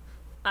joke.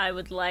 I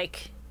would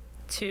like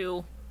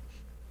to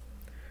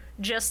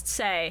just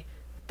say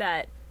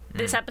that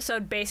this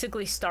episode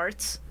basically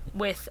starts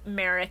with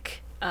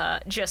Merrick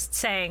just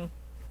saying,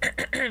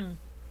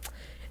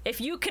 if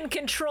you can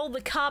control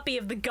the copy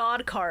of the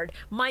God card,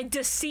 my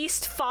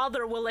deceased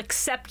father will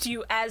accept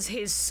you as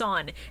his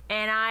son.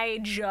 And I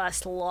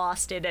just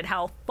lost it at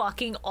how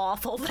fucking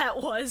awful that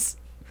was.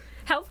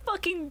 How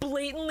fucking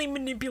blatantly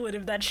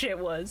manipulative that shit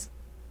was.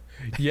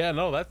 Yeah,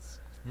 no, that's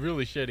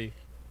really shitty.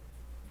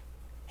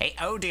 Hey,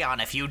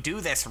 Odeon, if you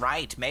do this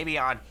right, maybe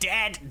our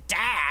dead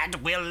dad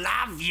will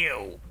love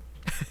you.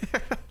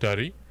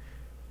 Daddy?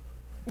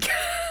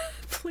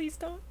 Please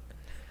don't.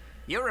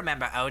 You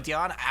remember,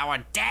 Odeon, our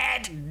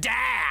dead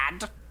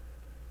dad? I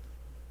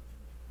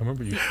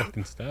remember you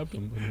fucking stabbed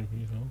him, but,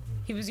 you know.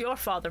 He was your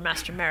father,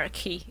 Master Merrick.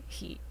 He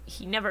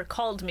never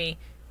called me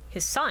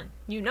his son.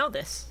 You know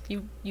this.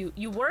 You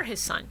were his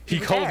son. He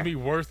were called there. me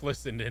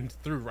worthless and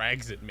threw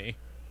rags at me.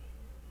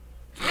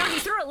 No, he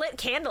threw a lit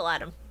candle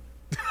at him.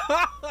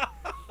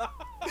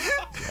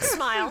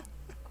 Smile.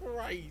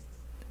 Christ.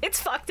 It's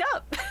fucked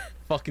up.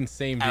 Fucking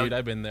same, dude.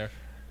 I've been there.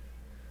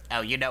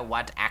 Oh, you know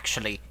what?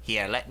 Actually,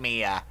 here, let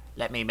me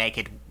make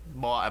it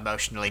more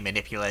emotionally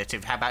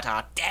manipulative. How about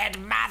our dead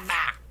mother?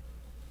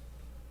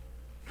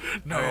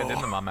 No. Oh, yeah,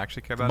 didn't the mom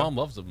actually care about Mom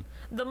loves him.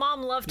 The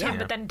mom loved him, Yeah.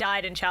 but then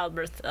died in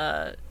childbirth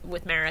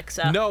with Merrick.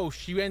 So No,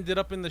 she ended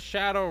up in the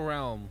Shadow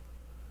Realm.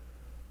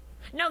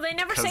 no, they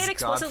never say it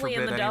Because God explicitly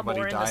in the forbid dub or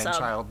anybody in the die in sub.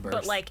 childbirth.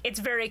 But like,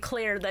 it's very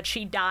clear that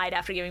she died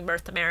after giving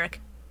birth to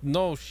Merrick.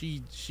 No,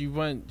 she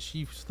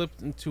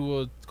slipped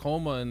into a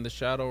coma in the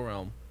Shadow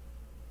Realm.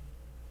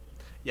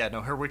 Yeah,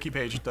 no, her wiki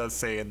page does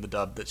say in the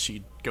dub that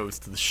she goes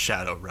to the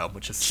Shadow Realm,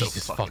 which is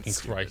Jesus so fucking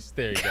stupid. Christ.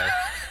 There you go.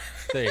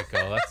 There you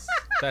go.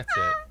 That's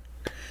it.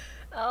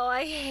 Oh,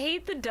 I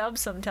hate the dub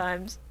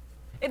sometimes.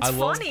 It's I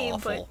love funny, but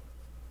Awful.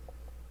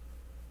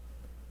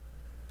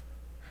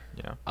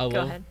 Yeah. I Go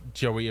love ahead.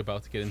 Joey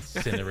about to get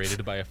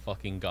incinerated by a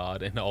fucking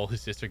god, and all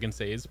his sister can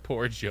say is,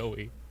 "Poor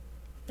Joey."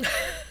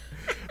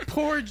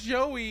 Poor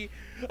Joey.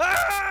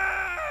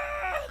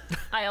 Ah!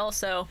 I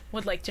also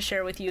would like to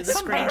share with you the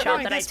Somebody screenshot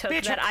bring that I this took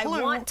bitch a that I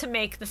clue. want to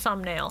make the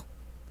thumbnail.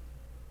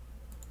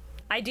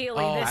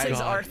 Ideally, Oh, this is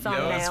God. our Yo,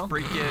 it's thumbnail.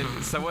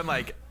 freaking someone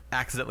like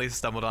accidentally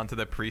stumbled onto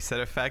the preset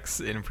effects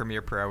in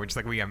Premiere Pro, which is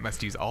like we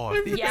must use all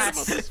of these.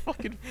 Yes. This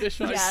fucking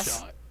fisheye Yes.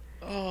 shot.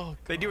 Oh,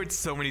 They do it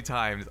so many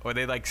times, or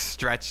they like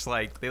stretch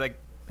like they like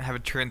have a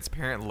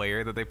transparent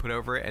layer that they put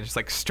over it and just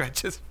like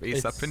stretch his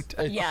face up and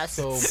down. it's Yes.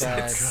 so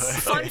bad.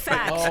 Fun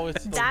fact, Oh,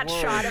 it's the that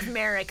worst. shot of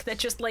Merrick that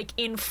just like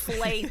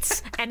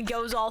inflates and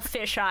goes all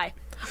fisheye.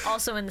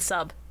 Also in the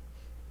sub.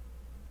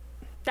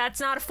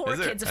 That's not a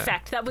 4Kids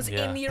effect. That was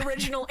Yeah. in the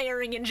original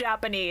airing in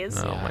Japanese.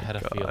 Oh Yeah, my I had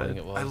a God. feeling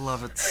it was. I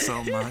love it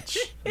so much.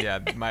 Yeah,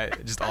 my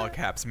just all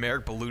caps.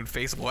 Merrick balloon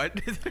face. What?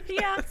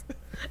 Yeah.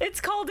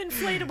 It's called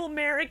Inflatable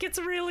Merrick. It's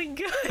really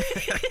good.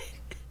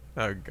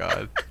 Oh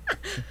God.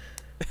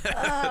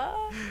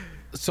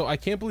 So I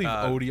can't believe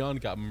Odeon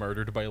got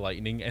murdered by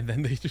lightning, and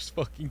then they just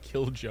fucking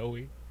killed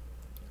Joey.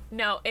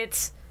 No,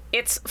 it's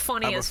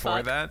funny as Before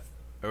fuck. that,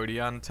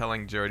 Odeon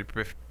telling Joey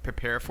to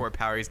prepare for a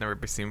power he's never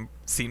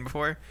seen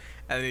before,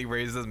 and then he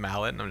raises his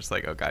mallet, and I'm just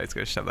like, oh God, he's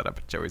gonna shove that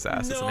up Joey's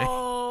ass, isn't he?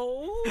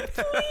 No, please,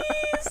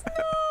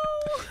 no.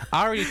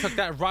 I already took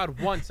that rod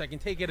once. I can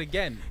take it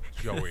again,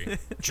 Joey.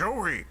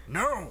 Joey,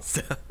 no.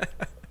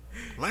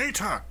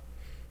 Later.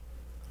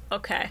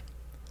 Okay,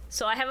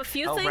 so I have a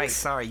few Oh, things. right.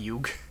 Sorry,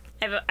 Yug.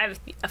 I have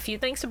a few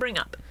things to bring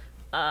up.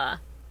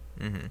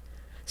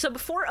 So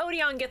before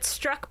Odeon gets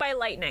struck by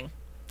lightning,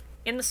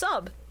 in the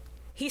sub,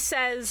 he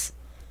says,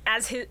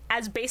 as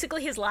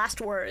basically his last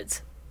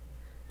words,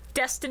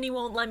 "Destiny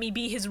won't let me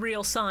be his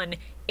real son.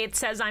 It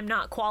says I'm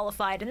not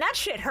qualified," and that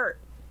shit hurt.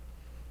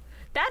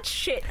 That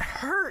shit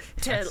hurt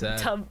That's sad.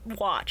 to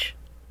watch.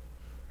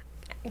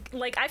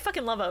 Like, I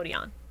fucking love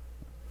Odeon.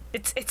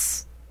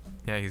 It's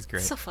Yeah, he's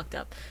great. so fucked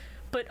up.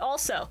 But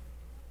also,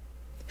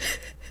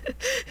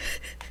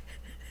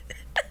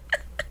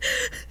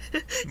 you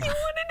want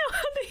to know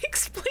how they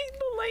explain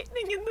the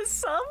lightning in the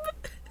sub?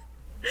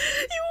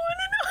 You want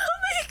to know how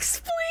they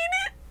explain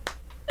it?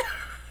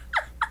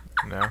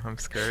 No, I'm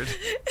scared.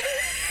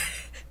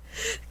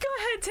 Go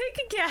ahead, take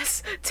a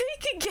guess.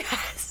 Take a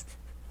guess.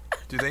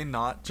 Do they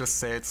not just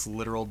say it's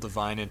literal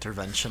divine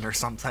intervention or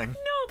something?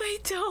 No, they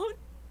don't.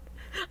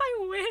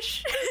 I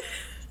wish.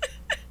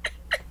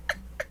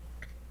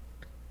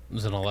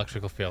 There's an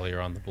electrical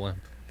failure on the blimp.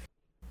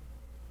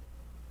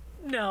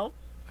 No.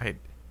 I,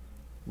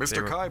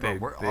 Mr. Kaiba,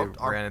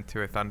 they ran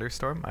into a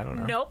thunderstorm. I don't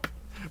know. Nope.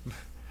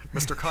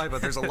 Mr. Kaiba,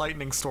 there's a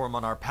lightning storm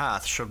on our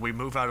path. Should we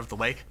move out of the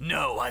way?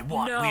 No, I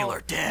want No.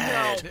 Wheeler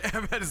dead. No.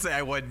 I'm about to say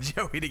I want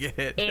Joey to get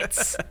hit.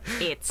 It's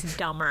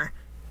dumber.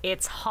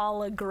 It's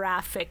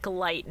holographic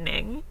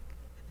lightning.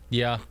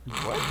 Yeah.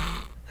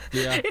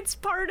 Yeah. It's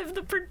part of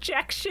the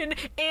projection,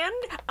 and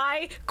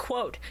I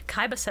quote,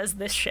 Kaiba says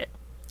this shit.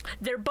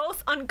 They're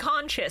both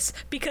unconscious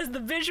because the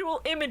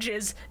visual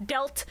images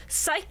dealt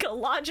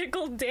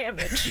psychological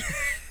damage.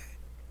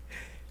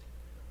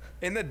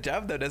 In the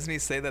dub, though, doesn't he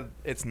say that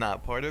it's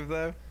not part of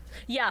the?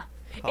 Yeah.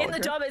 In the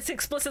Hologram? dub, it's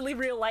explicitly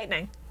real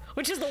lightning,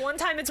 which is the one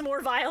time it's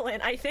more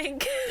violent, I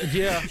think.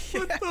 Yeah.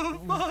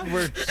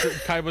 Where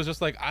Kaiba's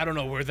just like, I don't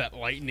know where that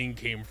lightning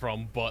came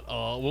from, but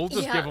we'll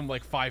just Yeah. give him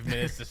like 5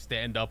 minutes to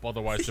stand up,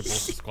 otherwise they're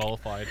both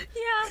disqualified.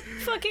 Yeah,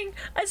 fucking,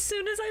 as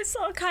soon as I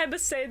saw Kaiba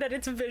say that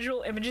it's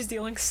visual images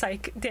dealing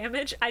psych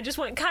damage, I just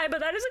went, Kaiba,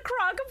 that is a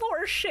crock of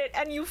horse shit,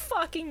 and you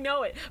fucking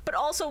know it. But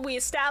also, we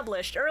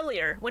established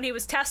earlier, when he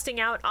was testing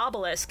out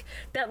Obelisk,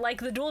 that,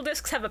 like, the dual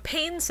discs have a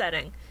pain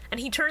setting, and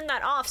he turned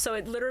that off, so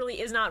it literally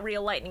is not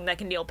real lightning that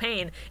can deal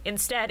pain.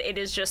 Instead, it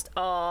is just,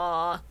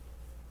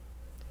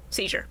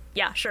 seizure.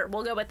 Yeah, sure,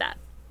 we'll go with that.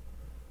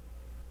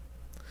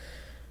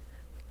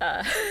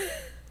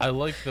 I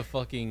like the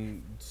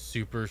fucking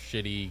super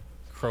shitty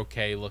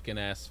croquet looking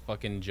ass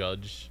fucking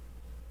judge.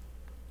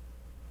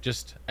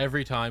 Just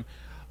every time,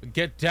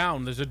 get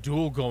down, there's a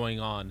duel going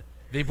on.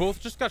 They both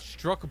just got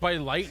struck by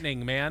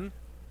lightning, man.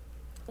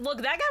 Look,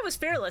 that guy was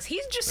fearless.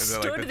 He just They're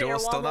like, stood "The there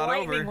duel's while still the not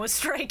lightning over." was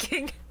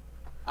striking.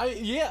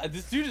 Yeah,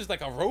 this dude is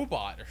like a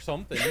robot or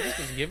something. He just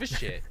doesn't give a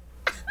shit.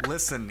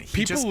 Listen, he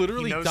People just,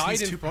 literally he knows died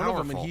he's in too front of him,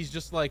 powerful. and he's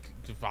just like,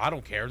 I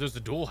don't care. There's a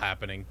duel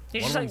happening.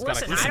 He's One just of like, them's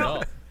gotta listen, clean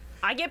up.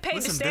 I get paid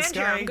Listen, to this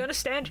stand here. I'm guy- gonna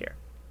stand here.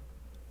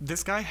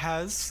 This guy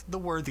has the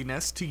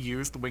worthiness to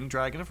use the Winged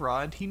Dragon of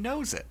Ra, and he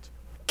knows it.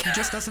 He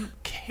just doesn't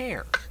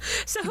care.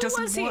 So He who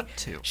doesn't was he? want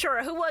to.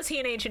 Sure, who was he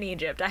in ancient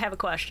Egypt? I have a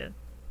question.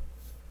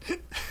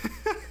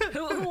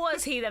 who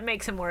was he that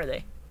makes him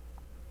worthy?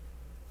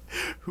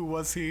 Who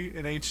was he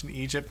in ancient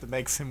Egypt that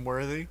makes him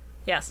worthy?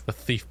 Yes. The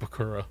thief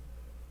Bakura.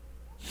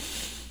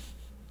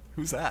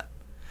 Who's that?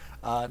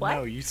 What?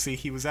 No, you see,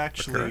 he was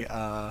actually,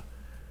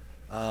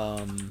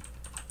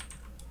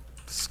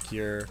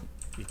 obscure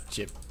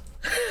Egyptian.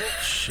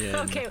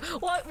 Okay,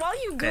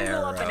 while you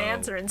Google up an Pharaoh.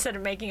 answer instead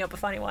of making up a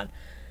funny one.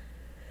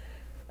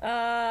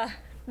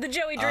 The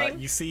Joey dream.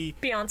 You see,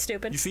 Beyond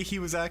stupid. he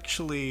was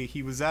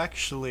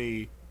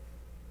actually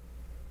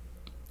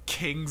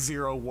King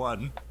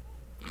 01.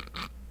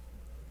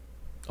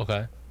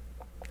 Okay.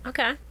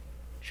 Okay.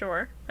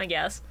 Sure, I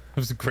guess. It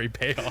was a great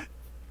payoff.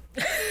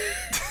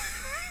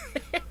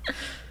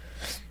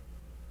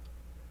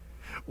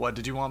 What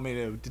did you want me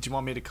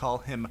to call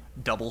him?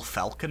 Double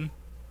Falcon?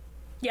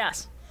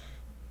 Yes.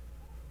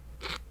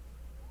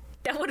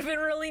 That would have been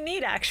really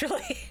neat,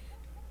 actually.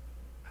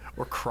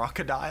 Or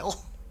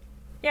Crocodile?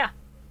 Yeah.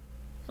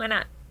 Why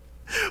not?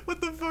 What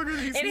the fuck are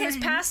these In his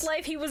names? past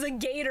life, he was a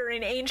gator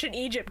in ancient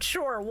Egypt.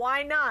 Sure,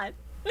 why not?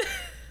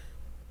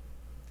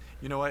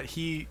 You know what?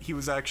 He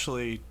was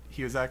actually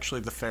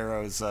the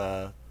Pharaoh's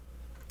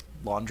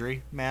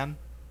laundry man.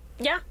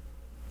 Yeah.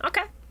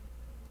 Okay.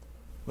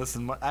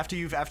 Listen, after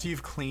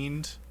you've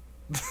cleaned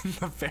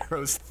the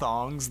Pharaoh's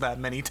thongs that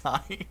many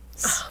times.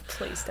 Oh,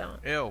 please don't.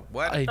 Ew,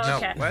 what? I- No,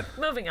 Okay. what?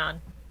 Moving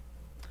on.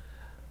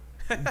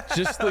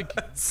 Just like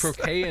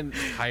Croquet and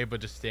Kaiba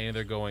just standing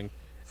there going,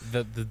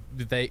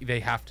 they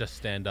have to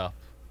stand up,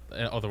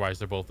 otherwise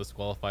they're both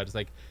disqualified. It's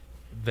like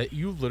that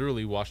you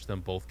literally watched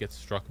them both get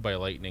struck by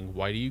lightning.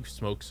 Why do you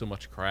smoke so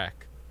much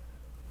crack?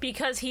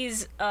 Because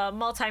he's a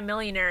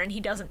multimillionaire and he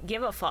doesn't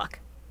give a fuck.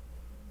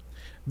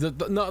 The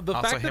Also,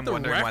 fact him that the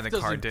wondering ref why the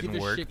doesn't card give didn't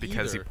a work shit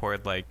because he either.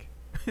 poured like.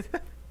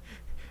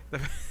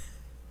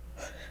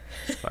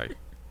 Sorry.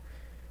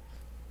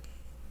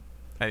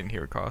 I didn't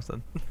hear what Carl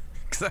said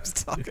because I was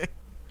talking.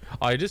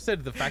 I just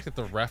said the fact that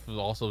the ref was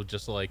also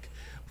just like,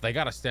 they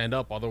gotta stand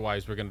up,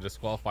 otherwise we're gonna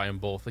disqualify them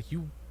both. Like,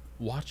 you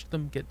watched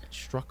them get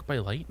struck by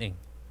lightning.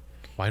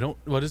 Why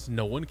does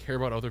no one care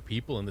about other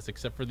people in this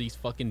except for these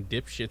fucking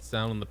dipshits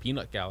down in the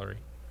peanut gallery?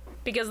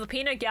 Because the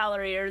peanut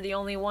gallery are the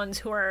only ones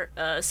who are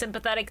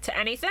sympathetic to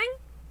anything,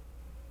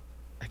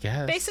 I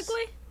guess.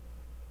 basically.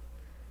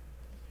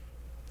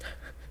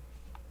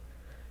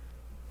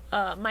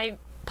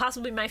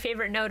 Possibly my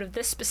favorite note of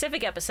this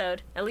specific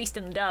episode, at least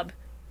in the dub.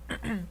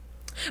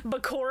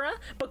 Bakura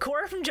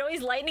from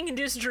Joey's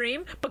lightning-induced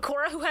dream.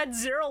 Bakura who had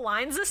 0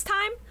 lines this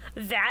time.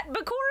 That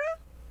Bakura?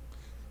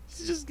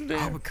 He's just Oh, there.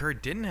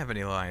 Bakura didn't have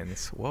any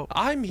lines. Whoa.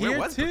 I'm here Where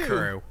was too.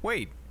 Bakura?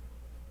 Wait.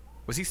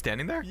 Was he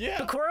standing there? Yeah.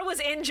 Bakura was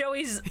in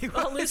Joey's was.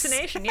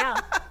 hallucination, yeah.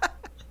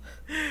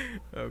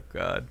 Oh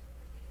god.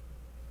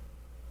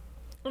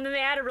 And then they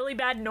add a really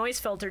bad noise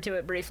filter to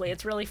it briefly.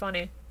 It's really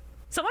funny.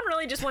 Someone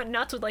really just went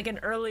nuts with like an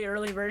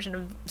early version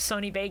of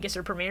Sony Vegas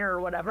or Premiere or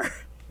whatever.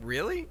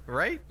 Really?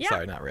 Right? Yeah.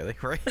 Sorry, not really.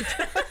 Right?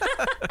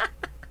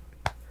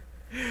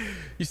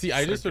 You see,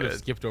 I So just sort of good.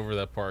 skipped over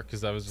that part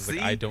because I was just See?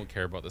 like, I don't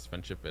care about this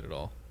friendship bit at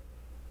all.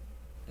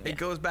 It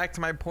goes back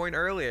to my point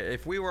earlier.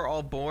 If we were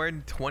all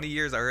born 20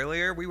 years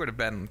earlier, we would have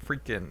been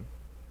freaking.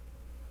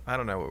 I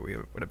don't know what we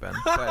would have been,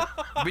 but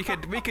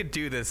we could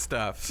do this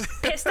stuff.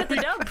 Pissed at the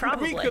dub,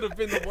 probably. We could have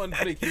been the ones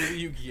making the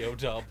Yu-Gi-Oh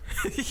dub.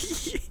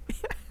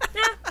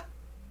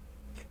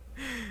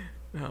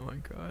 Oh my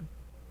god.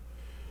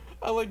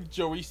 I like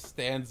Joey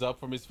stands up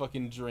from his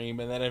fucking dream,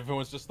 and then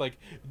everyone's just like,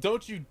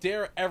 "Don't you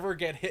dare ever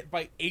get hit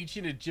by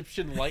ancient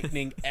Egyptian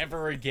lightning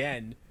ever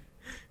again."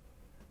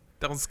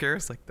 Don't scare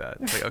us like that.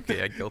 It's like,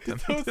 okay, I killed him.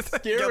 Don't Killed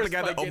scare the us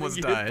guy by that getting almost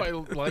hit died. by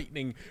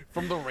lightning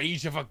from the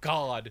rage of a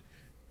god.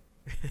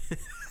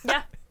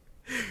 Yeah.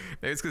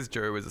 Maybe it's because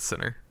Joey was a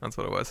sinner. That's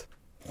what it was.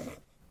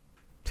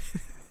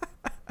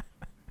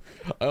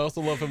 I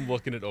also love him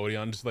looking at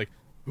Odeon, just like,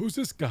 "Who's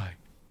this guy?"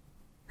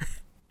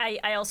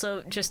 I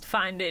also just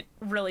find it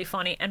really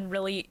funny and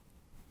really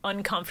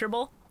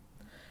uncomfortable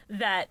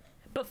that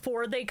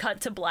before they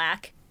cut to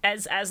black,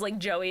 as like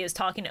Joey is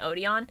talking to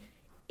Odeon,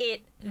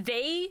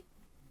 they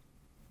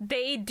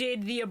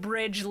did the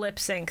abridged lip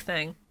sync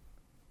thing.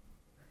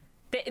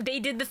 They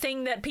did the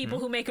thing that people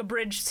who make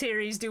abridged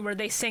series do where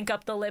they sync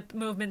up the lip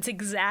movements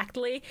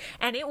exactly,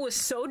 and it was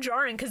so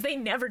jarring because they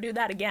never do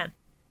that again,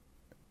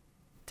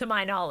 to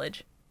my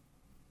knowledge.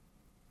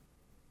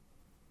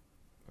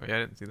 Oh yeah, I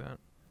didn't see that.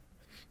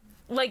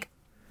 Like,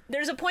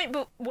 there's a point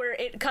where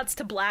it cuts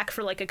to black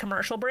for like a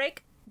commercial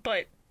break,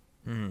 but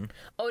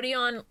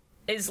Odeon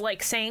is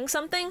like saying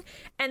something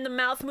and the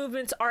mouth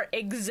movements are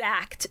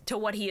exact to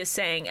what he is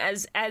saying,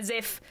 as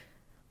if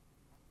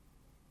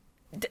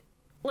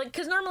like,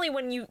 because normally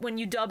when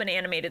you dub an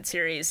animated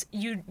series,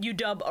 you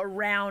dub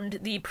around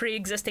the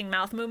pre-existing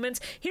mouth movements.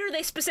 Here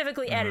they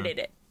specifically edited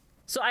it,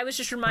 so I was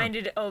just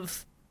reminded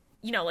of,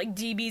 you know, like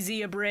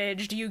DBZ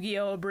abridged,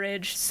 Yu-Gi-Oh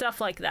abridged, stuff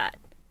like that,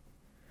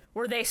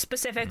 where they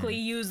specifically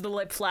use the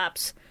lip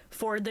flaps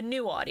for the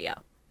new audio.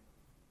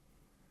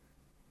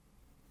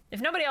 If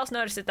nobody else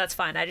noticed it, that's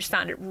fine. I just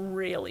found it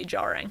really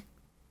jarring.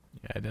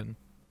 Yeah, I didn't.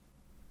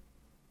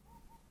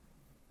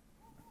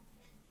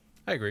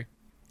 I agree.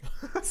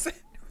 What's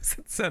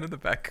that sound in the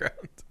background?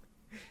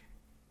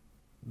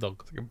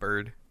 Dog. It's like a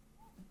bird.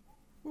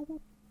 Whoop,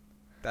 whoop.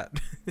 That.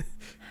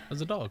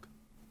 As a dog.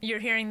 You're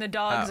hearing the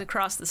dogs Oh.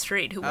 across the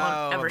street who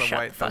won't ever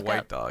shut the fuck white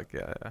up. dog.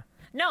 Yeah.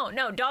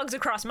 No, dogs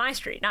across my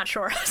street, not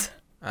Shora's.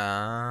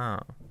 Oh.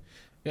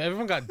 Yeah,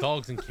 everyone got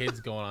dogs and kids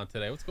going on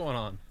today. What's going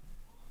on?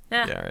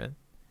 Yeah. Yeah, right.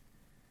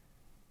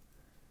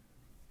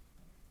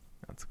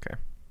 That's okay.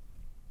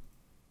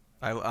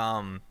 I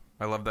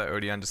love that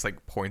Odeon just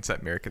like points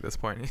at Merrick at this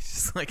point. He's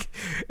just like,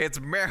 it's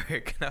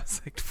Merrick, and I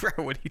was like,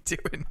 bro, what are you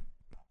doing?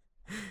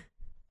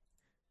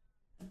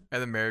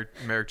 And then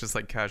Merrick just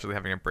like casually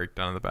having a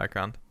breakdown in the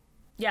background.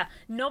 Yeah,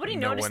 nobody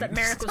noticed that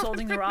Merrick was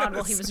holding the rod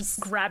while he was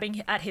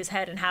grabbing at his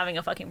head and having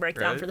a fucking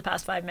breakdown for the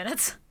past 5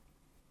 minutes.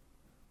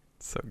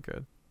 So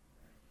good.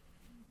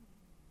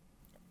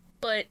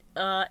 But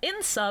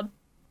in sub,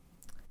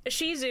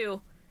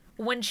 Shizu,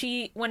 when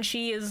she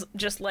is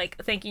just like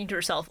thinking to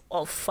herself,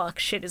 "Oh fuck,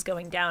 shit is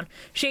going down,"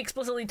 she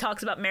explicitly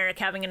talks about Merrick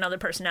having another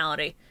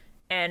personality,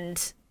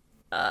 and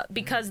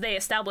because they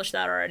established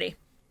that already,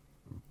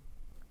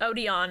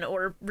 Odeon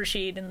or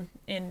Rashid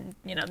in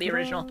the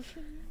original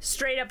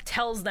straight up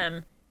tells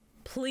them,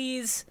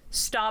 "Please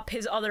stop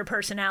his other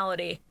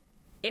personality.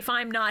 If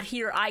I'm not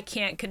here, I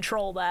can't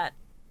control that.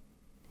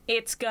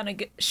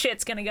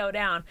 Shit's gonna go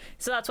down."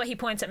 So that's why he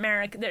points at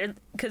Merrick there,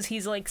 because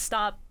he's like,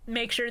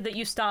 make sure that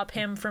you stop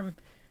him from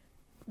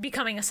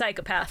becoming a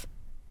psychopath.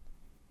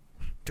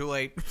 Too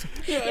late.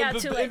 Yeah,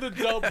 too late. In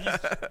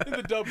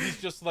the dub,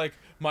 he's just like,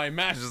 my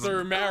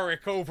master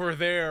Merrick over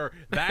there.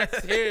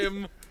 That's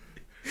him.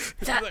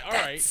 Like, all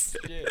right,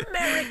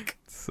 Merrick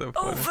So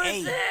funny. over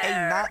Hey,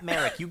 there. not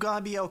Merrick. You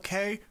gonna be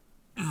okay?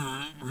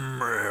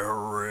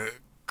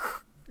 Merrick.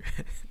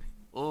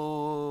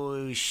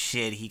 Oh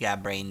shit, he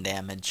got brain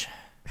damage.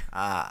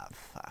 Ah,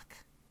 fuck.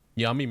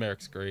 Yummy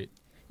Merrick's great.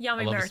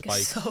 Yummy I love the Merrick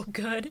is spikes. so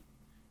good.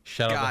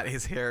 Shout God, out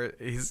his hair.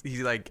 He's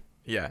like,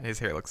 yeah, his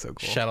hair looks so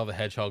cool. Shadow the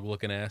Hedgehog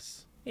looking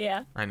ass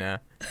Yeah. I know.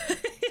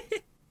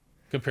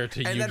 compared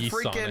to And then Yugi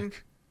freaking.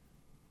 Sonic.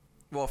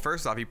 Well,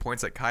 first off, he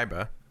points at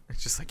Kaiba.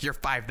 It's just like, your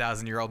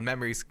 5,000-year-old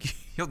memories,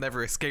 you'll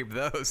never escape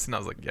those. And I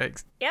was like,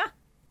 yikes. Yeah.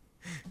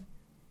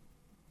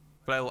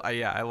 But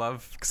I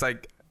love, because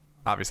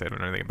obviously I don't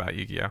know anything about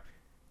Yu-Gi-Oh!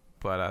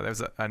 But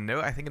there's a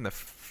note, I think in the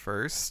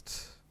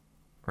first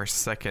or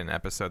second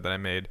episode that I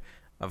made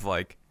of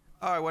like,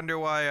 oh, I wonder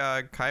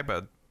why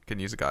Kaiba can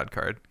use a god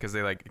card, because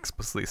they like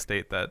explicitly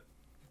state that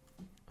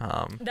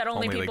That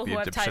only like people the who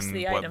have ties to Egyptian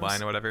the bloodline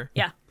items. or whatever.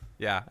 Yeah.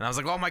 Yeah, and I was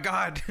like, oh my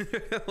god.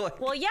 Like,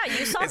 Well, yeah,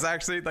 you saw it's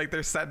actually like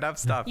they're setting up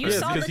stuff. you Yeah,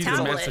 saw the because he's a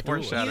tablet. master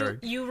foreshadowing.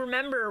 You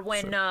remember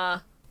when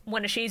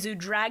Ishizu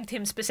dragged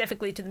him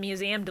specifically to the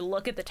museum to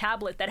look at the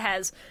tablet that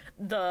has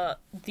the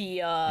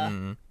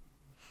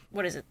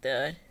what is it,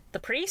 the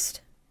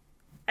priest?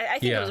 I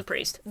think it was a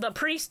priest. The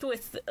priest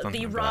with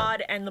Something the like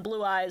rod and the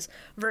blue eyes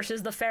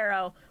versus the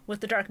pharaoh with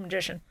the dark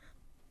magician.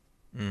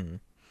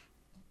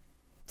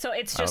 So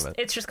it's I love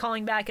it. just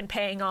calling back and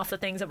paying off the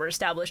things that were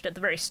established at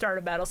the very start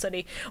of Battle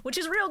City, which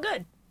is real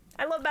good.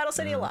 I love Battle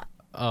City a lot.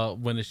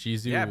 When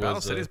Ishizu Yeah, was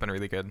Battle City's been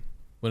really good.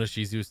 when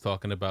Ishizu was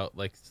talking about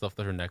like stuff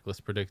that her necklace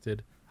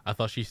predicted, I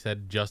thought she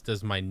said just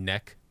as my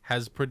neck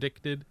has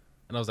predicted,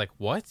 and I was like,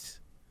 what?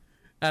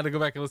 I had to go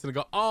back and listen and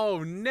go, oh,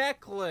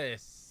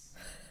 necklace.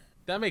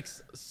 That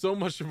makes so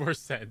much more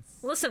sense.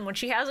 Listen, when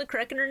she has a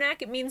crick in her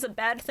neck, it means that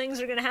bad things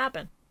are going to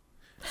happen.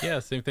 Yeah,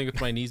 same thing with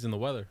my knees in the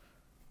weather.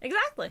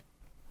 Exactly.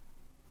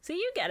 See,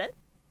 you get it.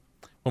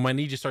 When my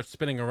knee just starts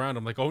spinning around,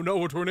 I'm like, oh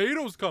no, a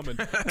tornado's coming.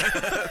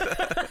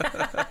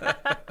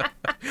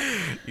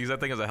 Use that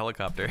thing as a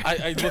helicopter.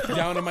 I look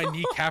down and my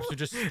kneecaps are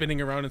just spinning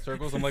around in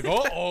circles. I'm like,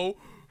 uh-oh.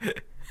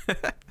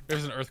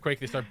 There's an earthquake.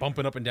 They start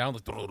bumping up and down.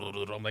 Like,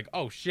 I'm like,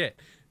 oh, shit.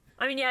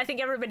 I mean, yeah, I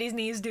think everybody's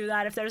knees do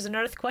that if there's an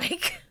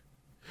earthquake.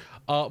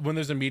 When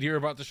there's a meteor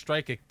about to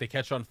strike, they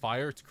catch on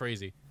fire. It's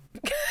crazy.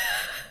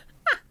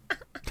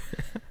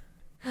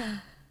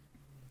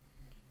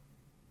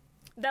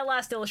 That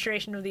last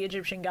illustration of the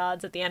Egyptian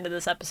gods at the end of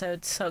this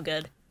episode, so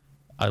good.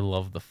 I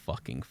love the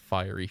fucking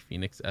fiery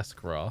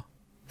Phoenix-esque Ra.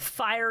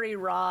 Fiery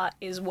Ra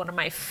is one of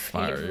my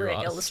favorite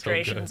Ra is so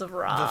illustrations good. of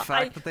Ra. The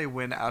fact that they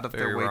went out of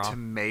their Very way raw. to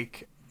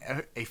make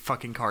a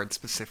fucking card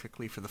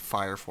specifically for the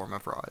fire form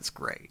of Ra is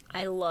great.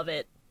 I love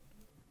it.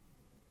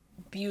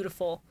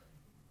 Beautiful.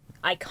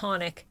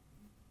 Iconic.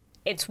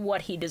 It's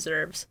what he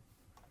deserves.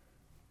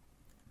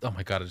 Oh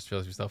my god, I just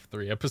realized we still have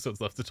 3 episodes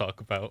left to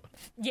talk about.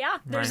 Yeah,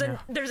 there's Right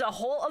a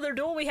whole other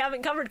duel we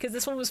haven't covered because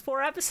this one was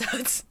 4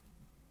 episodes.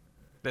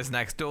 This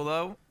next duel,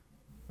 though,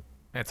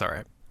 it's all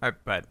right.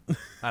 But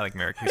I like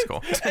Merrick. He's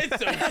cool. It's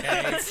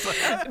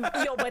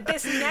okay. Yo, but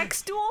this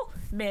next duel,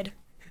 mid.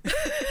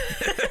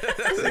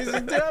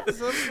 Season 2,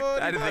 episode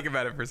 40. I had to think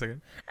about it for a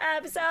second.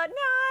 Episode 90.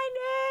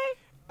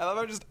 I love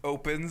how it just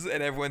opens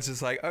and everyone's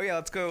just like, oh yeah,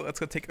 let's go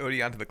take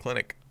Odie onto the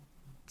clinic.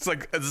 It's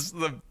like it's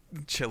the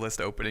chillest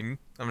opening.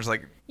 I'm just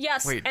like,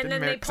 Yes, wait, and didn't then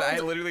they Merrick... 'cause I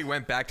pulled- literally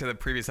went back to the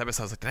previous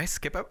episode. I was like, did I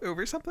skip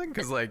over something?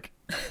 Because like,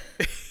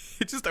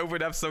 it just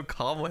opened up so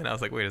calmly, and I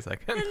was like, wait a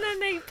second. And then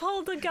they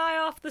pulled a guy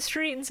off the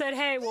street and said,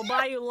 hey, we'll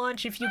buy you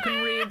lunch if you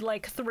can read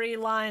like 3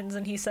 lines.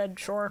 And he said,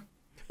 sure.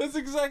 That's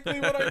exactly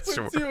what I put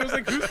Sure. too. I was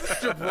like, who's this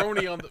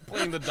jabroni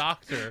playing the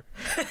doctor?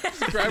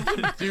 Just grab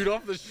some dude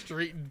off the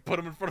street and put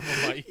him in front of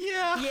a mic.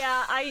 Yeah.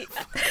 Yeah,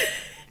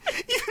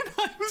 Even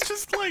I was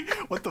just like,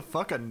 what the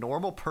fuck, a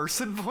normal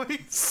person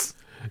voice?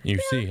 You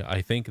see,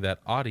 I think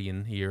that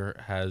Audion here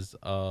has some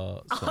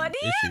Audion?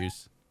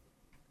 issues.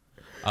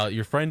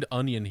 Your friend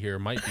Onion here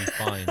might be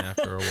fine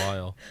after a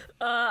while.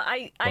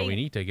 But we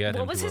need to get him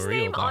What was to his a real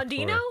name? doctor.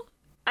 Audino?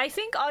 I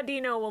think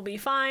Audino will be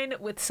fine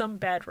with some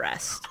bed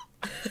rest.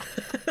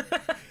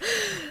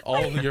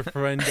 All your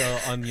friend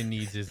Onion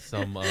needs is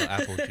some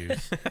apple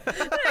juice.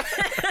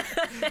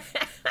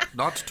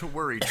 Not to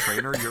worry,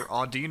 trainer. Your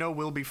Audino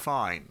will be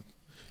fine.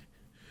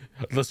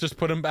 Let's just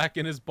put him back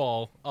in his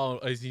ball. Oh,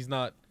 he's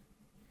not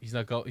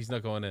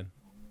going in.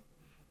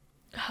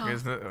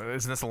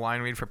 Isn't this a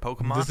line read for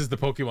Pokemon? This is the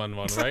Pokemon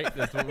one, right?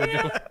 That's what we're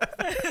doing.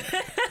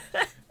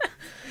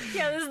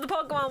 Yeah, this is the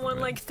Pokemon one,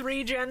 like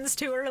 3 gens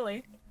too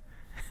early.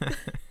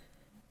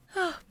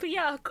 But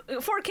yeah,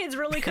 4Kids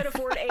really could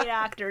afford 8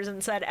 actors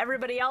and said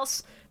everybody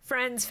else,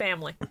 friends,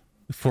 family.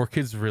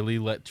 4Kids really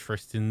let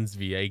Tristan's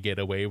VA get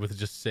away with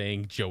just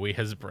saying Joey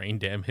has brain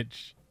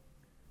damage.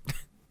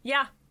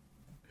 Yeah.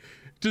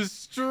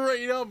 Just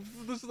straight up,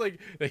 this is like,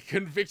 they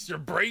can fix your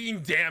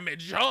brain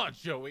damage, huh,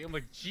 Joey? I'm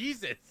like,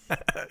 Jesus.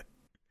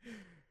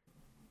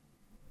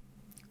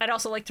 I'd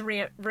also like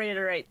to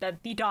reiterate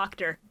that the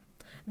doctor,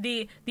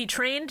 the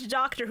trained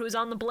doctor who's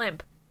on the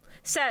blimp,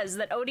 says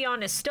that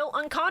Odeon is still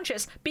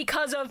unconscious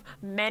because of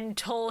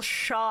mental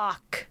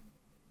shock.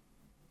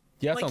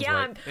 Yeah, Like, sounds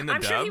yeah, right.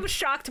 I'm sure he was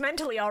shocked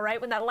mentally, all right,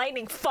 when that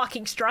lightning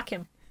fucking struck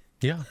him.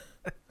 Yeah.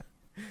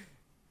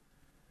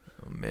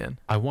 Oh, man.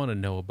 I want to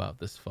know about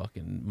this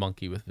fucking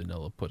monkey with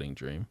vanilla pudding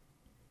dream.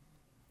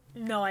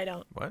 No, I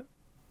don't. What?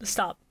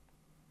 Stop.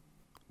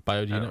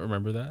 Bio, do you not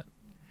remember that?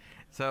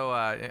 So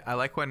I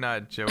like when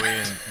Joey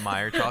and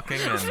Mai are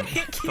talking, and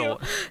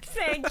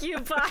Thank you,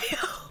 Bio.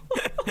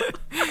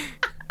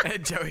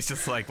 and Joey's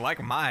just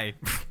like Mai,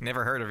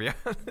 never heard of you.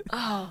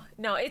 Oh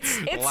no, it's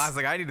The last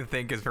thing I need to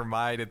think is for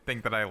Mai to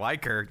think that I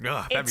like her.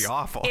 Ugh, that'd be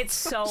awful. It's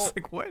so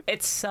like, what?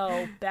 It's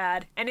so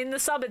bad. And in the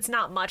sub, it's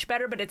not much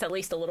better, but it's at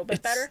least a little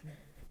bit better.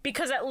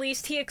 Because at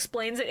least he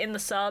explains it in the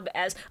sub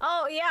as,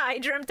 oh yeah, I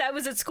dreamt I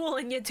was at school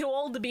and you're too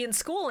old to be in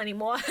school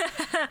anymore.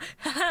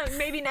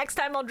 Maybe next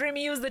time I'll dream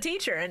of you as the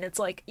teacher. And it's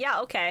like, yeah,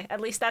 okay, at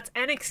least that's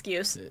an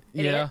excuse.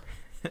 Yeah.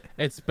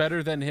 It's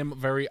better than him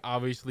very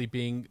obviously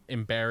being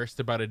embarrassed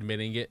about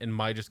admitting it and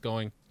Mai just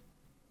going,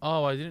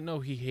 oh, I didn't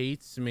know he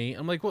hates me.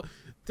 I'm like, well,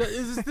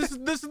 this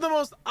is the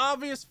most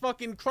obvious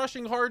fucking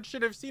crushing hard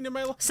shit I've seen in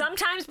my life.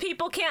 Sometimes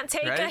people can't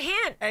take a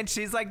hint. And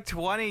she's like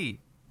 20.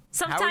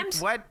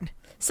 What?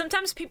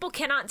 Sometimes people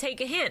cannot take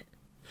a hint.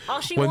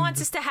 All she When wants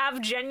is to have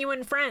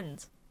genuine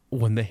friends.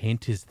 When the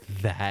hint is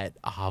that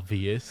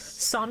obvious.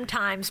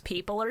 Sometimes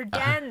people are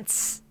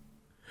dense.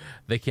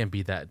 They can't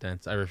be that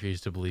dense. I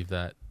refuse to believe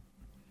that.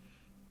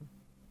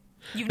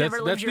 You've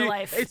never lived your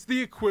life. It's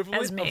the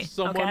equivalent as me, of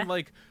someone okay?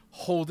 like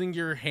holding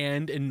your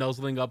hand and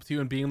nuzzling up to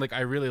you and being like, I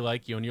really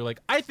like you. And you're like,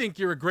 I think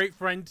you're a great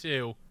friend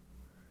too.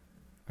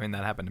 I mean,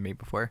 that happened to me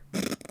before.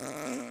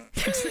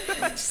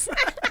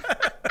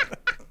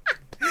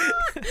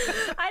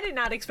 I did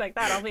not expect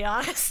that, I'll be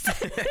honest.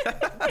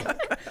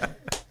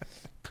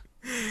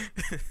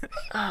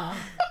 Oh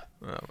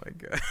my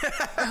god.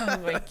 Oh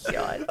my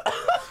god.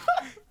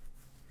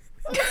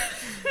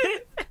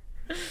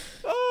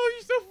 Oh,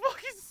 you're so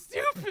fucking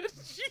stupid.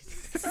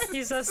 Jesus.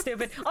 He's so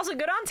stupid. Also,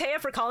 good on Taya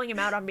for calling him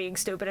out on being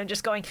stupid and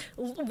just going,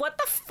 what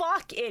the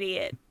fuck,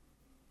 idiot?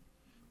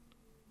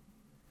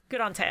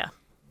 Good on Taya.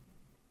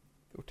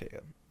 Go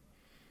Taya.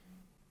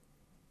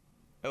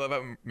 I love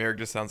how Merrick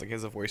just sounds like he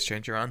has a voice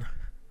changer on.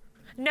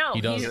 No,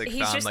 He does.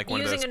 he's just like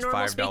one of using a those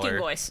normal $5 speaking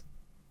voice.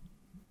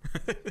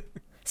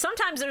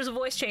 Sometimes there's a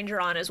voice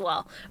changer on as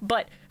well,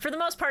 but for the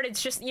most part,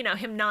 it's just,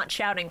 him not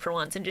shouting for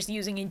once and just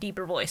using a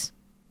deeper voice.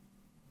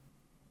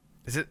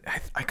 Is it?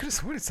 I could have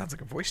sworn it sounds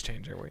like a voice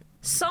changer. Wait.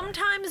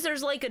 Sometimes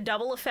there's like a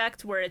double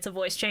effect where it's a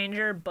voice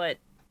changer, but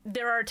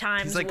there are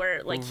times like,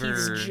 where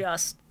he's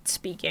just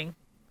speaking.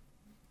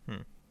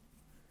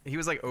 He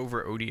was like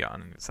over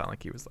Odeon, and it sounded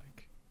like he was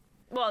like.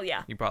 Well,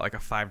 yeah. He bought like a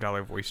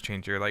 $5 voice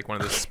changer, like one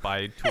of those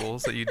spy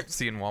tools that you'd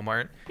see in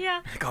Walmart. Yeah.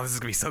 Like, oh, this is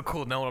gonna be so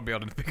cool. No one will be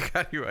able to figure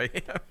out who I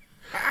am.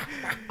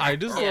 I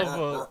just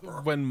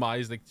love when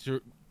Mai's like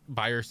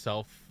by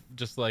herself,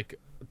 just like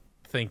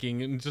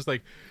thinking and just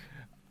like,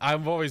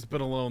 I've always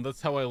been alone.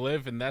 That's how I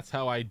live, and that's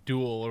how I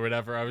duel or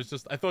whatever. I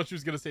thought she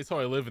was gonna say it's how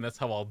I live, and that's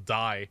how I'll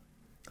die.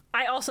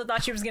 I also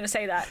thought she was going to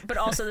say that, but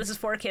also this is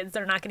 4Kids.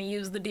 They're not going to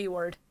use the D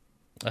word.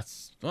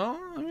 Well,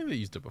 I mean, they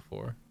used it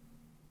before.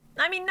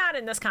 I mean, not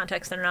in this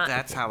context. They're not.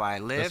 That's how I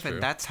live, That's true.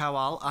 and that's how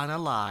I'll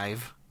unalive.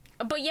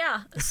 But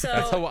yeah, so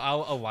That's how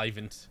I'll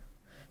aliven't.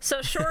 so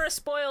Shora is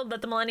spoiled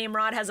that the Millennium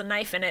Rod has a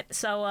knife in it.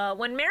 So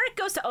when Merrick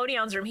goes to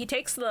Odeon's room, he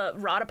takes the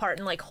rod apart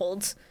and like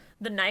holds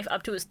the knife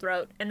up to his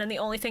throat, and then the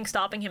only thing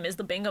stopping him is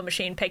the bingo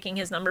machine picking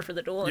his number for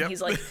the duel, and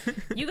he's like,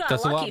 "You got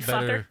That's lucky, a lot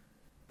better. fucker."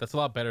 That's a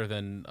lot better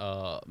than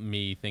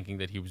me thinking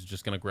that he was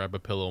just gonna grab a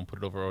pillow and put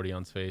it over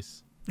Odeon's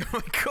face. Oh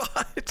my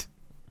god.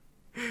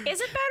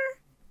 Is it better?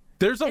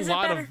 There's a Is it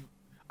lot better? of.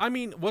 I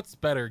mean, what's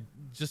better?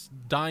 Just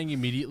dying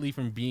immediately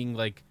from being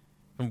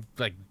from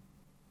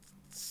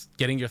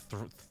getting your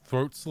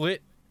throat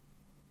slit,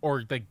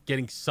 or like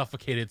getting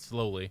suffocated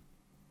slowly.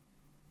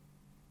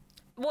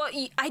 Well,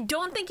 I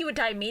don't think you would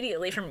die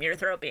immediately from your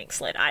throat being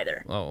slit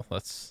either. Oh,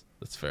 that's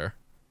That's fair.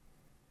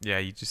 Yeah,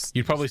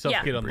 You'd probably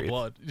suffocate on the breathe.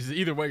 blood.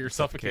 Either way, you're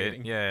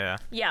suffocating. Yeah.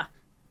 Yeah.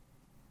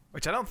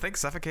 Which I don't think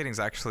suffocating is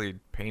actually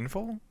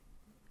painful.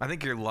 I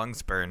think your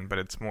lungs burn, but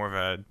it's more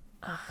of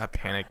a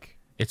panic.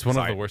 It's one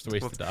of Sorry. the worst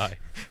ways to die.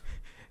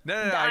 No,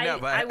 I know,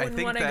 but I wouldn't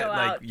think wanna that go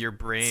like out your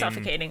brain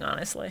suffocating,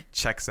 honestly.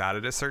 checks out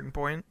at a certain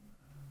point.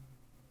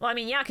 Well, I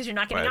mean, yeah, because you're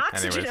not getting But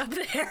oxygen anyways.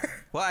 up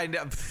there. Well, I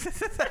know.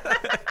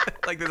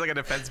 Like there's like a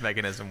defense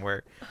mechanism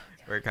where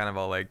it kind of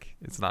all like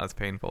it's not as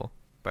painful.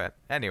 But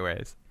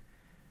anyways.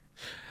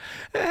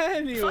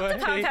 Anyway. Fuck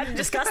the how I've had to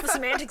discuss the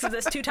semantics of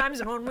this 2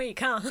 times in 1 week,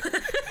 huh?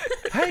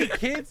 Hey,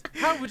 kids,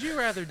 how would you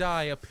rather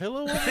die? A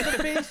pillow over the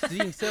face,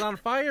 being set on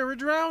fire, or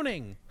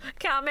drowning?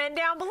 Comment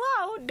down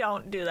below.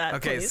 Don't do that,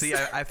 Okay, please. see,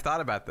 I've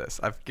thought about this.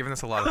 I've given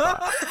this a lot of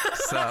thought.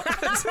 So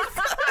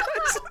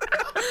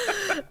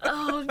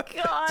Oh,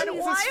 God.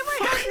 Why am I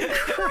having to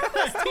cry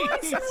this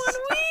twice in 1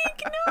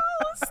 week?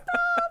 No,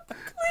 stop.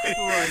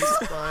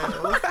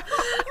 Please.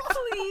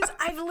 Please.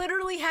 I've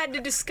literally had to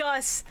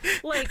discuss,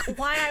 like,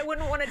 why I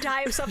wouldn't want to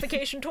die of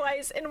suffocation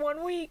twice in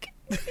 1 week.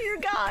 Dear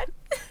God.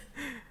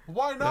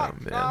 Why not,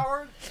 Oh, man.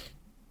 coward?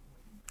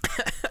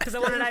 Because I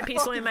want to die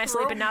peacefully in my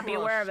sleep and not be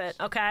aware of it.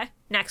 Okay?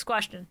 Next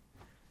question.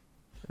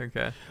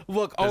 okay.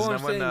 Look, all Does I'm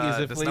no one, saying is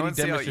if does Lady no one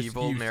see how Demetrius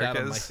evil sat Merrick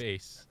on my is?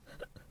 face,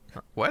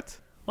 What?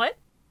 What?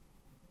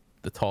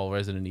 the tall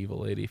Resident Evil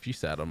lady, if she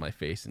sat on my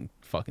face and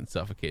fucking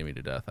suffocated me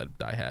to death, I'd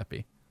die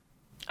happy.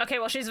 Okay,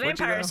 well, she's a What'd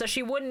you vampire, know? so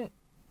she wouldn't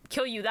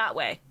kill you that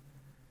way.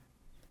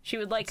 She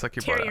would, like, Suck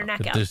your tear butt your out. neck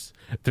But out.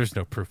 there's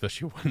no proof that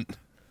she wouldn't.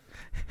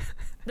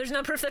 There's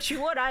no proof that she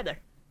would either.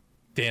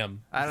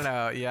 Damn. I don't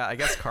know. Yeah, I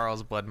guess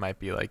Carl's blood might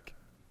be like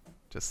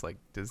just like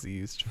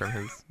diseased from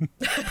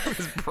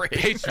his brain.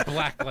 Pitch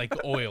black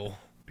like oil.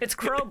 It's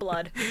crow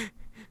blood.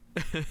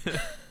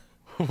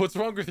 What's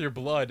wrong with your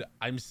blood?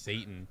 I'm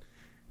Satan.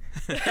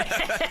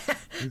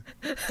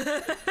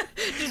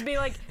 Just be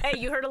like, hey,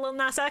 you heard of Lil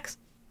Nas X?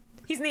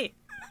 He's neat.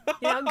 You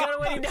know, I'm good at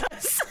what he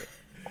does.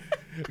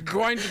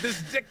 Grind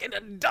this dick into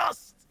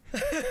dust.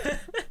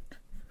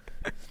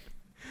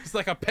 It's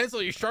like a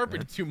pencil you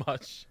sharpened too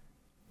much.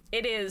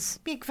 It is.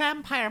 Big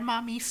vampire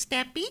mommy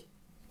Steppy.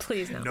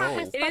 Please no.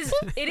 No.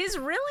 It is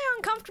really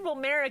uncomfortable,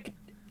 Merrick,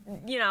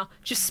 you know,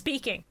 just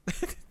speaking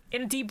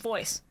in a deep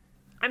voice.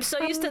 I'm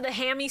so used to the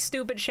hammy,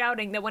 stupid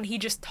shouting that when he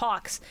just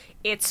talks,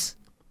 it's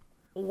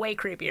way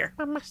creepier.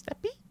 Mama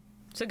Steppy.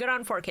 So good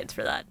on 4 Kids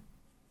for that.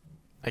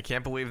 I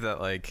can't believe that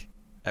like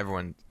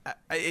everyone.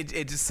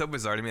 It's just so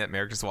bizarre to me that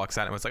Merrick just walks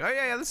out and was like, "Oh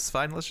yeah, this is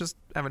fine. Let's just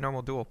have a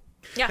normal duel."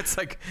 Yeah. It's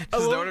like,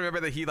 does no one remember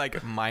that he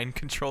like mind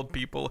controlled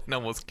people and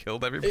almost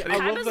killed everybody? I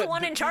love Kaiba's the that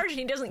one in charge and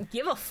he doesn't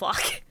give a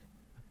fuck.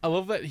 I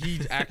love that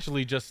he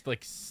actually just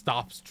like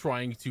stops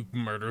trying to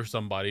murder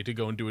somebody to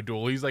go and do a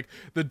duel. He's like,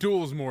 the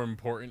duel is more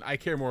important. I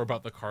care more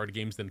about the card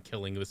games than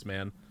killing this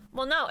man.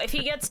 Well, no, if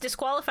he gets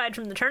disqualified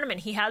from the tournament,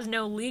 he has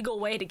no legal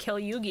way to kill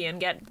Yugi and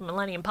get the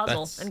Millennium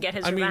Puzzle That's- and get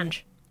his I mean,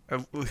 revenge.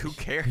 Who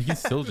cares? He can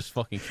still just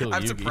fucking kill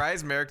I'm Yugi.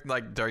 surprised Merrick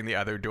like during the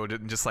other duel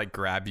didn't just like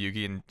grab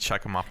Yugi and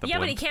chuck him off the Yeah,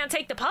 but blimp. he can't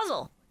take the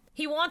puzzle.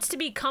 He wants to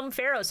become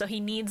Pharaoh, so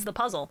he needs the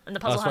puzzle, and the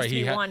Oh, puzzle that's has right. to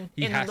be He won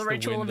he in has the to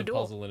ritual win of a the duel.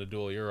 puzzle in a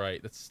duel. You're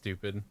right. That's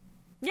stupid.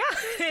 Yeah,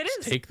 it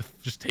is.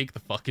 Just take the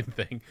fucking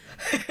thing.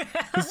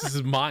 This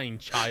is mine,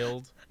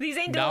 child. These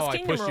ain't Now Duelist I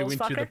Kingdom push you rules,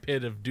 into the fucker.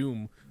 pit of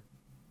doom.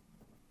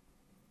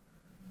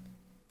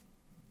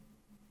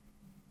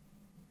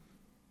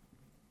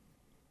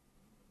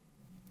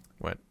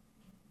 What?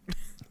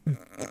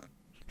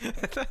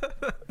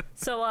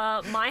 So,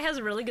 Mai has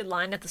a really good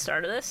line at the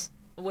start of this,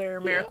 where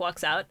Merrick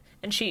walks out,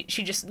 and she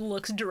just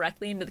looks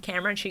directly into the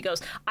camera, and she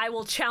goes, "I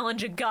will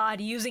challenge a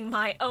god using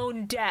my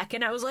own deck."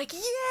 And I was like,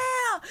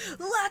 yeah,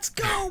 let's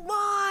go,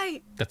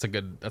 Mai! That's a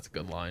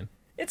good line.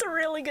 It's a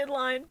really good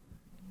line.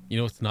 You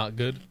know what's not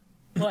good?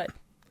 What?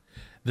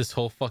 This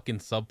whole fucking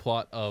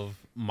subplot of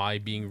Mai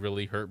being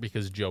really hurt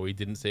because Joey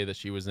didn't say that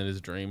she was in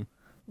his dream.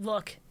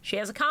 Look, she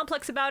has a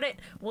complex about it.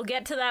 We'll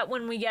get to that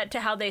when we get to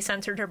how they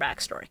censored her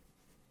backstory.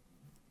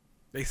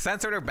 They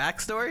censored her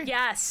backstory?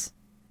 Yes.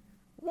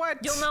 What?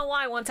 You'll know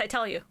why once I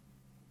tell you.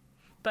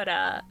 But,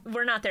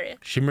 we're not there yet.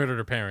 She murdered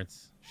her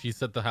parents. She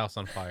set the house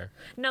on fire.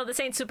 No, this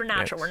ain't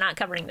Supernatural. Yikes. We're not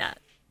covering that.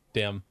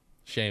 Damn.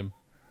 Shame.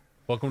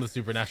 Welcome to the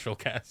Supernatural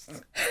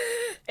cast.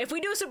 If we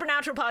do a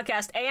Supernatural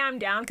podcast, A, I'm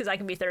down because I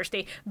can be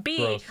thirsty. B,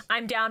 Gross.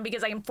 I'm down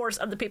because I can force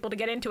other people to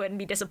get into it and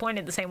be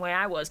disappointed the same way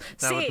I was.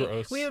 That was C,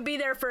 gross. we would be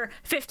there for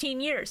 15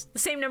 years. The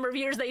same number of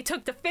years that it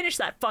took to finish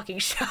that fucking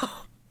show.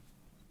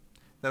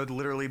 That would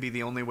literally be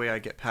the only way I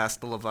get past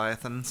the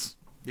Leviathans.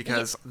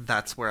 Because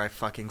that's where I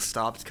fucking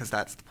stopped, because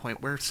that's the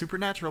point where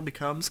Supernatural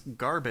becomes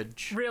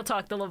garbage. Real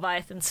talk, the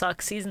Leviathan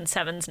sucks. Season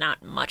 7's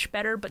not much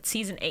better, but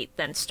Season 8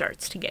 then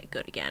starts to get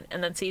good again.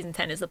 And then Season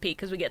 10 is the peak,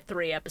 because we get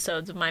 3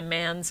 episodes of my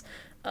man's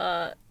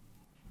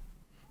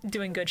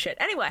doing good shit.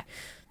 Anyway,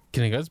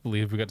 Can you guys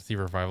believe we got to see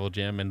Revival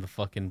Jam and the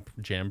fucking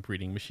jam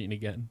breeding machine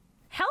again?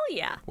 hell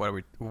yeah.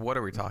 What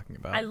are we talking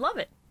about? I love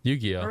it.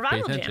 Yu-Gi-Oh! Pay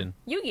Revival attention. Jam.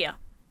 Yu-Gi-Oh!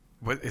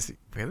 What is it?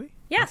 Really?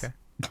 Yes. Okay.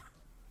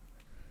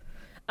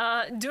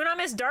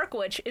 Dunamis Dark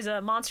Witch is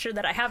a monster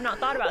that I have not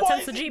thought about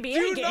since the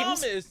GBA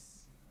games. Dunamis?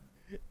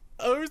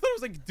 I always thought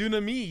it was like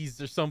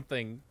Dunamis or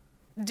something.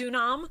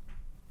 Dunam?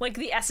 Like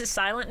the S is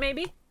silent,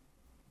 maybe?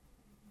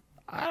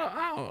 I don't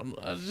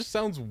know. It just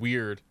sounds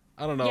weird.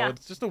 I don't know. Yeah.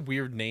 It's just a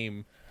weird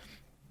name.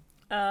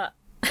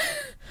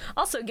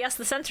 Also, guess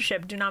the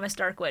censorship, Dunamis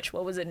Dark Witch.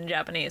 What was it in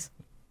Japanese?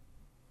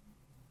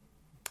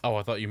 Oh,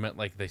 I thought you meant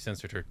like they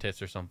censored her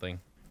tits or something.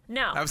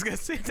 No. I was gonna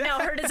say that. No,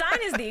 her design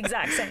is the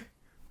exact same.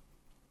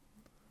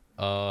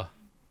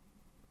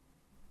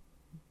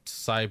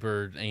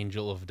 Cyber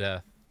Angel of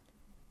Death.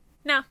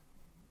 No.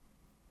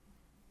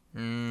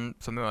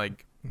 Something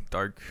like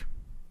dark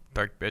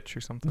bitch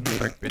or something.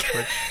 Dark bitch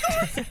witch.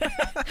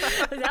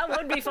 That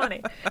would be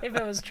funny if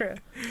it was true.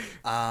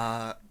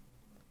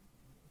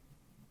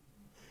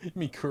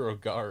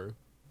 Mikurogaru.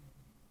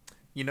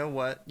 You know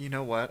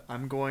what?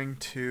 I'm going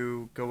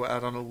to go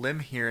out on a limb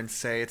here and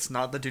say it's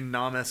not the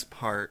Dunamis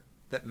part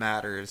that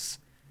matters.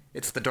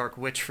 It's the Dark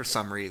Witch for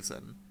some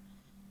reason.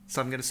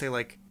 So I'm going to say,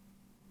 like,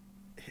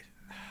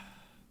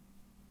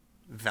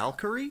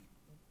 Valkyrie?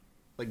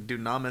 Like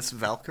Dunamis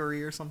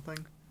Valkyrie or something?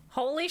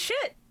 Holy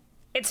shit.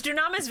 It's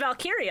Dunamis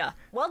Valkyria.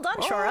 Well done,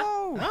 Shora.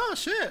 Oh,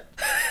 shit.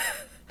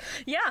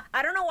 Yeah,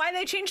 I don't know why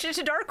they changed it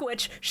to Dark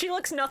Witch. She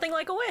looks nothing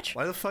like a witch.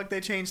 Why the fuck they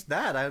changed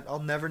that? I'll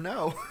never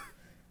know.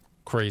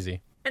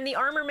 Crazy. And the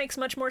armor makes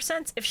much more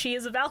sense if she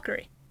is a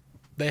Valkyrie.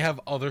 They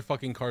have other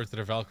fucking cards that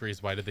are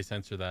Valkyries. Why did they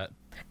censor that?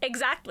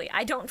 Exactly.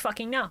 I don't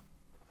fucking know.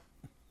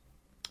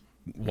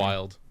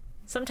 Wild.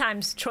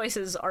 Sometimes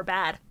choices are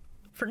bad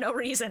for no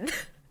reason.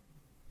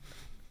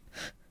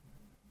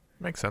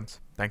 Makes sense.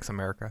 Thanks,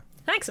 America.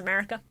 Thanks,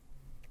 America.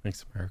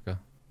 Thanks, America.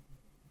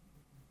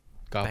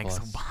 God Thanks,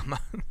 bless. Obama.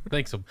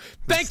 Thanks,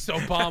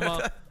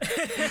 Obama.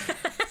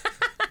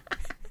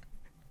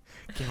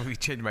 Can't believe you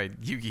changed my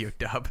Yu-Gi-Oh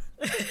dub.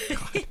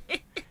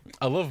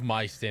 I love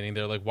Mai standing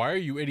there like, why are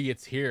you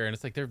idiots here? And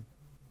it's like, they're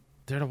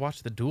there to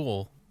watch the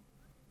duel.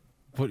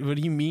 What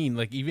do you mean?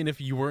 Like, even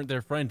if you weren't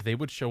their friend, they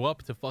would show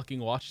up to fucking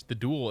watch the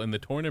duel in the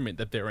tournament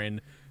that they're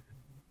in.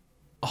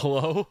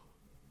 Hello?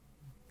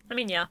 I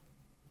mean, yeah.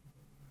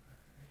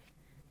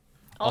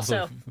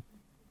 Also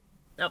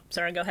oh,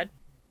 sorry, go ahead.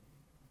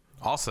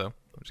 Also, I'm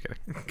just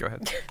kidding. Go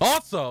ahead.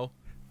 Also,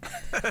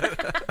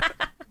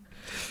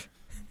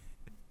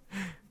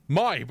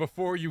 Mai,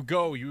 before you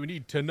go, you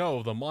need to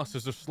know the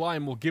monsters of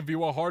slime will give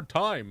you a hard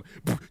time.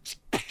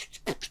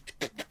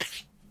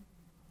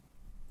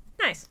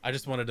 Nice. I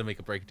just wanted to make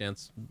a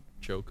breakdance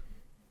joke.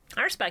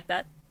 I respect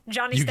that.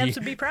 Johnny Yugi. Steps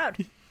would be proud.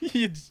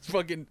 You just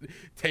fucking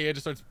Taya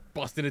just starts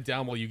busting it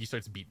down while Yugi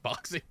starts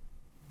beatboxing.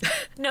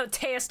 No,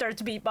 Taya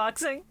starts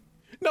beatboxing.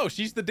 No,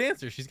 she's the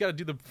dancer. She's got to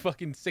do the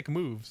fucking sick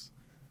moves.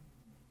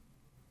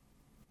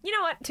 You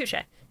know what? Touche.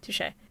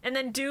 And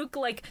then Duke,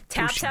 like,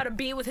 taps out a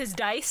beat with his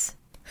dice.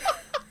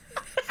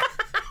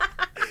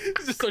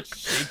 He just starts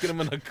shaking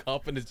him in a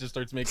cup and it just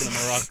starts making a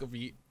maraca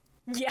beat.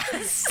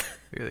 Yes.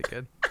 Really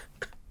good.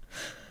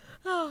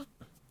 But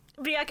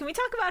yeah, can we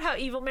talk about how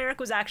Evil Merrick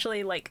was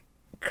actually, like,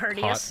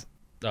 courteous?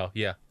 Hot. Oh,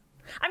 yeah.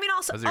 I mean,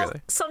 also, Was he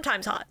really?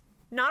 sometimes hot.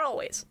 Not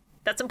always.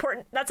 That's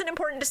important. That's an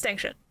important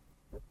distinction.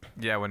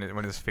 Yeah, when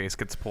his face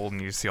gets pulled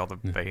and you see all the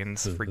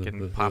veins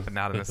freaking popping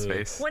out of his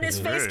face. When his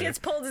face gets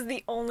pulled is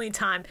the only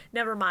time.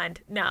 Never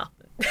mind. No.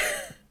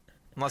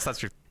 Unless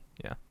that's your...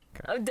 Yeah.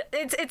 Okay.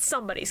 It's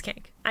somebody's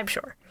kink, I'm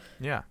sure.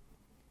 Yeah.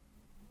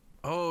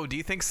 Oh, do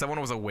you think someone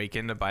was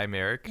awakened by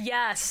Merrick?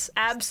 Yes,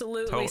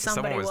 absolutely. Somebody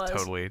someone was was.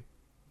 totally...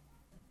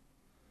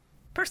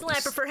 Personally,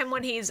 I prefer him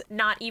when he's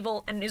not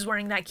evil and is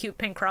wearing that cute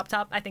pink crop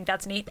top. I think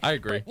that's neat. I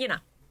agree. But, you know.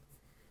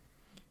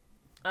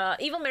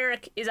 Evil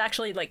Merrick is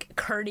actually, like,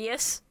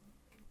 courteous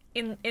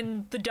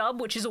in the dub,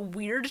 which is a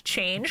weird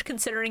change,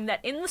 considering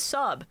that in the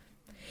sub,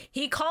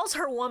 he calls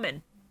her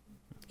woman.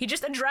 He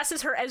just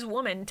addresses her as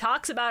woman,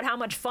 talks about how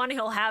much fun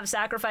he'll have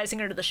sacrificing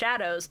her to the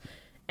shadows,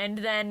 and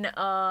then,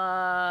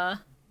 all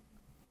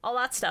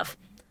that stuff.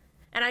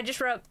 And I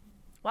just wrote,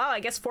 wow,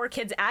 I guess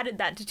 4Kids added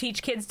that to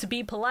teach kids to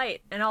be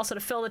polite, and also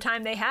to fill the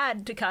time they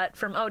had to cut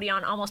from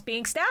Odeon almost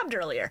being stabbed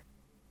earlier.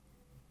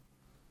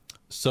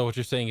 So what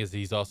you're saying is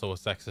he's also a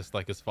sexist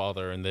like his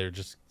father, and they're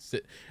just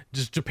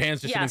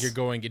Japan's just sitting Yes. here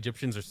going,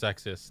 Egyptians are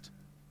sexist.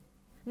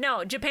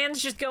 No,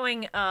 Japan's just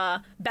going,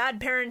 bad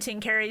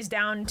parenting carries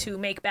down to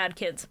make bad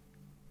kids.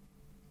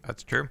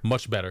 That's true.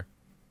 Much better.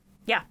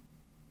 Yeah.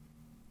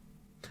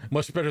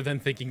 Much better than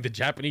thinking the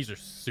Japanese are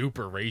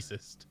super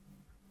racist.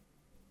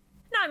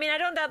 No, I mean, I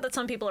don't doubt that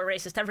some people are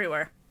racist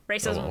everywhere.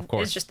 Racism of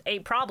course. is just a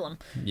problem.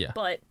 Yeah.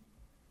 But,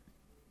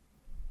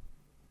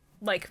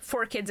 like,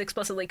 4Kids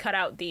explicitly cut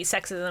out the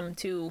sexism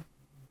to,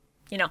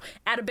 you know,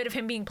 add a bit of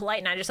him being polite,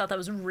 and I just thought that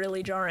was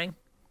really jarring.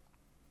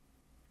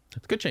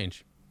 That's good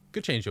change.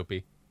 Good change, OP.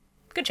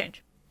 Good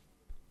change.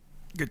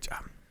 Good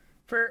job.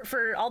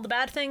 For all the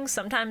bad things,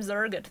 sometimes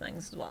there are good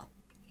things as well.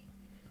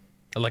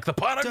 I like the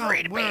pot of Don't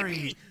great, worry.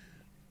 baby.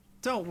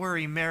 Don't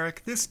worry,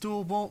 Merrick. This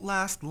duel won't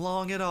last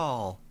long at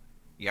all.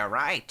 You're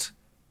right.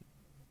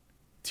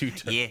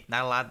 Yeah,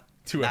 not a lot.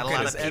 Not a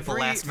lot Does of people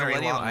every last very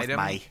Millennium long with item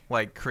my...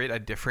 like create a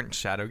different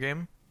shadow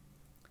game?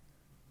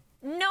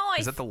 No,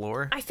 Is that the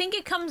lore? I think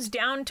it comes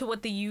down to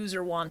what the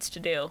user wants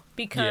to do,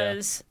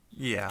 because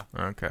Yeah.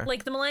 Okay.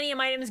 Like, the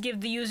Millennium items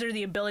give the user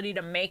the ability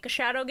to make a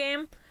shadow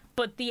game,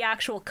 but the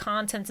actual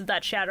contents of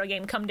that shadow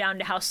game come down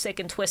to how sick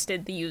and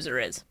twisted the user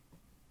is.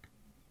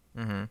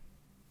 Mm-hmm.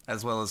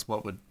 As well as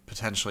what would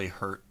potentially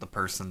hurt the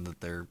person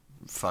that they're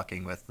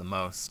fucking with the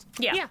most.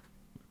 Yeah.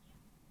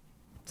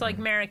 It's like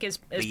Merrick is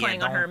But yeah,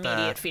 playing on her don't,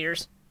 immediate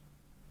fears.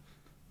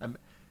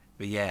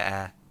 But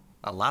yeah,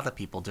 a lot of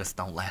people just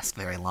don't last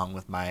very long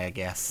with Maya, I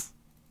guess.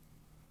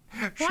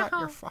 Shut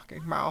your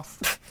fucking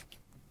mouth.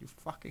 You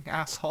fucking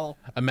asshole.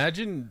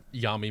 Imagine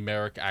Yami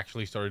Merrick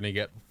actually starting to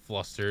get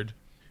flustered.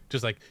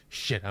 Just like,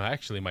 shit, I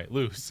actually might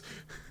lose.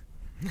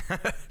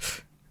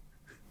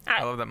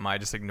 I love that Maya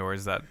just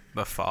ignores the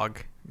fog.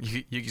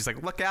 You just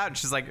like, look out, and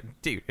she's like,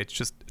 dude,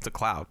 it's a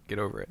cloud. Get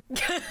over it.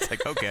 It's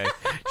like, okay,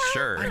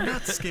 sure. I'm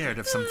not scared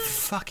of some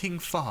fucking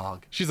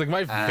fog. She's like,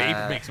 my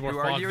vape makes more who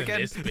are fog you than again?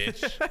 this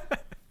bitch.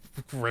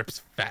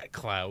 Rips fat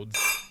clouds.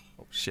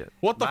 Oh shit.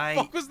 What the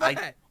fuck was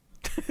that?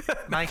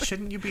 Mike,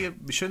 shouldn't you be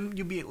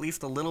at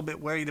least a little bit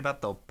worried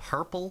about the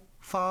purple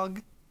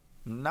fog?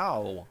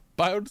 No.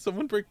 Why would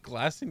someone break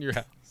glass in your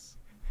house?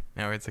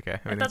 No, it's okay.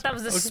 I thought that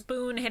was a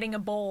spoon hitting a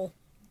bowl.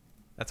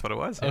 That's what it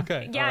was. Yeah.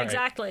 Okay. Yeah, alright.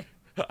 exactly.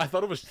 I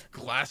thought it was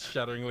glass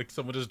shattering, like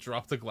someone just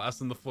dropped a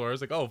glass on the floor. I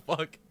was like, oh,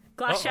 fuck.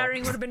 Glass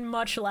shattering would have been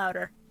much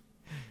louder.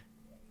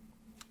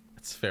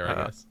 That's fair,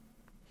 I guess.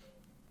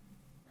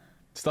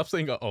 Stop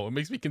saying uh-oh. It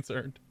makes me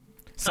concerned.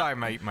 Sorry,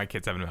 my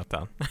kid's having a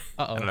meltdown.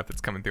 I don't know if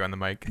it's coming through on the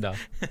mic. No.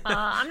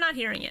 I'm not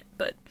hearing it,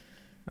 but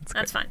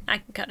that's fine. I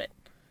can cut it.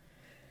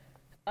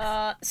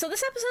 So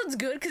this episode's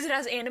good because it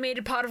has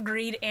animated Pot of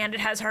Greed and it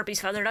has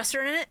Harpy's Feather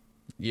Duster in it.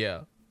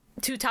 Yeah.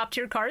 2 top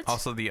tier cards.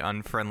 Also, the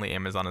unfriendly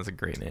Amazon is a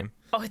great name.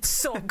 Oh, it's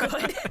so good.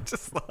 I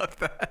just love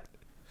that.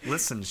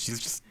 Listen,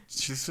 she's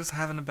just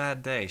having a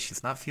bad day.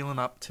 She's not feeling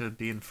up to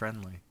being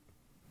friendly.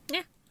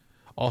 Yeah.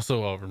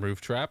 Also,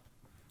 Remove Trap.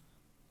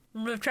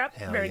 Remove Trap.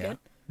 Hell Very yeah. good.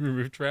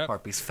 Remove Trap.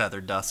 Harpy's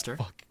Feather Duster.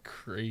 Fucking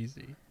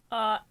crazy.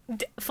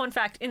 Fun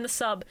fact, in the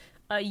sub,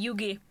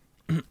 Yugi,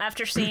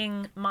 after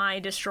seeing Mai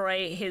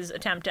destroy his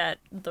attempt at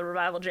the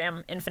Revival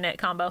Jam Infinite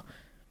combo,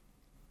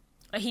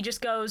 he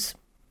just goes,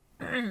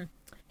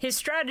 his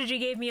strategy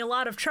gave me a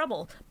lot of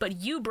trouble, but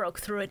you broke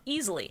through it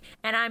easily.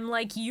 And I'm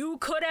like, you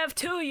could have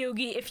too,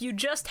 Yugi, if you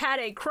just had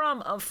a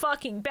crumb of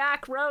fucking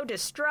back row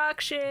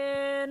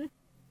destruction.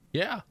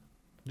 Yeah.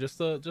 Just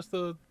a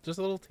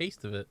little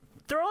taste of it.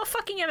 Throw a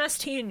fucking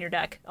MST in your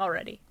deck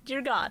already.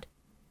 Dear God.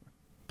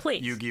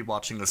 Please. Yugi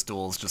watching this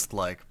duel is just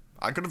like,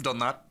 I could have done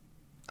that.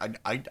 I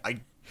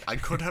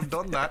could have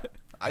done that.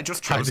 I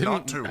just chose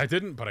not to. I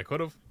didn't, but I could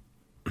have.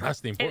 That's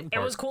the important It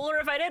part. was cooler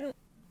if I didn't.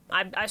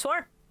 I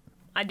swear.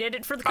 I did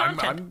it for the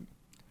content.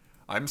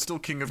 I'm still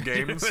king of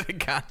games.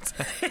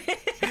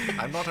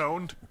 I'm not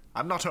owned.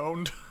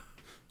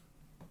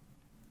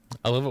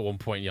 I love at one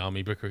point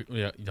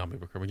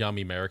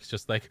Yami Merrick's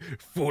just like,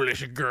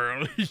 foolish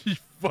girl,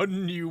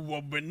 fun new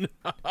woman.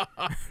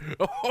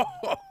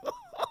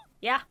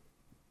 Yeah.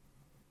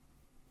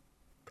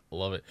 I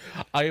love it.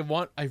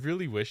 I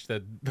really wish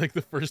that like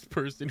the first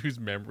person whose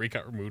memory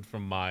got removed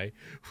from Mai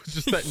was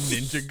just that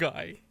ninja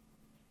guy.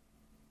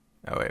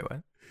 Oh wait,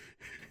 what?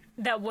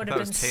 That would have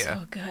been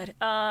so good.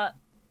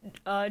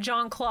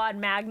 Jean-Claude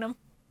Magnum.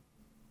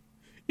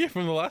 Yeah,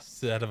 from the last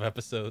set of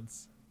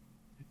episodes.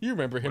 You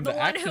remember him, The the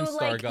one action who,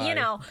 star like, guy you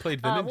know, who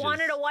played the ninjas.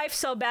 wanted a wife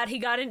so bad he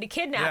got into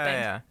kidnapping.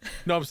 Yeah.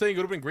 No, I'm saying it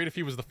would have been great if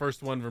he was the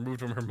first one removed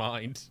from her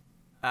mind.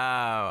 Oh,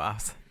 I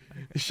was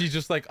She's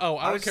just like, oh,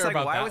 I don't just care like,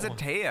 about why that was it one.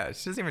 Taya?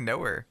 She doesn't even know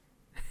her.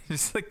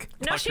 She's like,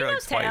 No, talked she to her,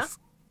 knows like, Taya.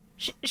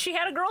 twice. She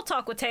had a girl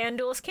talk with Taya in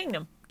Duelist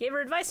Kingdom. Gave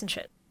her advice and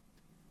shit.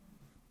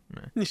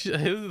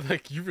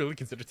 Like, you really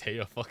consider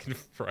Taya a fucking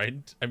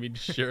friend? I mean,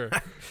 sure.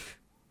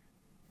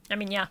 I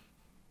mean, yeah.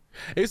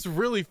 It's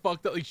really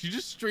fucked up. Like, you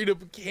just straight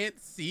up can't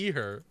see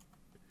her.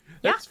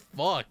 That's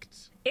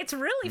fucked. It's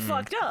really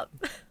fucked up.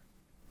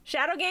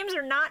 Shadow games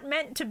are not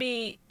meant to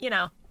be,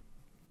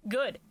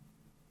 good.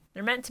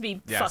 They're meant to be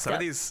Yeah, fucked some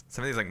up. of these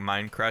like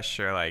Mind Crush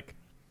or like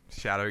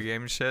shadow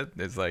game shit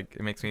is like,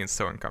 it makes me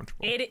so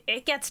uncomfortable.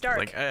 It gets dark.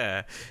 Like,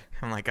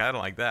 I'm like, I don't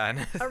like that.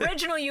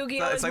 Original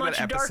Yu-Gi-Oh! It's is like much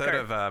that episode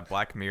darker. of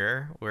Black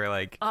Mirror where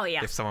like, Oh,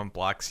 yeah. if someone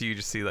blocks you, you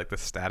just see like the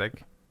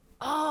static.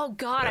 Oh,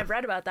 God, Yeah. I've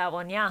read about that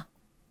one, yeah.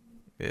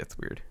 Yeah, it's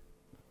weird.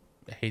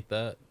 I hate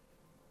that.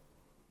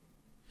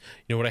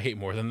 You know what I hate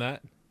more than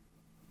that?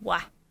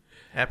 Why?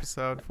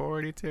 Episode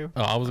 42.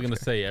 Oh, I was gonna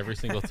say every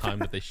single time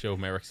that they show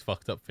Merrick's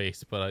fucked up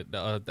face, but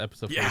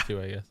episode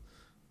 42, I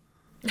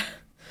guess.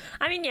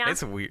 I mean, yeah.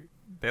 It's weird.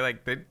 They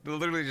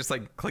literally just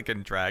like click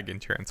and drag and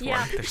transform.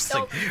 Yeah, They're just so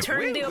like,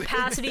 turn the "Woo."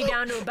 opacity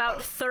down to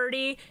about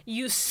 30,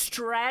 you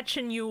stretch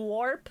and you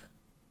warp,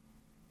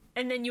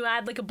 and then you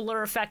add like a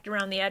blur effect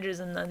around the edges,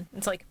 and then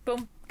it's like,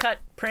 boom, cut,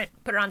 print,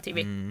 put it on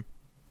TV.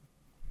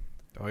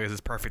 Oh, this is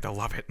perfect. I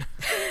love it.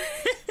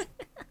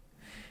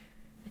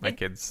 My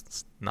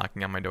kid's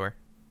knocking on my door.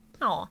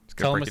 Oh, Just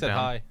gonna Tell him break I it said down.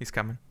 hi. He's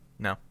coming.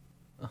 No.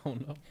 Oh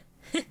no.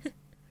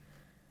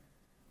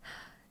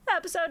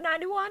 episode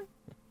 91.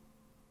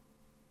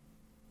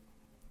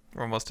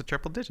 We're almost to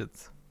triple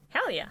digits.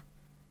 Hell yeah.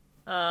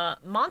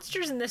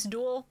 Monsters in this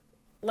duel,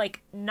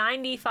 like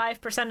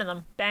 95% of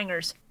them,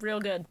 bangers. Real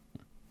good.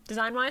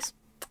 Design-wise,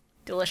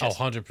 delicious.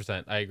 Oh,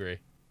 100%. I agree.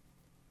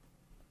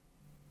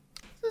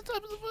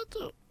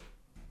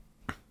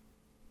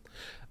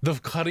 The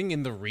cutting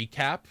in the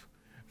recap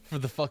for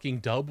the fucking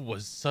dub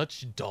was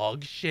such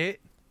dog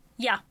shit.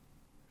 Yeah.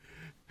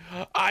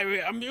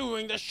 I'm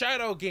doing the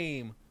shadow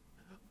game.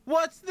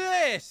 What's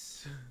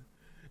this?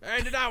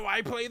 And now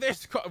I play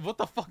this. What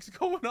the fuck's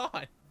going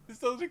on? This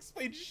doesn't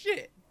explain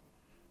shit.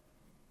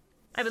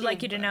 I would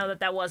like you to know that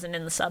that wasn't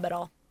in the sub at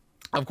all.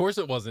 Of course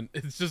it wasn't.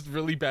 It's just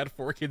really bad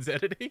 4Kids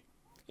editing.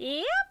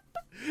 Yep.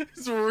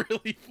 It's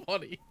really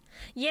funny.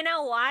 You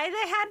know why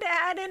they had to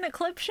add in a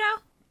clip show?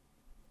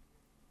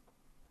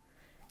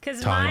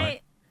 Because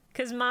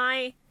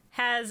my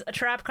has a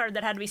trap card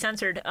that had to be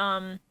censored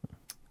of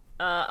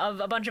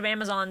a bunch of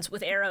Amazons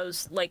with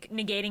arrows, like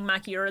negating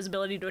Makiura's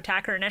ability to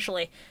attack her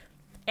initially,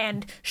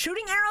 and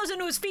shooting arrows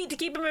into his feet to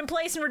keep him in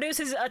place and reduce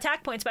his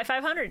attack points by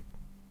 500.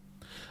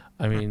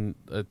 I mean,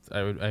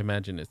 I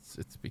imagine it's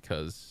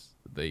because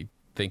they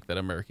think that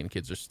American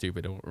kids are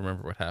stupid. Don't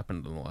remember what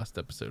happened in the last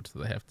episode, so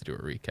they have to do a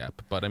recap.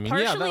 But I mean,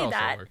 Partially yeah, that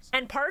that, also works.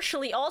 and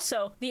partially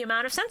also the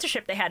amount of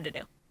censorship they had to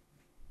do.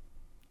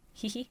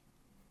 Hee.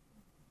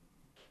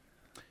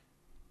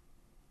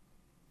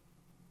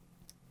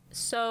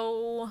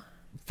 So,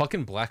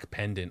 Fucking Black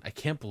Pendant. I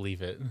can't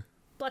believe it.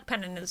 Black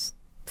Pendant is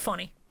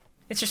funny.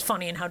 It's just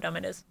funny in how dumb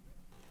it is.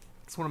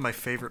 It's one of my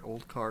favorite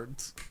old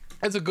cards.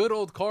 It's a good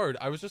old card.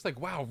 I was just like,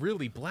 wow,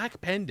 really? Black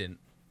Pendant?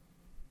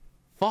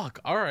 Fuck,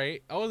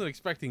 alright. I wasn't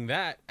expecting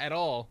that at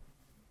all.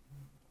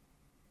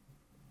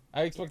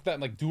 I expect that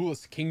in, like,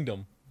 Duelist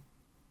Kingdom.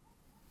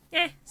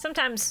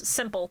 Sometimes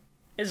simple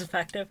is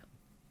effective.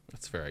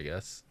 That's fair, I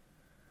guess.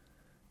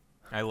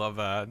 I love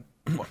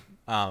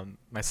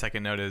my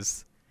second note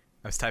is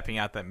I was typing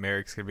out that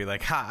Merrick's gonna be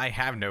like, ha, I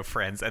have no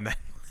friends, and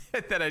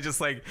then I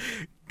just like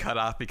cut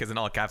off because in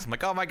all caps I'm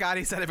like, oh my god,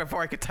 he said it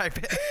before I could type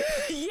it.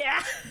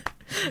 Yeah.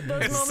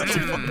 Those It's moments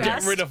are the Get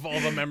best. rid of all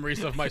the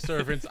memories of my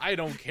servants. I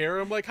don't care.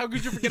 I'm like, how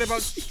could you forget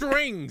about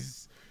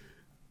strings?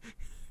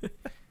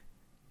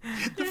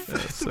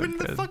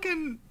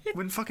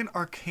 When fucking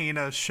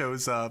Arcana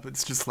shows up,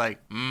 it's just like,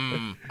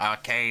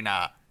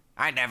 Arcana.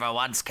 I never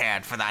once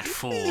cared for that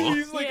fool.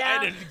 He's like, Yeah.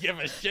 I didn't give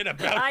a shit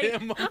about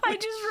him. I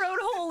just wrote,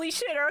 holy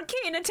shit,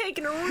 Arcana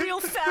taking a real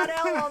fat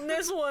L on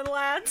this one,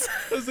 lads.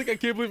 I was like, I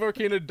can't believe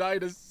Arcana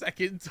died a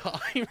second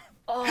time.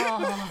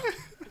 Oh,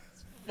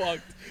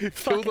 Fucked. Killed a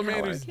Fucking man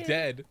hell, who's Arcana.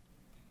 dead.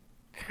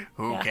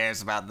 Who Yeah.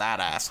 cares about that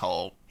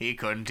asshole? He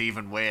couldn't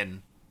even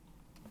win.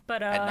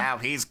 but And now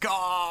he's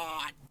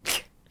gone.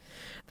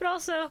 but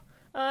also,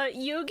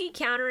 Yugi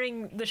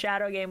countering the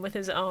Shadow Game with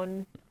his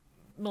own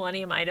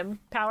Millennium item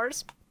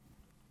powers.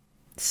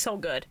 So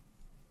good.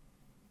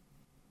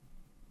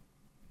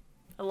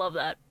 I love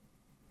that.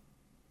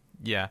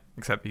 Yeah,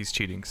 except he's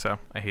cheating, so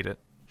I hate it.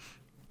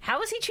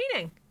 How is he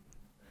cheating?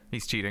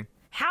 He's cheating.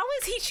 How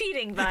is he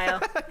cheating,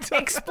 Vio?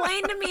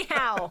 Explain to me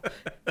how.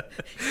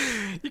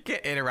 You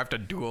can't interrupt a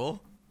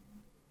duel.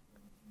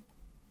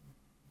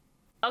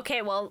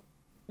 Okay, well,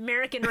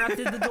 Merrick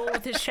interrupted the duel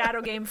with his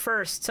Shadow Game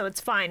first, so it's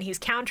fine. He's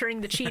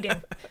countering the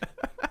cheating.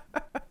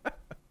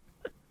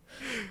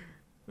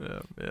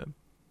 Oh man.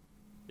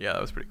 Yeah,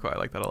 that was pretty cool. I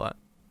like that a lot.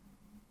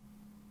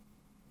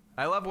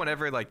 I love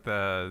whenever like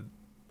the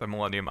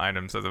Millennium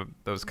items or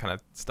those kind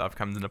of stuff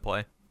comes into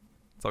play.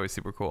 It's always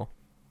super cool.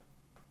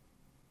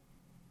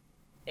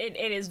 It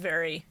is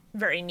very,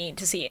 very neat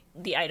to see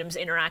the items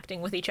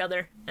interacting with each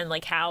other and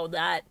like how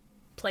that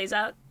plays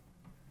out.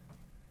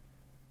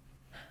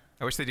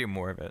 I wish they do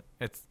more of it.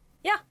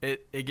 Yeah.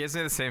 It gives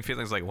me the same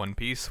feelings like One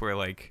Piece, where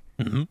like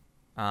Carl's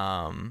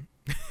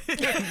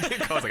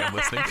like, I'm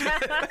listening.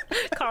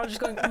 Carl just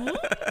going, mm?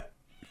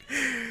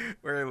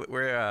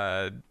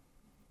 where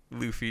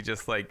Luffy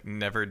just like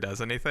never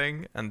does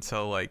anything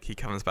until like he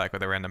comes back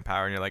with a random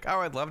power, and you're like,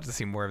 oh, I'd love to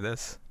see more of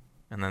this,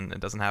 and then it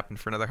doesn't happen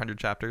for another 100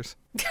 chapters.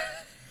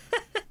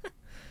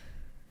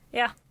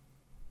 Yeah.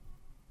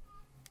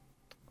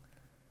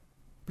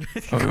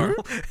 Carl?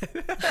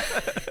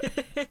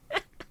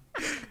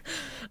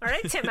 All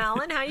right, Tim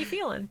Allen, how you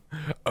feeling?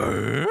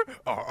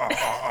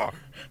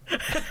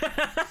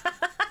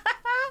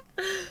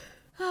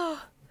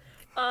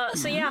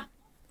 So yeah,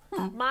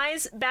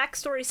 Mai's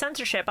backstory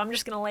censorship. I'm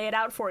just gonna lay it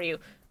out for you.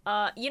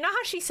 You know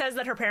how she says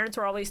that her parents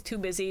were always too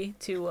busy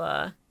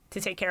to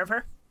take care of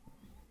her?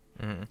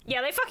 Mm-hmm.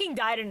 Yeah, they fucking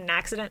died in an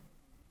accident.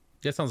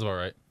 Yeah, sounds about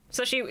right.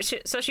 So she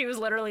was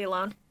literally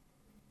alone.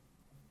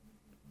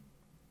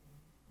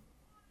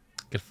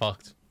 Get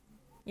fucked.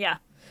 Yeah.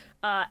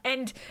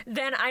 And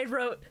then I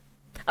wrote,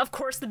 of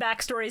course, the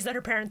backstory is that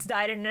her parents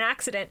died in an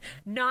accident.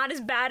 Not as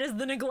bad as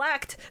the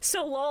neglect.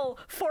 So lol,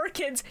 4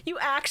 kids, you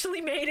actually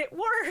made it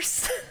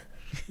worse.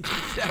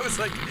 That was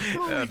like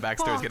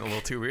backstory's getting a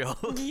little too real.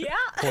 Yeah.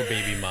 Poor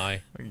baby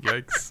Mai.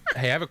 Yikes.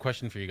 Hey, I have a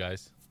question for you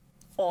guys.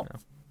 Oh.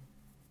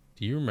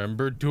 Do you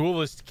remember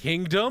Duelist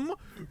Kingdom?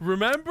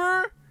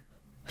 Remember?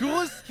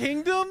 Duelist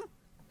Kingdom?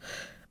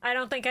 I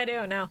don't think I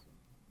do, no.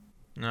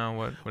 No,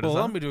 what Well, is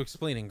allow that? me to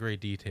explain in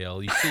great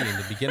detail. You see, in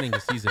the beginning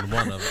of season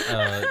 1 of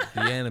the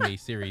anime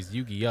series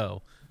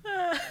Yu-Gi-Oh!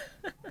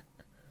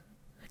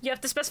 You have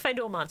to specify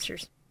duel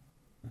monsters.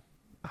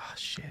 Ah,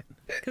 shit.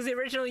 Because the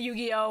original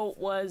Yu-Gi-Oh!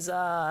 Was,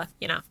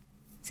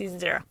 season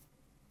 0.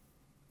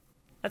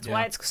 That's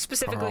why Yeah. it's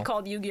specifically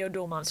called Yu-Gi-Oh!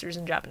 Duel Monsters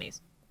in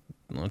Japanese.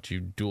 Why don't you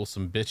duel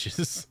some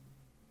bitches?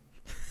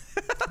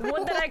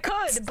 Would that I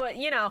could, but,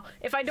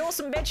 if I duel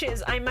some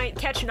bitches, I might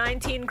catch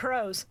 19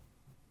 crows.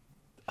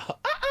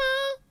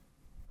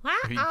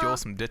 If you duel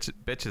some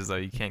bitches, though,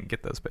 you can't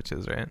get those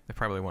bitches, right? They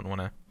probably wouldn't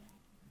want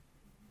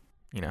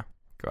to,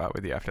 go out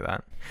with you after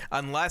that.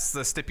 Unless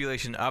the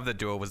stipulation of the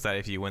duel was that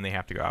if you win, they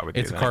have to go out with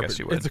you. It's a Then I guess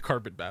you would. It's a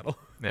carpet battle.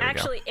 There we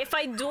Actually, if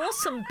I duel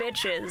some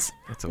bitches,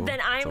 It's a- then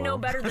it's I'm a- no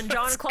better than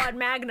John Claude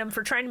Magnum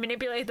for trying to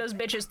manipulate those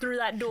bitches through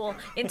that duel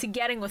into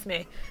getting with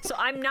me. So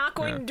I'm not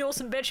going to duel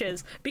some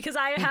bitches because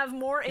I have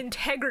more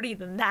integrity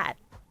than that.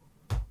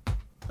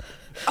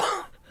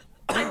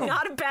 I'm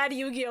not a bad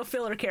Yu-Gi-Oh!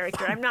 Filler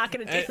character. I'm not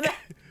going to do that.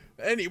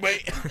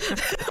 Anyway.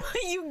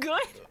 You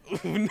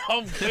good? No,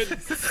 I'm good.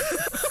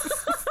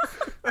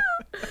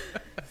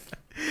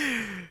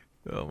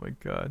 Oh my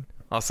god.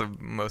 Also,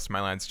 most of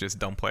my lines just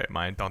don't play it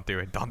mine. Don't do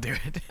it. Don't do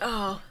it.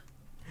 Oh.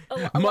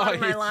 A lot of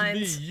my it's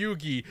lines. me,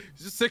 Yugi.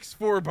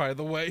 6'4", by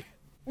the way.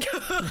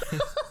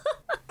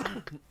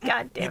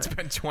 God damn It's it.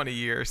 been 20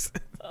 years.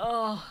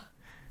 A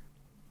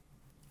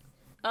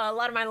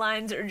lot of my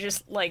lines are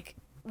just like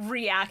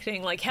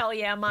reacting, like hell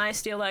yeah, my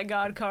steal that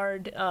god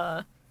card.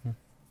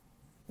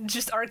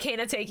 Just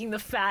Arcana taking the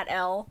fat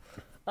L.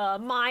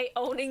 My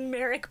owning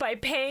Merrick by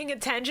paying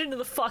attention to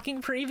the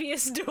fucking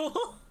previous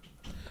duel.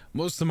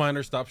 Most of mine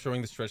are stop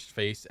showing the stretched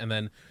face, and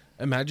then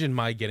imagine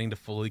Mai getting to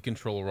fully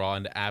control Raw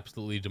and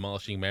absolutely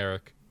demolishing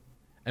Merrick.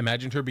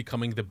 Imagine her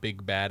becoming the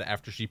big bad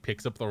after she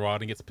picks up the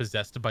rod and gets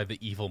possessed by the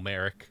evil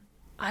Merrick.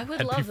 I would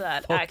That'd be love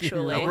that, fucking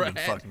actually. That would rad. be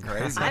fucking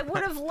crazy. I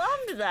would have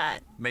loved that.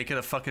 Make it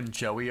a fucking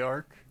Joey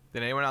arc.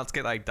 Did anyone else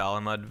get like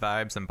Dalamud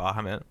vibes and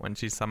Bahamut when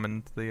she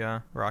summoned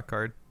the rock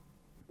card?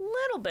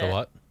 Little bit. The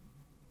what?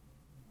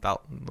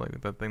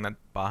 Like the thing that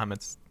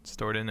Bahamut's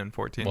stored in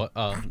 14. What?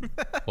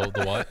 Well,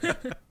 the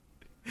what?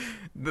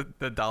 The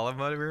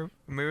Dalamud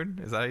moon?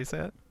 Is that how you say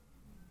it?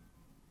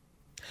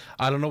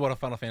 I don't know what a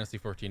Final Fantasy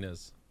 14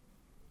 is.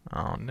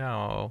 Oh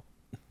no,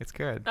 it's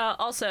good.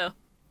 Also,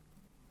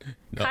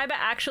 No. Kaiba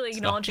actually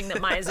acknowledging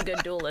that Mai is a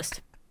good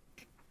duelist.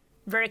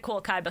 Very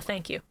cool, Kaiba.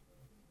 Thank you.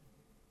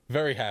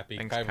 Very happy.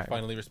 Thanks, Kaiba Kaiba.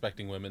 finally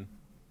respecting women.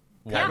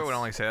 Kaiba would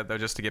only say that though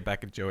just to get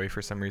back at Joey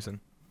for some reason.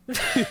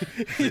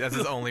 That's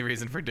his only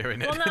reason for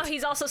doing it. Well, no,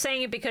 he's also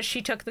saying it because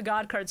she took the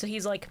god card, so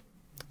he's like,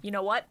 you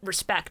know what?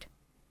 Respect.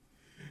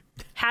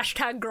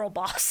 Hashtag girl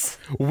boss.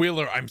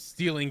 Wheeler, I'm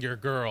stealing your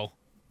girl.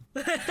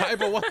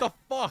 Kaiba, what the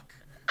fuck?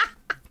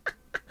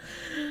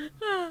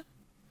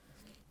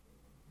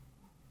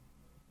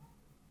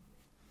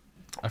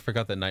 I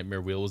forgot that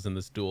Nightmare Wheel was in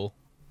this duel.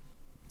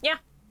 Yeah.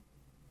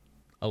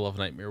 I love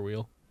Nightmare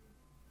Wheel.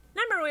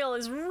 Nightmare Wheel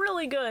is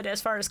really good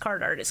as far as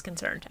card art is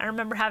concerned. I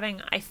remember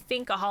having, I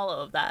think, a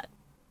holo of that.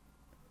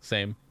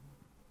 Same.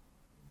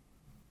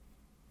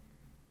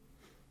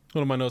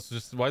 One of my notes is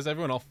just, why does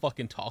everyone all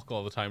fucking talk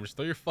all the time? Just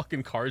throw your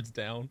fucking cards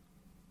down.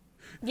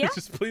 Yeah.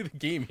 Just play the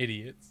game,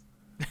 idiots.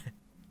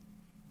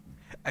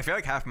 I feel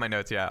like half of my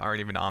notes, aren't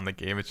even on the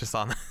game. It's just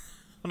on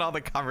all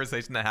the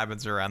conversation that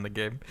happens around the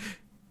game.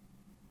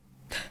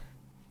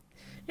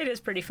 It is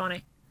pretty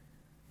funny.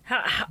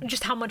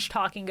 Just how much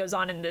talking goes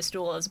on in this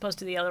duel as opposed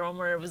to the other one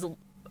where it was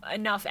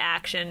enough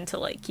action to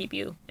like keep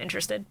you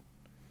interested.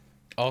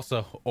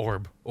 Also,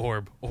 orb.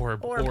 But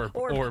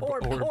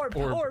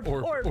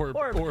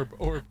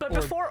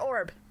before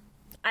orb,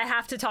 I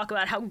have to talk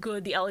about how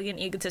good the elegant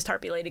egotist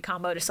harpy lady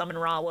combo to summon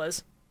Ra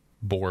was.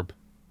 Borb.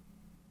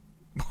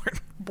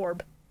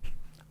 Borb.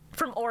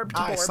 From orb to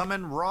I borb.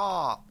 summon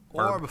Raw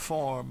orb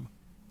form.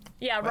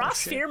 Yeah, Oh, Raw shit.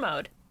 sphere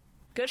mode.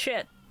 Good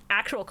shit.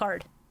 Actual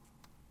card.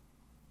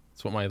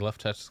 That's what my left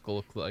testicle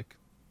looked like.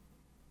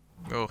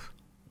 Oh,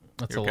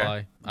 That's You a okay? lie.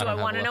 Do I don't have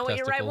want a to know left what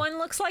your right testicle. one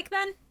looks like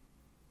then?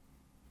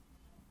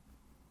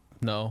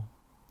 No.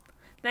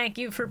 Thank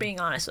you for being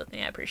honest with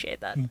me. I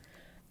appreciate that.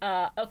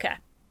 Okay.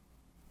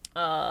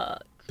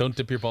 Don't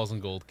dip your balls in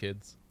gold,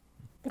 kids.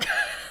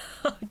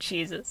 Oh,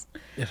 Jesus.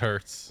 It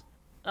hurts.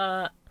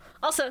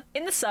 Also,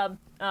 in the sub,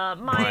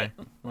 Why?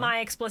 Mai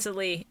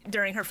explicitly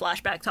during her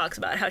flashback talks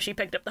about how she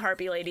picked up the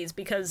Harpy ladies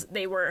because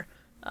they were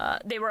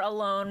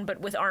alone, but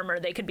with armor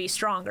they could be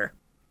stronger.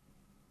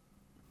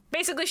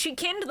 Basically, she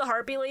kinned the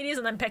Harpy ladies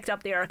and then picked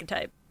up the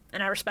archetype,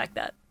 and I respect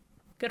that.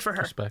 Good for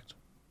her. Respect.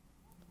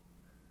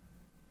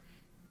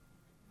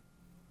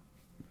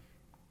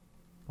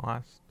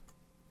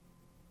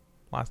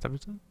 Last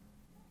episode?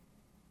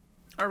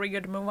 Are we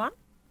good to move on?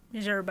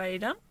 Is everybody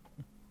done?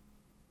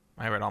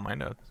 I read all my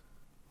notes.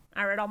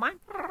 I read all mine.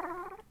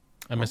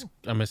 I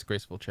miss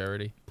Graceful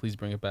Charity. Please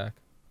bring it back.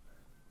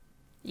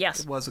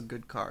 Yes, It was a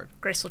good card.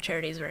 Graceful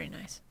Charity is very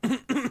nice.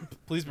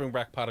 Please bring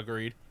back Pot of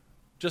Greed.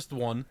 Just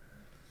one.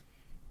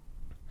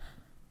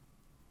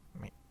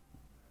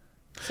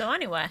 So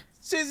anyway,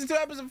 Season 2,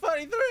 episode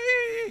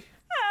 43!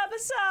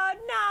 episode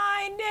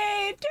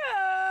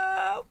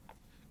 92.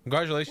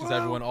 Congratulations, Whoa.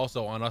 everyone,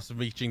 also on us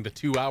reaching the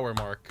 2-hour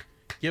mark.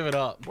 Give it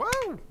up.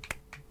 Whoa!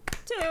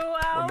 2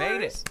 hours. We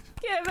made it.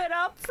 Give it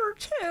up for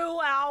 2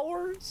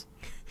 hours.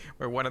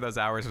 Where one of those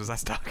hours was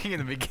us talking in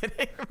the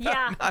beginning. about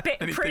Yeah, not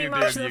anything pretty to do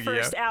much with the Yu-Gi-Oh.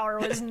 first hour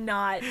was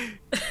not. I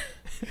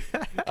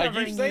keep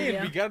Covering saying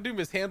Yu-Gi-Oh. we gotta do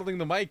mishandling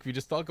the mic. We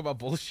just talk about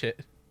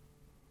bullshit.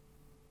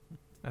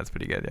 That's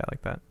pretty good. Yeah, I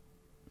like that.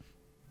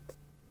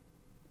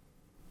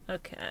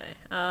 Okay.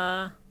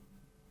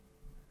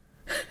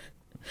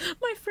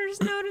 My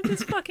first note of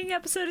this fucking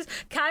episode is,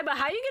 Kaiba,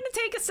 how you gonna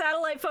take a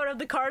satellite photo of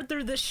the card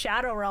through the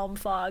Shadow Realm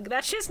fog?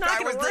 That's just not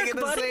gonna work,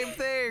 buddy.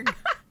 thing.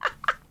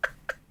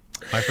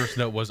 My first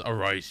note was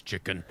arise,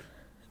 chicken.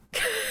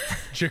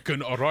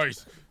 Chicken,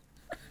 arise.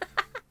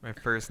 My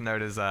first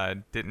note is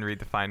didn't read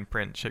the fine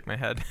print. Shake my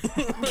head.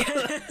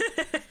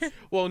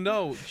 Well,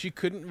 no, she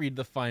couldn't read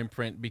the fine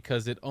print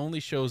because it only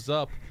shows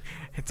up.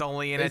 It's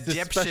only in It's the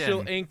Egyptian.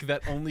 special ink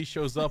that only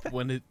shows up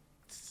when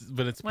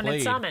it's When played.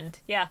 it's summoned,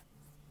 yeah.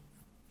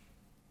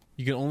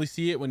 You can only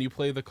see it when you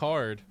play the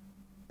card.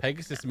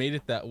 Pegasus made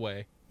it that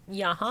way.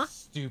 Yeah, huh?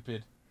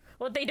 Stupid.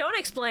 What they don't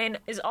explain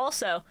is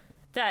also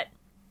that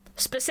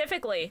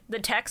specifically the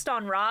text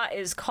on Ra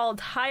is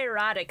called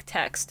hieratic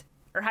text,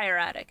 or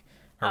hieratic,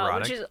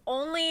 Hieratic? which is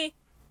only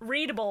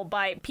readable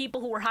by people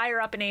who were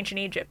higher up in ancient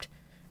Egypt.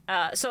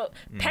 So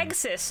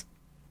Pegasus,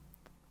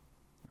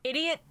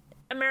 idiot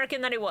American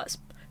that he was,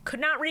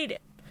 could not read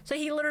it. So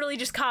he literally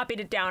just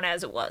copied it down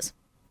as it was.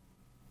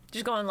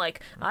 Just going like,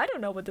 I don't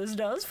know what this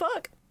does,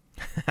 fuck.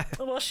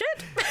 Well,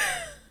 shit.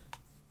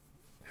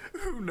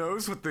 Who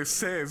knows what this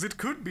says? It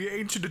could be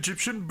ancient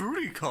Egyptian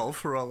booty call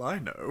for all I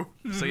know.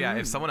 So yeah,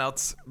 if someone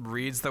else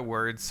reads the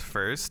words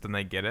first, then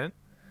they get it.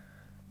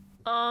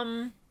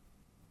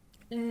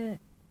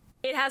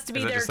 It has to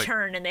be Is it their just like-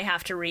 turn and they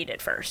have to read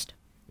it first.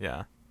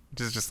 Yeah,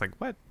 which is just like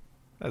what?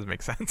 That doesn't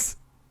make sense.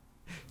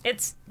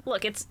 It's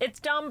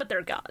dumb, but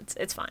they're gods.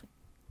 It's fine.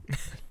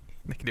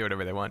 They can do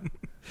whatever they want.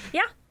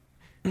 Yeah.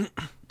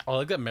 I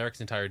like that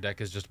Merrick's entire deck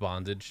is just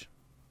bondage.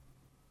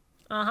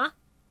 Uh-huh.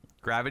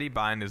 Gravity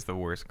Bind is the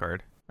worst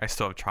card. I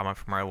still have trauma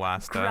from our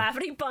last.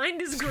 Gravity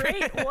Bind is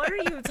great. What are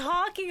you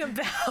talking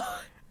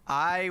about?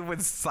 I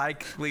was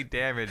psychically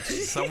damaged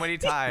so many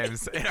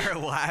times in our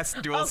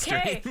last duel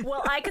Okay, stream.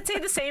 well, I could say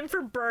the same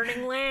for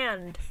Burning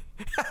Land.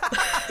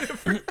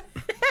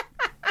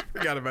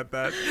 Forgot about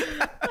that.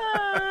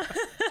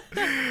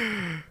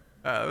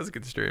 That was a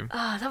good stream.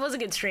 That was a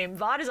good stream.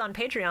 VOD is on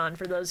Patreon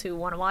for those who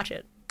want to watch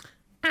it.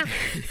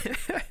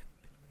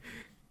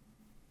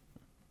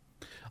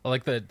 I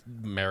like that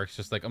Merrick's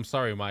just like, I'm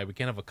sorry, Mai, we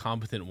can't have a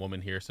competent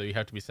woman here, so you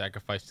have to be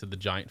sacrificed to the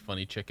giant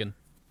funny chicken.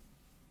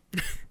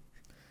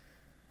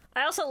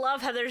 I also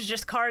love how there's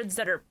just cards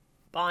that are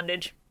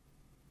bondage.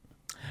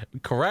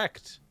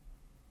 Correct.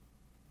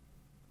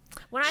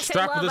 When I say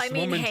Strap love, this I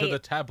mean woman hate. to the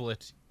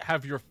tablet.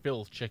 Have your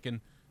fill,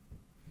 chicken.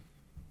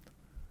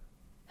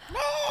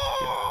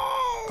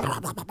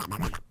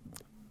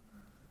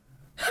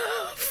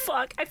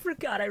 Fuck, I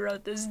forgot I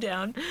wrote this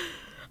down.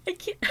 I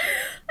can't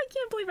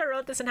believe I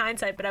wrote this in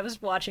hindsight, but I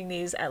was watching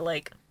these at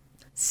like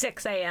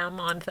 6 a.m.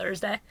 on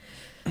Thursday.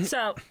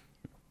 So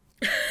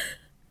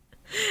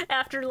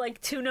after like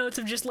 2 notes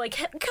of just like,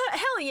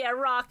 hell yeah,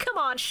 Rock, come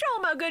on, show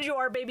him how good you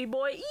are, baby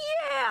boy,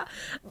 yeah!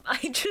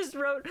 I just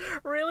wrote,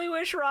 really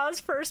wish Ra's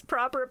first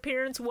proper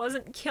appearance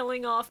wasn't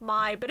killing off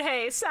Mai, but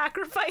hey,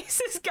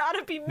 sacrifices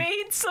gotta be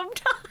made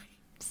sometimes.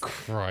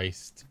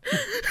 Christ.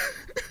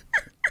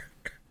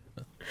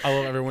 I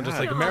love everyone just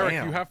like, God Merrick,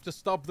 damn. you have to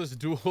stop this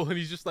duel. And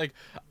he's just like,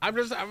 I'm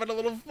just having a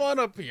little fun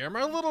up here. I'm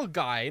a little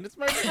guy, and it's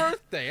my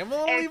birthday. I'm a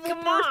little And evil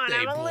come on,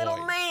 birthday I'm a boy.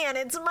 little man,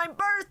 it's my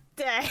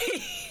birthday!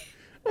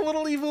 A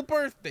little evil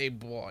birthday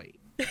boy.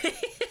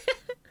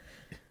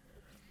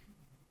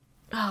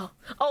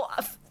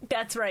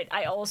 That's right.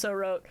 I also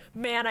wrote,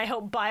 man, I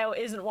hope Bio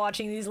isn't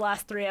watching these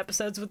last 3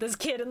 episodes with this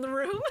kid in the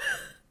room.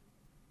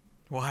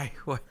 Why?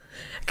 What?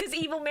 Because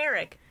Evil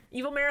Merrick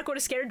would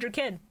have scared your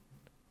kid.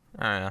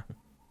 I don't know.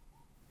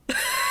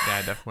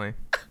 Yeah, definitely.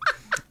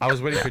 I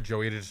was waiting for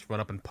Joey to just run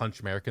up and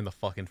punch Merrick in the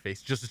fucking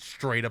face. Just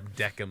straight up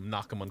deck him,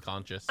 knock him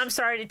unconscious. I'm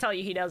sorry to tell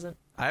you he doesn't.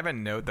 I have a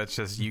note that's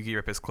just Yugi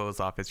rip his clothes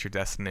off. It's your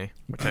destiny,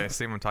 which I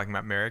assume I'm talking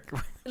about Merrick.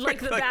 Like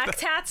the back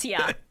tats,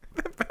 yeah.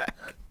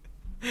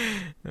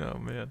 Oh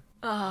man.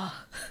 I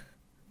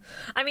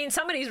mean,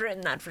 somebody's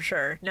written that for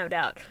sure, no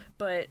doubt.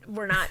 But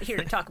we're not here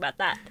to talk about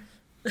that.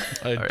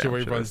 yeah, Joey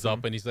I'm sure runs that's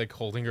up and he's like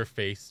holding her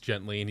face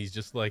gently, and he's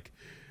just like,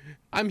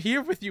 I'm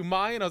here with you,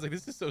 Mai. And I was like,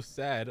 this is so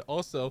sad.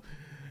 Also,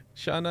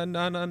 Shana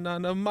na na na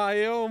na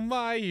my oh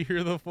my, you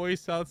hear the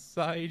voice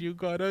outside, you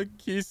gotta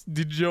kiss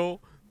the Joe.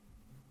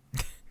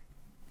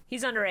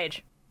 He's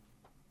underage.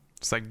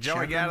 It's like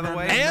Joey, get out of the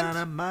way.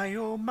 And- My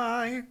oh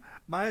my,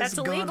 Mai's That's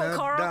illegal, gonna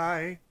Carl.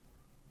 die.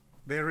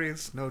 There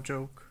is no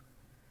joke.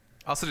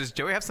 Also, does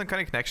Joey have some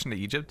kind of connection to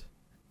Egypt?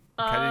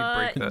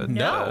 How did he break the,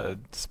 no.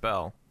 the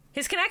spell?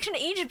 His connection to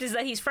Egypt is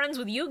that he's friends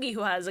with Yugi,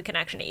 who has a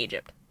connection to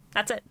Egypt.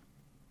 That's it.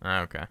 Oh,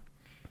 okay.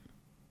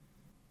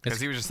 Because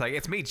he was just like,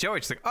 it's me, Joey.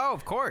 She's like, oh,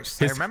 of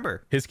course. I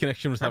remember. His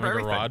connection was having Remember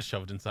a everything. rod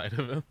shoved inside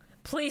of him.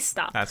 Please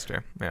stop. That's true.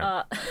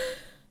 Yeah.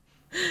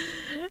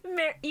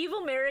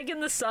 Evil Merrick in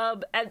the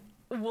sub,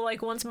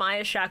 once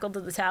Maya's shackled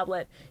to the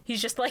tablet,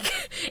 he's just like,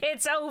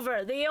 it's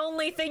over. The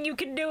only thing you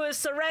can do is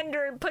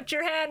surrender and put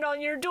your hand on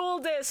your dual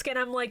disc. And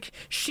I'm like,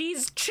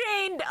 she's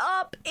chained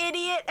up,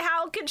 idiot.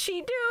 How could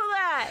she do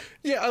that?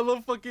 Yeah, I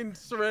love fucking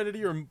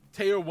Serenity or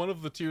Teo, one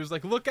of the two, is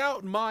like, look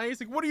out, Maya. He's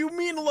like, what do you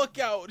mean, look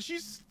out?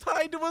 She's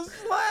tied to a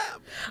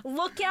slab.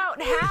 Look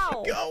out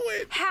how?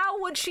 Going.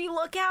 How would she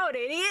look out,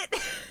 idiot?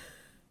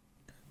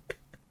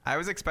 I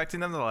was expecting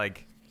them to,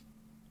 like...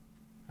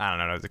 I don't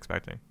know what I was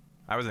expecting.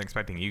 I wasn't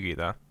expecting Yugi,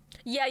 though.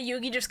 Yeah,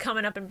 Yugi just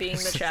coming up and being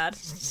the Chad.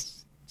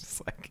 Just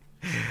like,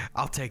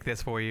 I'll take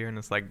this for you. And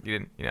it's like, you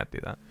didn't do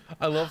that.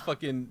 I love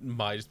fucking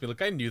Maya just be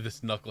like, I knew this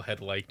knucklehead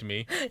liked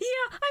me. Yeah, I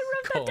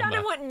wrote Call that down him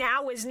and went,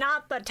 now is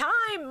not the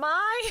time,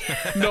 Mai.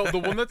 No, the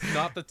one that's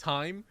not the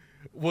time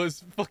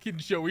was fucking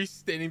Joey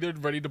standing there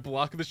ready to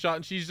block the shot,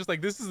 and she's just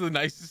like, this is the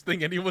nicest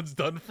thing anyone's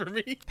done for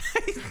me.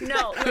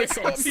 No, It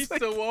listen. caught me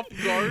so off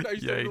guard. I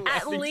started Yikes.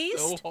 laughing least-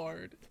 so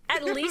hard.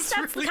 At least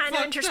that's really the kind of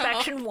fucked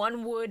introspection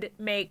one would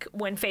make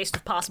when faced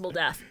with possible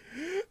death.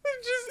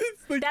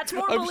 It's like, That's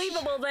more I'm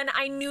believable than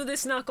I knew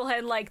this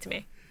knucklehead liked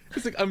me.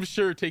 It's like, I'm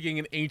sure taking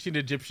an ancient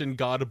Egyptian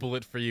god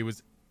bullet for you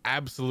is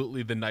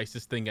absolutely the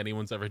nicest thing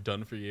anyone's ever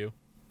done for you.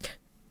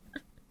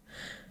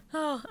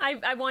 Oh,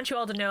 I want you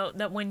all to know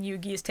that when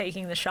Yugi is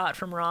taking the shot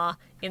from Ra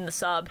in the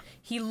sub,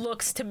 he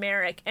looks to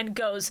Merrick and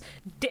goes,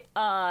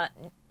 I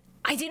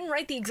didn't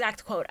write the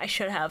exact quote, I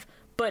should have,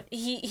 but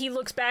he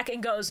looks back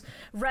and goes,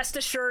 rest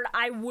assured,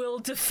 I will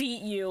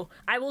defeat you.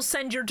 I will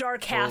send your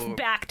dark half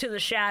back to the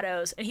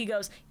shadows. And he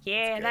goes,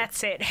 yeah,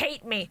 that's it.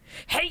 Hate me.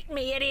 Hate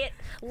me, idiot.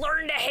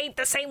 Learn to hate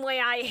the same way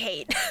I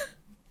hate.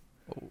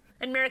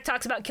 And Merrick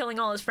talks about killing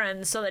all his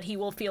friends so that he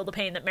will feel the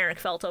pain that Merrick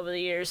felt over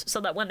the years,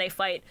 so that when they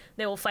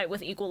will fight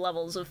with equal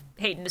levels of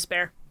hate and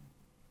despair.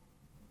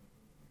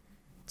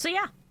 So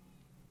yeah.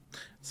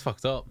 It's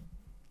fucked up.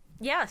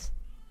 Yes.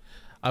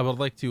 I would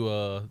like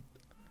to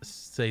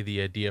say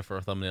the idea for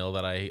a thumbnail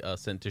that I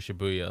sent to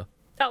Shibuya,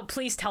 Oh,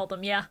 please tell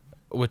them, yeah.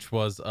 which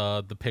was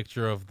the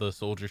picture of the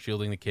soldier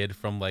shielding the kid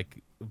from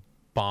like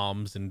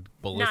bombs and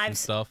bullets and Knives.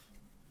 stuff.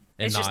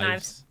 And It's just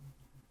knives.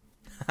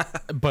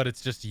 But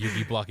it's just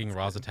Yugi blocking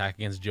Ra's attack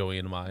against Joey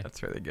and Mai.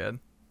 That's really good.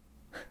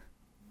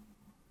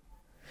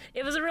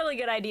 It was a really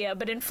good idea,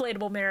 but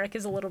inflatable Merrick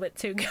is a little bit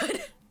too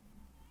good.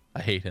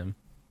 I hate him.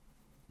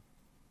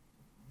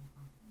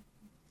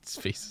 His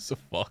face is so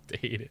fucked. I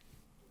hate it.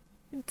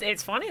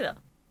 It's funny, though.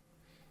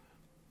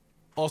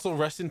 Also,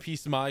 rest in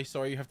peace, Mai.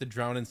 Sorry you have to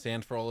drown in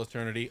sand for all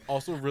eternity.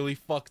 Also, really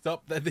fucked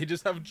up that they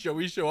just have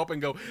Joey show up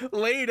and go,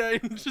 later,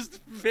 and just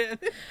vanish.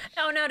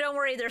 Oh, no, don't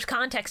worry. There's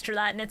context for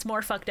that, and it's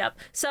more fucked up.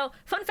 So,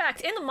 fun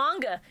fact, in the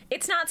manga,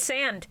 it's not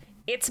sand.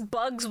 It's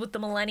bugs with the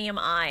Millennium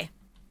Eye.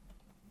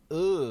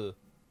 Ugh.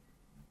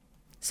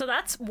 So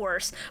that's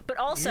worse. But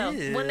also,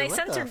 when they what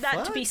censored the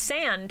that to be fuck?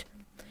 sand,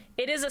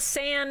 it is a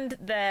sand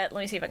that...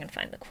 Let me see if I can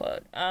find the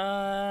quote.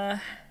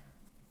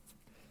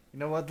 You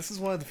know what? This is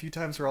one of the few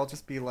times where I'll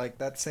just be like,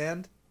 that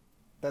sand?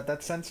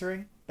 That's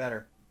censoring?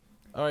 Better.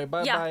 All right,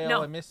 bye-bye, Yeah,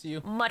 no. I miss you.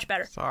 Much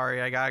better.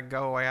 Sorry, I gotta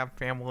go. I have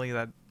family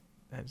that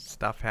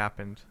stuff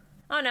happened.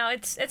 Oh, no,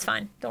 it's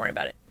fine. Don't worry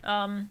about it.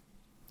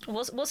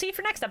 We'll see you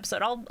for next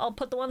episode. I'll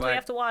put the ones we But-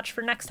 have to watch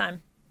for next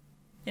time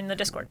in the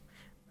Discord.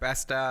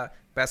 Best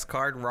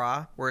card,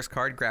 Raw. Worst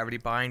card, Gravity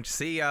Bind.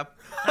 See ya.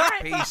 All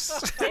right. Peace.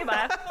 Say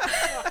bye.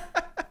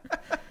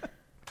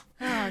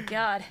 Oh,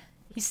 God.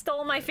 He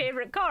stole my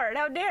favorite card.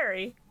 How dare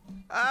he?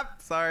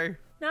 Sorry.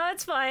 No,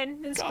 it's fine.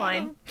 It's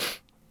fine.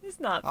 It's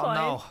not Oh fine.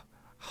 no.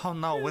 Oh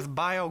no, with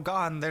Bio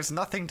gone, there's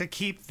nothing to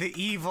keep the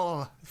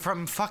evil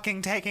from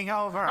fucking taking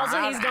over.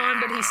 Also, he's gone,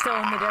 but he's still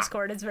in the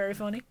Discord. It's very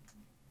funny.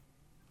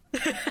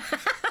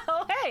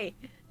 Oh, hey.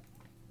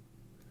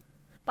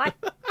 Bye.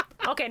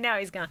 Okay, now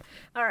he's gone.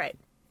 All right.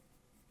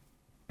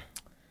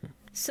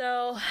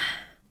 So,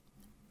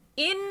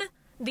 in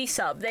the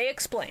sub, they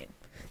explain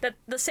that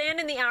the sand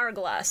in the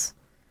hourglass...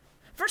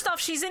 First off,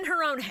 she's in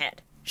her own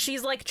head.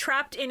 She's, like,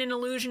 trapped in an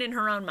illusion in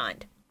her own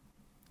mind.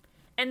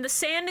 And the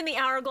sand in the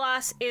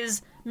hourglass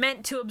is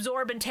meant to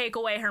absorb and take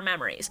away her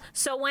memories.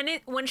 So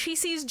when she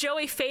sees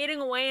Joey fading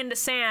away into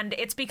sand,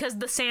 it's because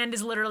the sand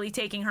is literally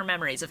taking her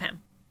memories of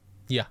him.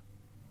 Yeah.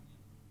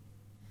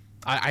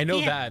 I know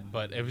that,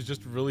 but it was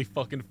just really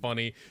fucking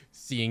funny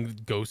seeing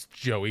Ghost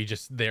Joey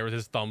just there with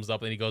his thumbs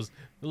up, and he goes,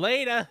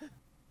 later.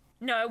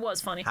 No, it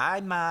was funny. Hi,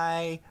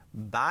 Mai.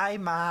 Bye,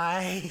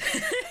 Mai.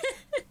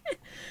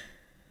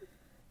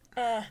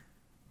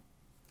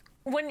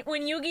 When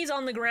Yugi's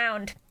on the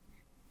ground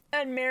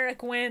and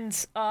Merrick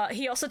wins,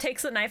 he also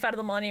takes the knife out of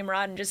the Millennium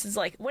Rod and just is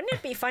like, wouldn't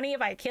it be funny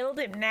if I killed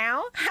him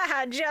now?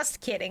 Haha, just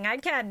kidding. I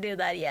can't do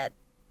that yet.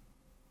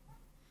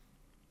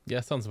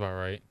 Yeah, sounds about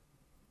right.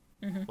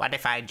 What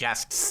if I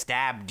just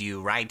stabbed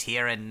you right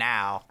here and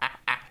now?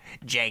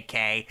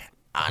 JK,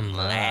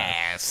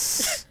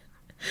 unless...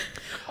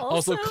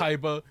 Also,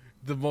 Kaiba,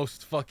 the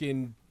most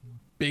fucking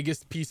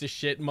biggest piece of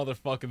shit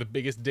motherfucker, the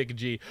biggest dick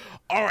G.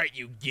 All right,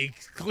 you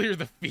geeks, clear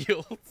the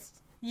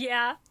fields.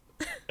 Yeah.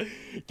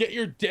 Get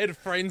your dead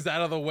friends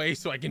out of the way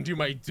so I can do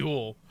my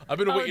duel. I've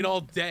been waiting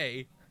all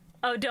day.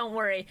 Oh, don't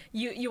worry.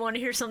 You want to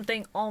hear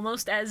something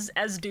almost as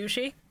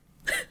douchey?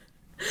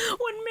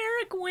 When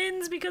Merrick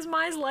wins because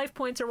Mai's life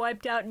points are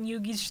wiped out and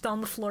Yugi's just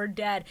on the floor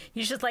dead,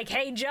 he's just like,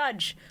 "Hey,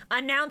 judge,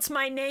 announce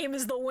my name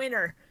as the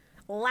winner.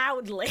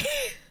 Loudly."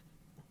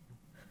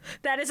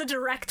 That is a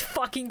direct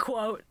fucking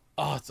quote.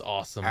 Oh, it's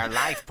awesome. Her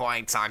life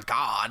points are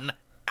gone.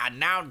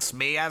 Announce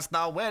me as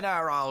the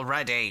winner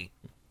already.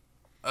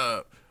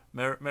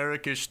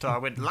 Merrick Ishtar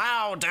went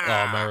louder.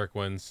 Oh, Merrick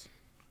wins.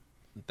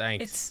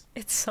 Thanks.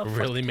 It's so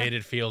really fucked made up.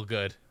 it feel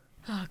good.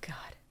 Oh,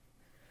 God.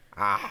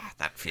 Ah,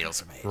 that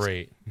feels amazing.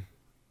 Great.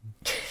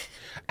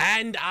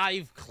 And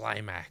I've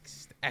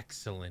climaxed.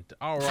 Excellent.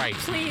 All right.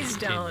 Please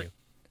don't.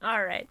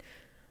 All right.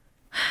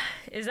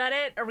 Is that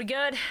it? Are we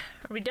good?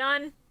 Are we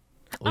done?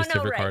 Least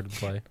favorite right. card to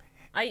play.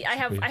 I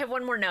have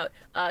one more note.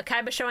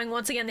 Kaiba showing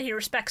once again that he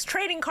respects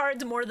trading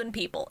cards more than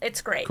people.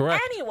 It's great.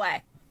 Correct.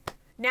 Anyway,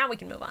 now we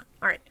can move on.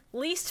 All right.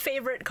 Least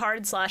favorite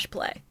card /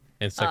 play.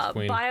 Insect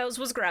Queen. Bios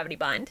was Gravity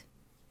Bind.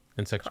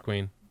 Insect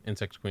Queen.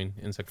 Insect Queen.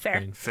 Insect Fair.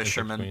 Queen.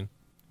 Fisherman. Insect Queen.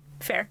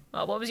 Fair.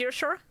 What was yours,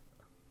 Shora?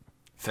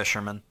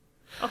 Fisherman.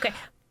 Okay.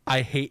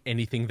 I hate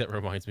anything that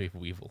reminds me of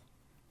Weevil.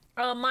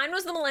 Mine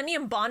was the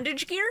Millennium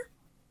Bondage Gear.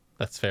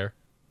 That's fair.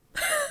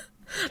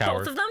 Coward.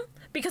 Both of them.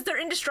 Because they're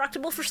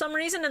indestructible for some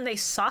reason and they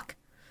suck.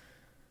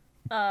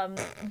 They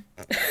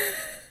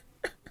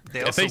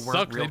If also they weren't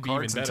sucked, real they'd be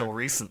cards even better. until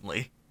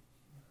recently.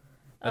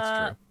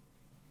 That's true.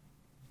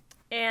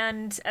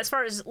 And as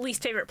far as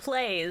least favorite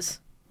plays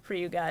for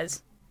you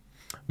guys,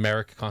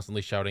 Merrick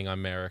constantly shouting,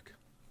 "I'm Merrick."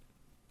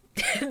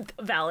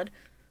 valid.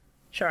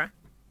 Sure.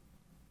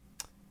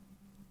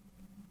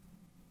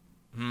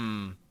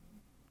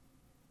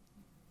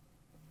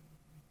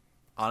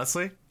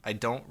 Honestly, I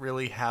don't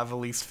really have a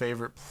least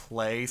favorite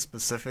play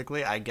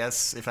specifically. I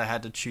guess if I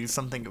had to choose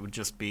something, it would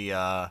just be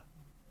it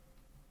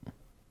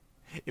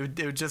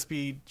would just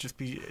be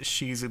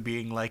Shizu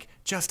being like,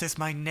 "Justice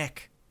my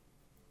Nick."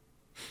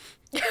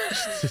 You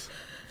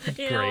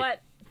know Great.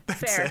 what?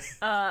 Fair.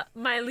 it.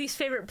 My least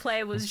favorite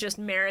play was just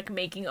Merrick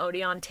making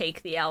Odeon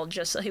take the L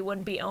just so he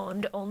wouldn't be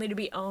owned, only to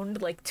be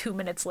owned like 2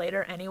 minutes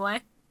later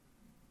anyway.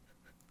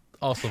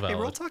 Also Hey,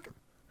 valid.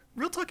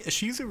 real talk,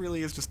 Shizu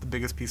really is just the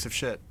biggest piece of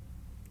shit.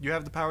 You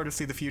have the power to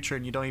see the future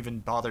and you don't even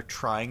bother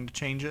trying to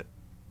change it.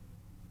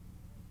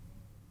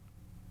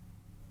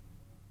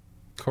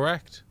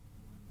 Correct.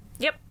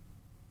 Yep.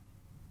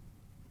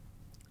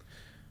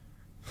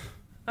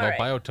 Well, Alright.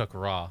 Bio took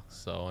Raw,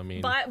 so I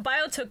mean,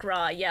 Bio took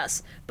Raw,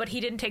 yes, but he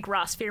didn't take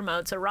Raw Sphere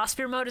Mode, so Raw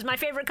Sphere Mode is my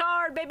favorite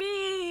card,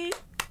 baby!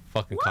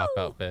 fucking cop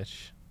out,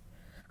 bitch.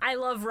 I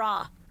love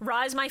Raw.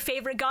 Raw is my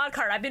favorite God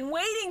card. I've been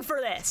waiting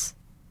for this!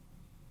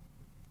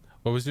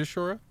 What was your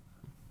Shura?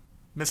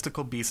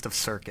 Mystical Beast of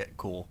Circuit,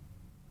 cool.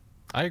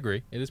 I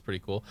agree. It is pretty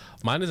cool.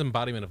 Mine is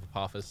Embodiment of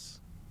Apophis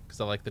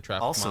because I like the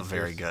traffic Also monsters.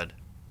 very good.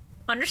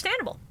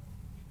 Understandable.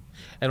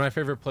 And my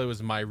favorite play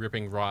was my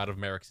ripping Raw out of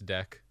Merrick's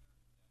deck.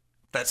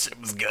 That shit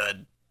was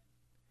good.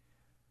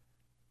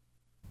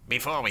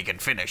 Before we can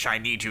finish, I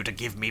need you to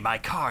give me my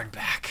card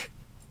back.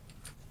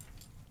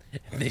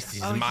 This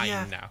is Oh, mine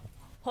yeah. now.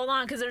 Hold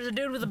on, because there's a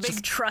dude with a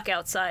big truck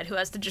outside who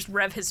has to just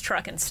rev his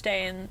truck and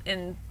stay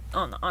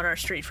on our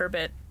street for a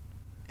bit.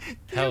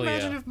 Hell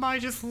Imagine yeah. if Mai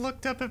just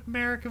looked up at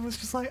Merrick and was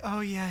just like,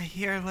 "Oh yeah,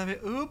 here, let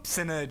it." Oops,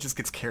 and it just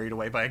gets carried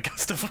away by a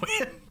gust of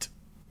wind.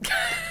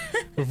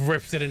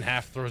 Rips it in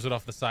half, throws it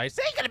off the side.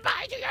 Say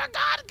goodbye to your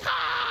God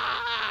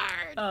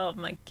card! Oh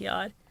my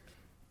god.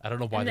 I don't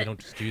know why And they then- don't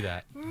just do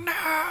that.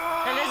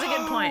 That is a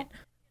good point.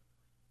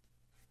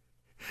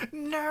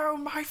 No,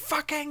 my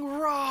fucking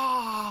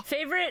Raw.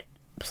 Favorite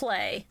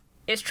play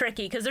is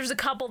tricky because there's a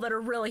couple that are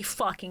really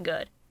fucking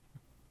good.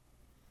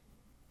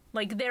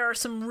 Like there are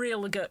some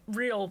real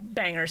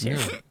bangers here.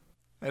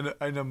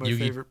 I know my Yugi.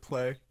 favorite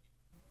play.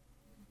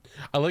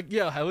 I like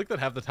that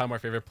half the time our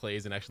favorite play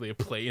isn't actually a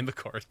play in the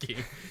card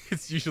game.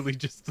 It's usually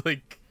just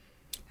like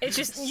It's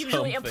just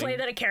usually a Something. play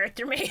that a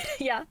character made.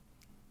 Yeah.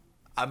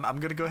 I'm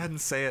gonna go ahead and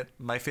say it.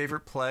 My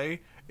favorite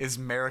play is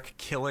Merrick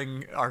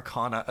killing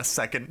Arcana a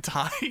second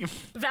time.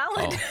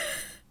 Valid. Oh.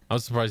 I'm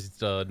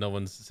surprised no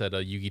one said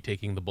Yugi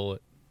taking the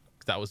bullet.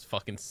 'Cause that was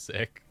fucking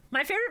sick.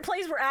 My favorite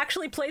plays were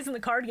actually plays in the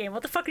card game.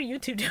 What the fuck are you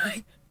two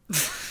doing?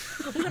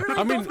 Literally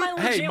I mean, both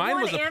my hey, legit mine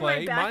one was a and play.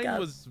 my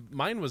backup.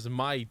 Mine was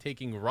my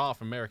taking Raw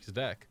from Merrick's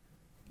deck.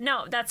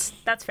 No, that's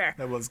fair.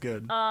 That was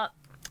good.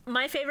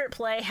 My favorite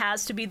play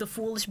has to be the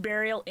Foolish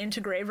Burial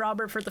into Grave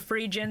Robber for the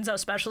free Jinzo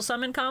special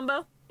summon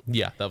combo.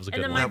 Yeah, that was a And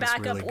good then one. my That was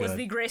backup really was good.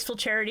 the Graceful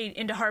Charity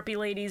into Harpy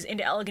Ladies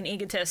into Elegant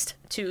Egotist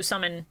to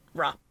summon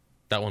Ra.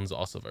 That one's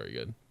also very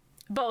good.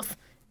 Both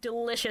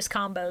delicious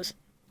combos.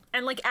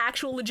 And like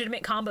actual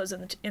legitimate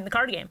combos in the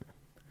card game.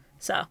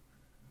 So,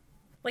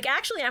 like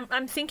actually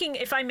I'm thinking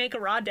if I make a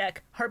Ra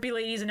deck, Harpy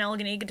Ladies and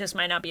Elegant Egotist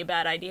might not be a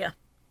bad idea.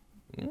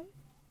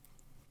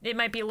 It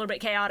might be a little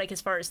bit chaotic as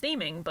far as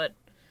theming, but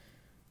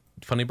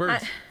Funny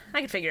birds.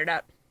 I could figure it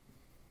out.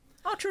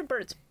 Oh, true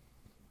birds.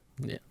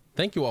 Yeah.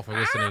 Thank you all for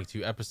listening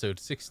to episode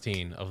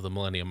 16 of the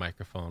Millennium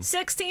Microphone.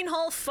 16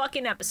 whole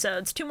fucking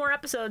episodes. 2 more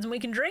episodes and we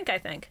can drink, I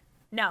think.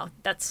 No.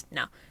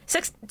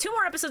 2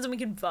 more episodes and we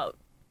can vote.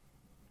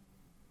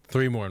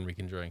 3 more and we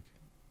can drink.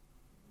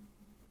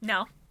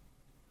 No.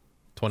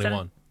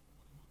 21.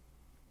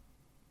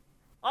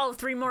 Oh,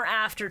 3 more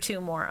after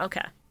 2 more.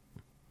 Okay.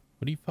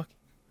 What are you fucking...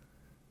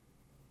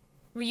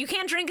 Well, you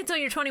can't drink until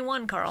you're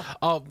 21, Carl.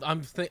 Oh,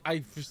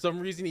 for some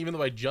reason, even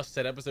though I just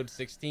said episode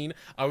 16,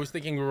 I was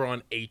thinking we were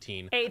on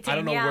 18. 18, I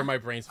don't know yeah. where my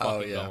brain's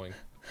fucking yeah. going.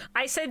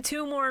 I said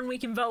 2 more and we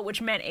can vote,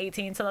 which meant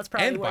 18, so that's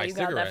probably And where buy you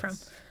got that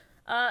cigarettes.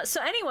 from.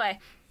 So anyway,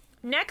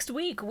 next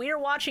week we are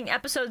watching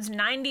episodes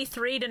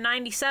 93 to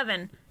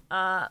 97.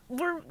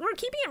 We're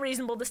keeping it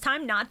reasonable this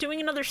time, not doing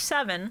another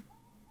 7.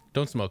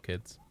 Don't smoke,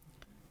 kids.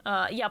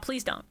 Yeah,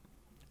 please don't.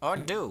 Or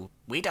do.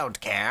 We don't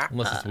care.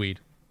 Unless it's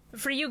weed.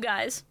 For you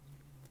guys,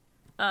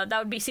 that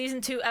would be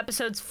season 2,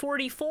 episodes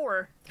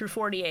 44 through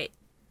 48.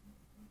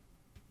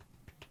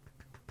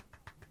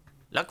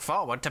 Look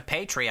forward to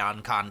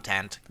Patreon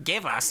content.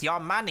 Give us your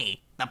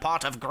money. The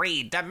pot of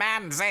greed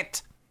demands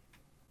it.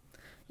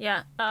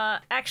 Yeah,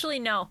 actually,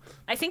 no.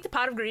 I think the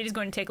Pot of Greed is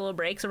going to take a little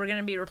break, so we're going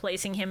to be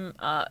replacing him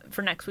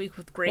for next week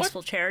with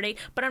Graceful Charity.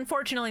 But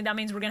unfortunately, that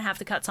means we're going to have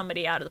to cut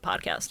somebody out of the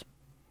podcast.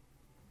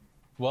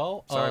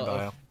 Well, Sorry,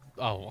 Bio.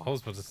 Oh, I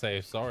was supposed to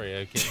say sorry.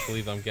 I can't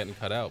believe I'm getting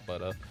cut out,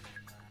 but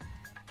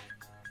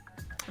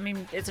I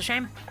mean, it's a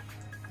shame,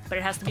 but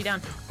it has to be done.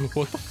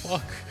 what the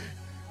fuck?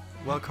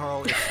 Well,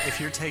 Carl, if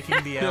you're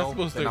taking the You're L,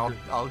 supposed then to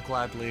I'll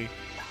gladly.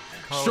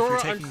 Carl, Shora,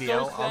 if you're taking I'm the so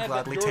L, sad I'll that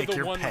gladly you're take the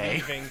your one pay.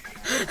 leaving.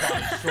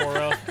 Goodbye,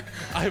 Shora.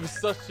 I'm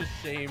such a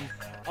shame.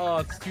 Oh,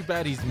 it's too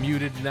bad he's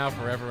muted now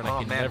forever, and I Oh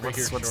can man, never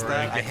hear what's Shora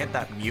that? I again. hit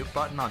that mute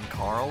button on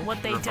Carl.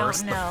 What they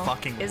Reverse don't the know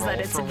fucking is roll that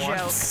it's a for joke.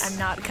 once. I'm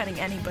not cutting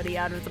anybody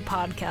out of the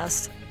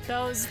podcast.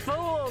 Those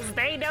fools,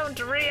 they don't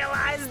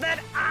realize that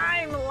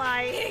I'm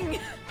lying.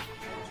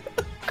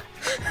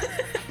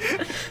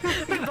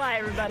 Goodbye,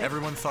 everybody.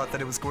 Everyone thought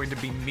that it was going to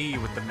be me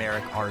with the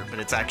Merrick art, but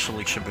it's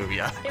actually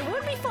Shibuya. It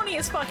would be funny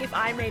as fuck if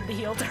I made the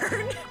heel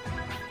turn.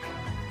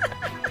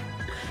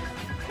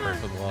 Sorry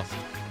for the loss.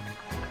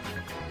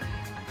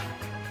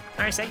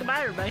 Alright, say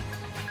goodbye, everybody.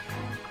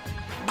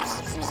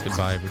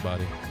 Goodbye,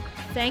 everybody.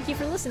 Thank you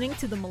for listening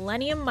to the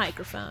Millennium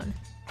Microphone.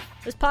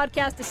 This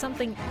podcast is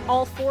something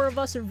all 4 of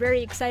us are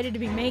very excited to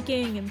be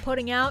making and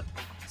putting out.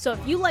 So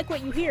if you like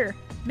what you hear,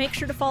 make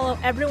sure to follow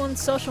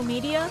everyone's social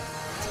media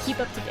to keep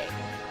up to date.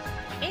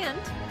 And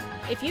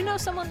if you know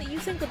someone that you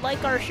think would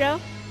like our show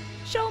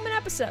them an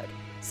episode.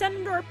 Send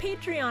them to our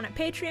Patreon at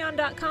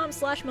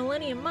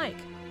patreon.com/millenniummike.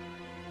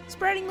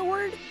 Spreading the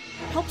word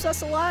helps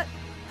us a lot,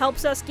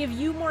 helps us give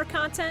you more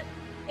content.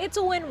 It's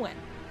a win-win.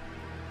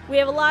 We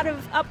have a lot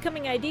of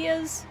upcoming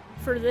ideas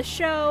for this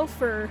show,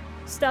 for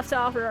stuff to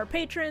offer our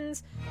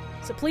patrons,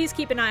 so please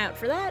keep an eye out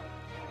for that.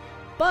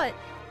 But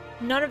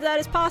none of that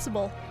is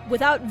possible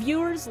without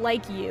viewers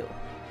like you.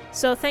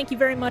 So thank you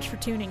very much for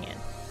tuning in.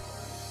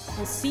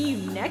 We'll see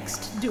you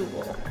next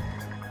duel.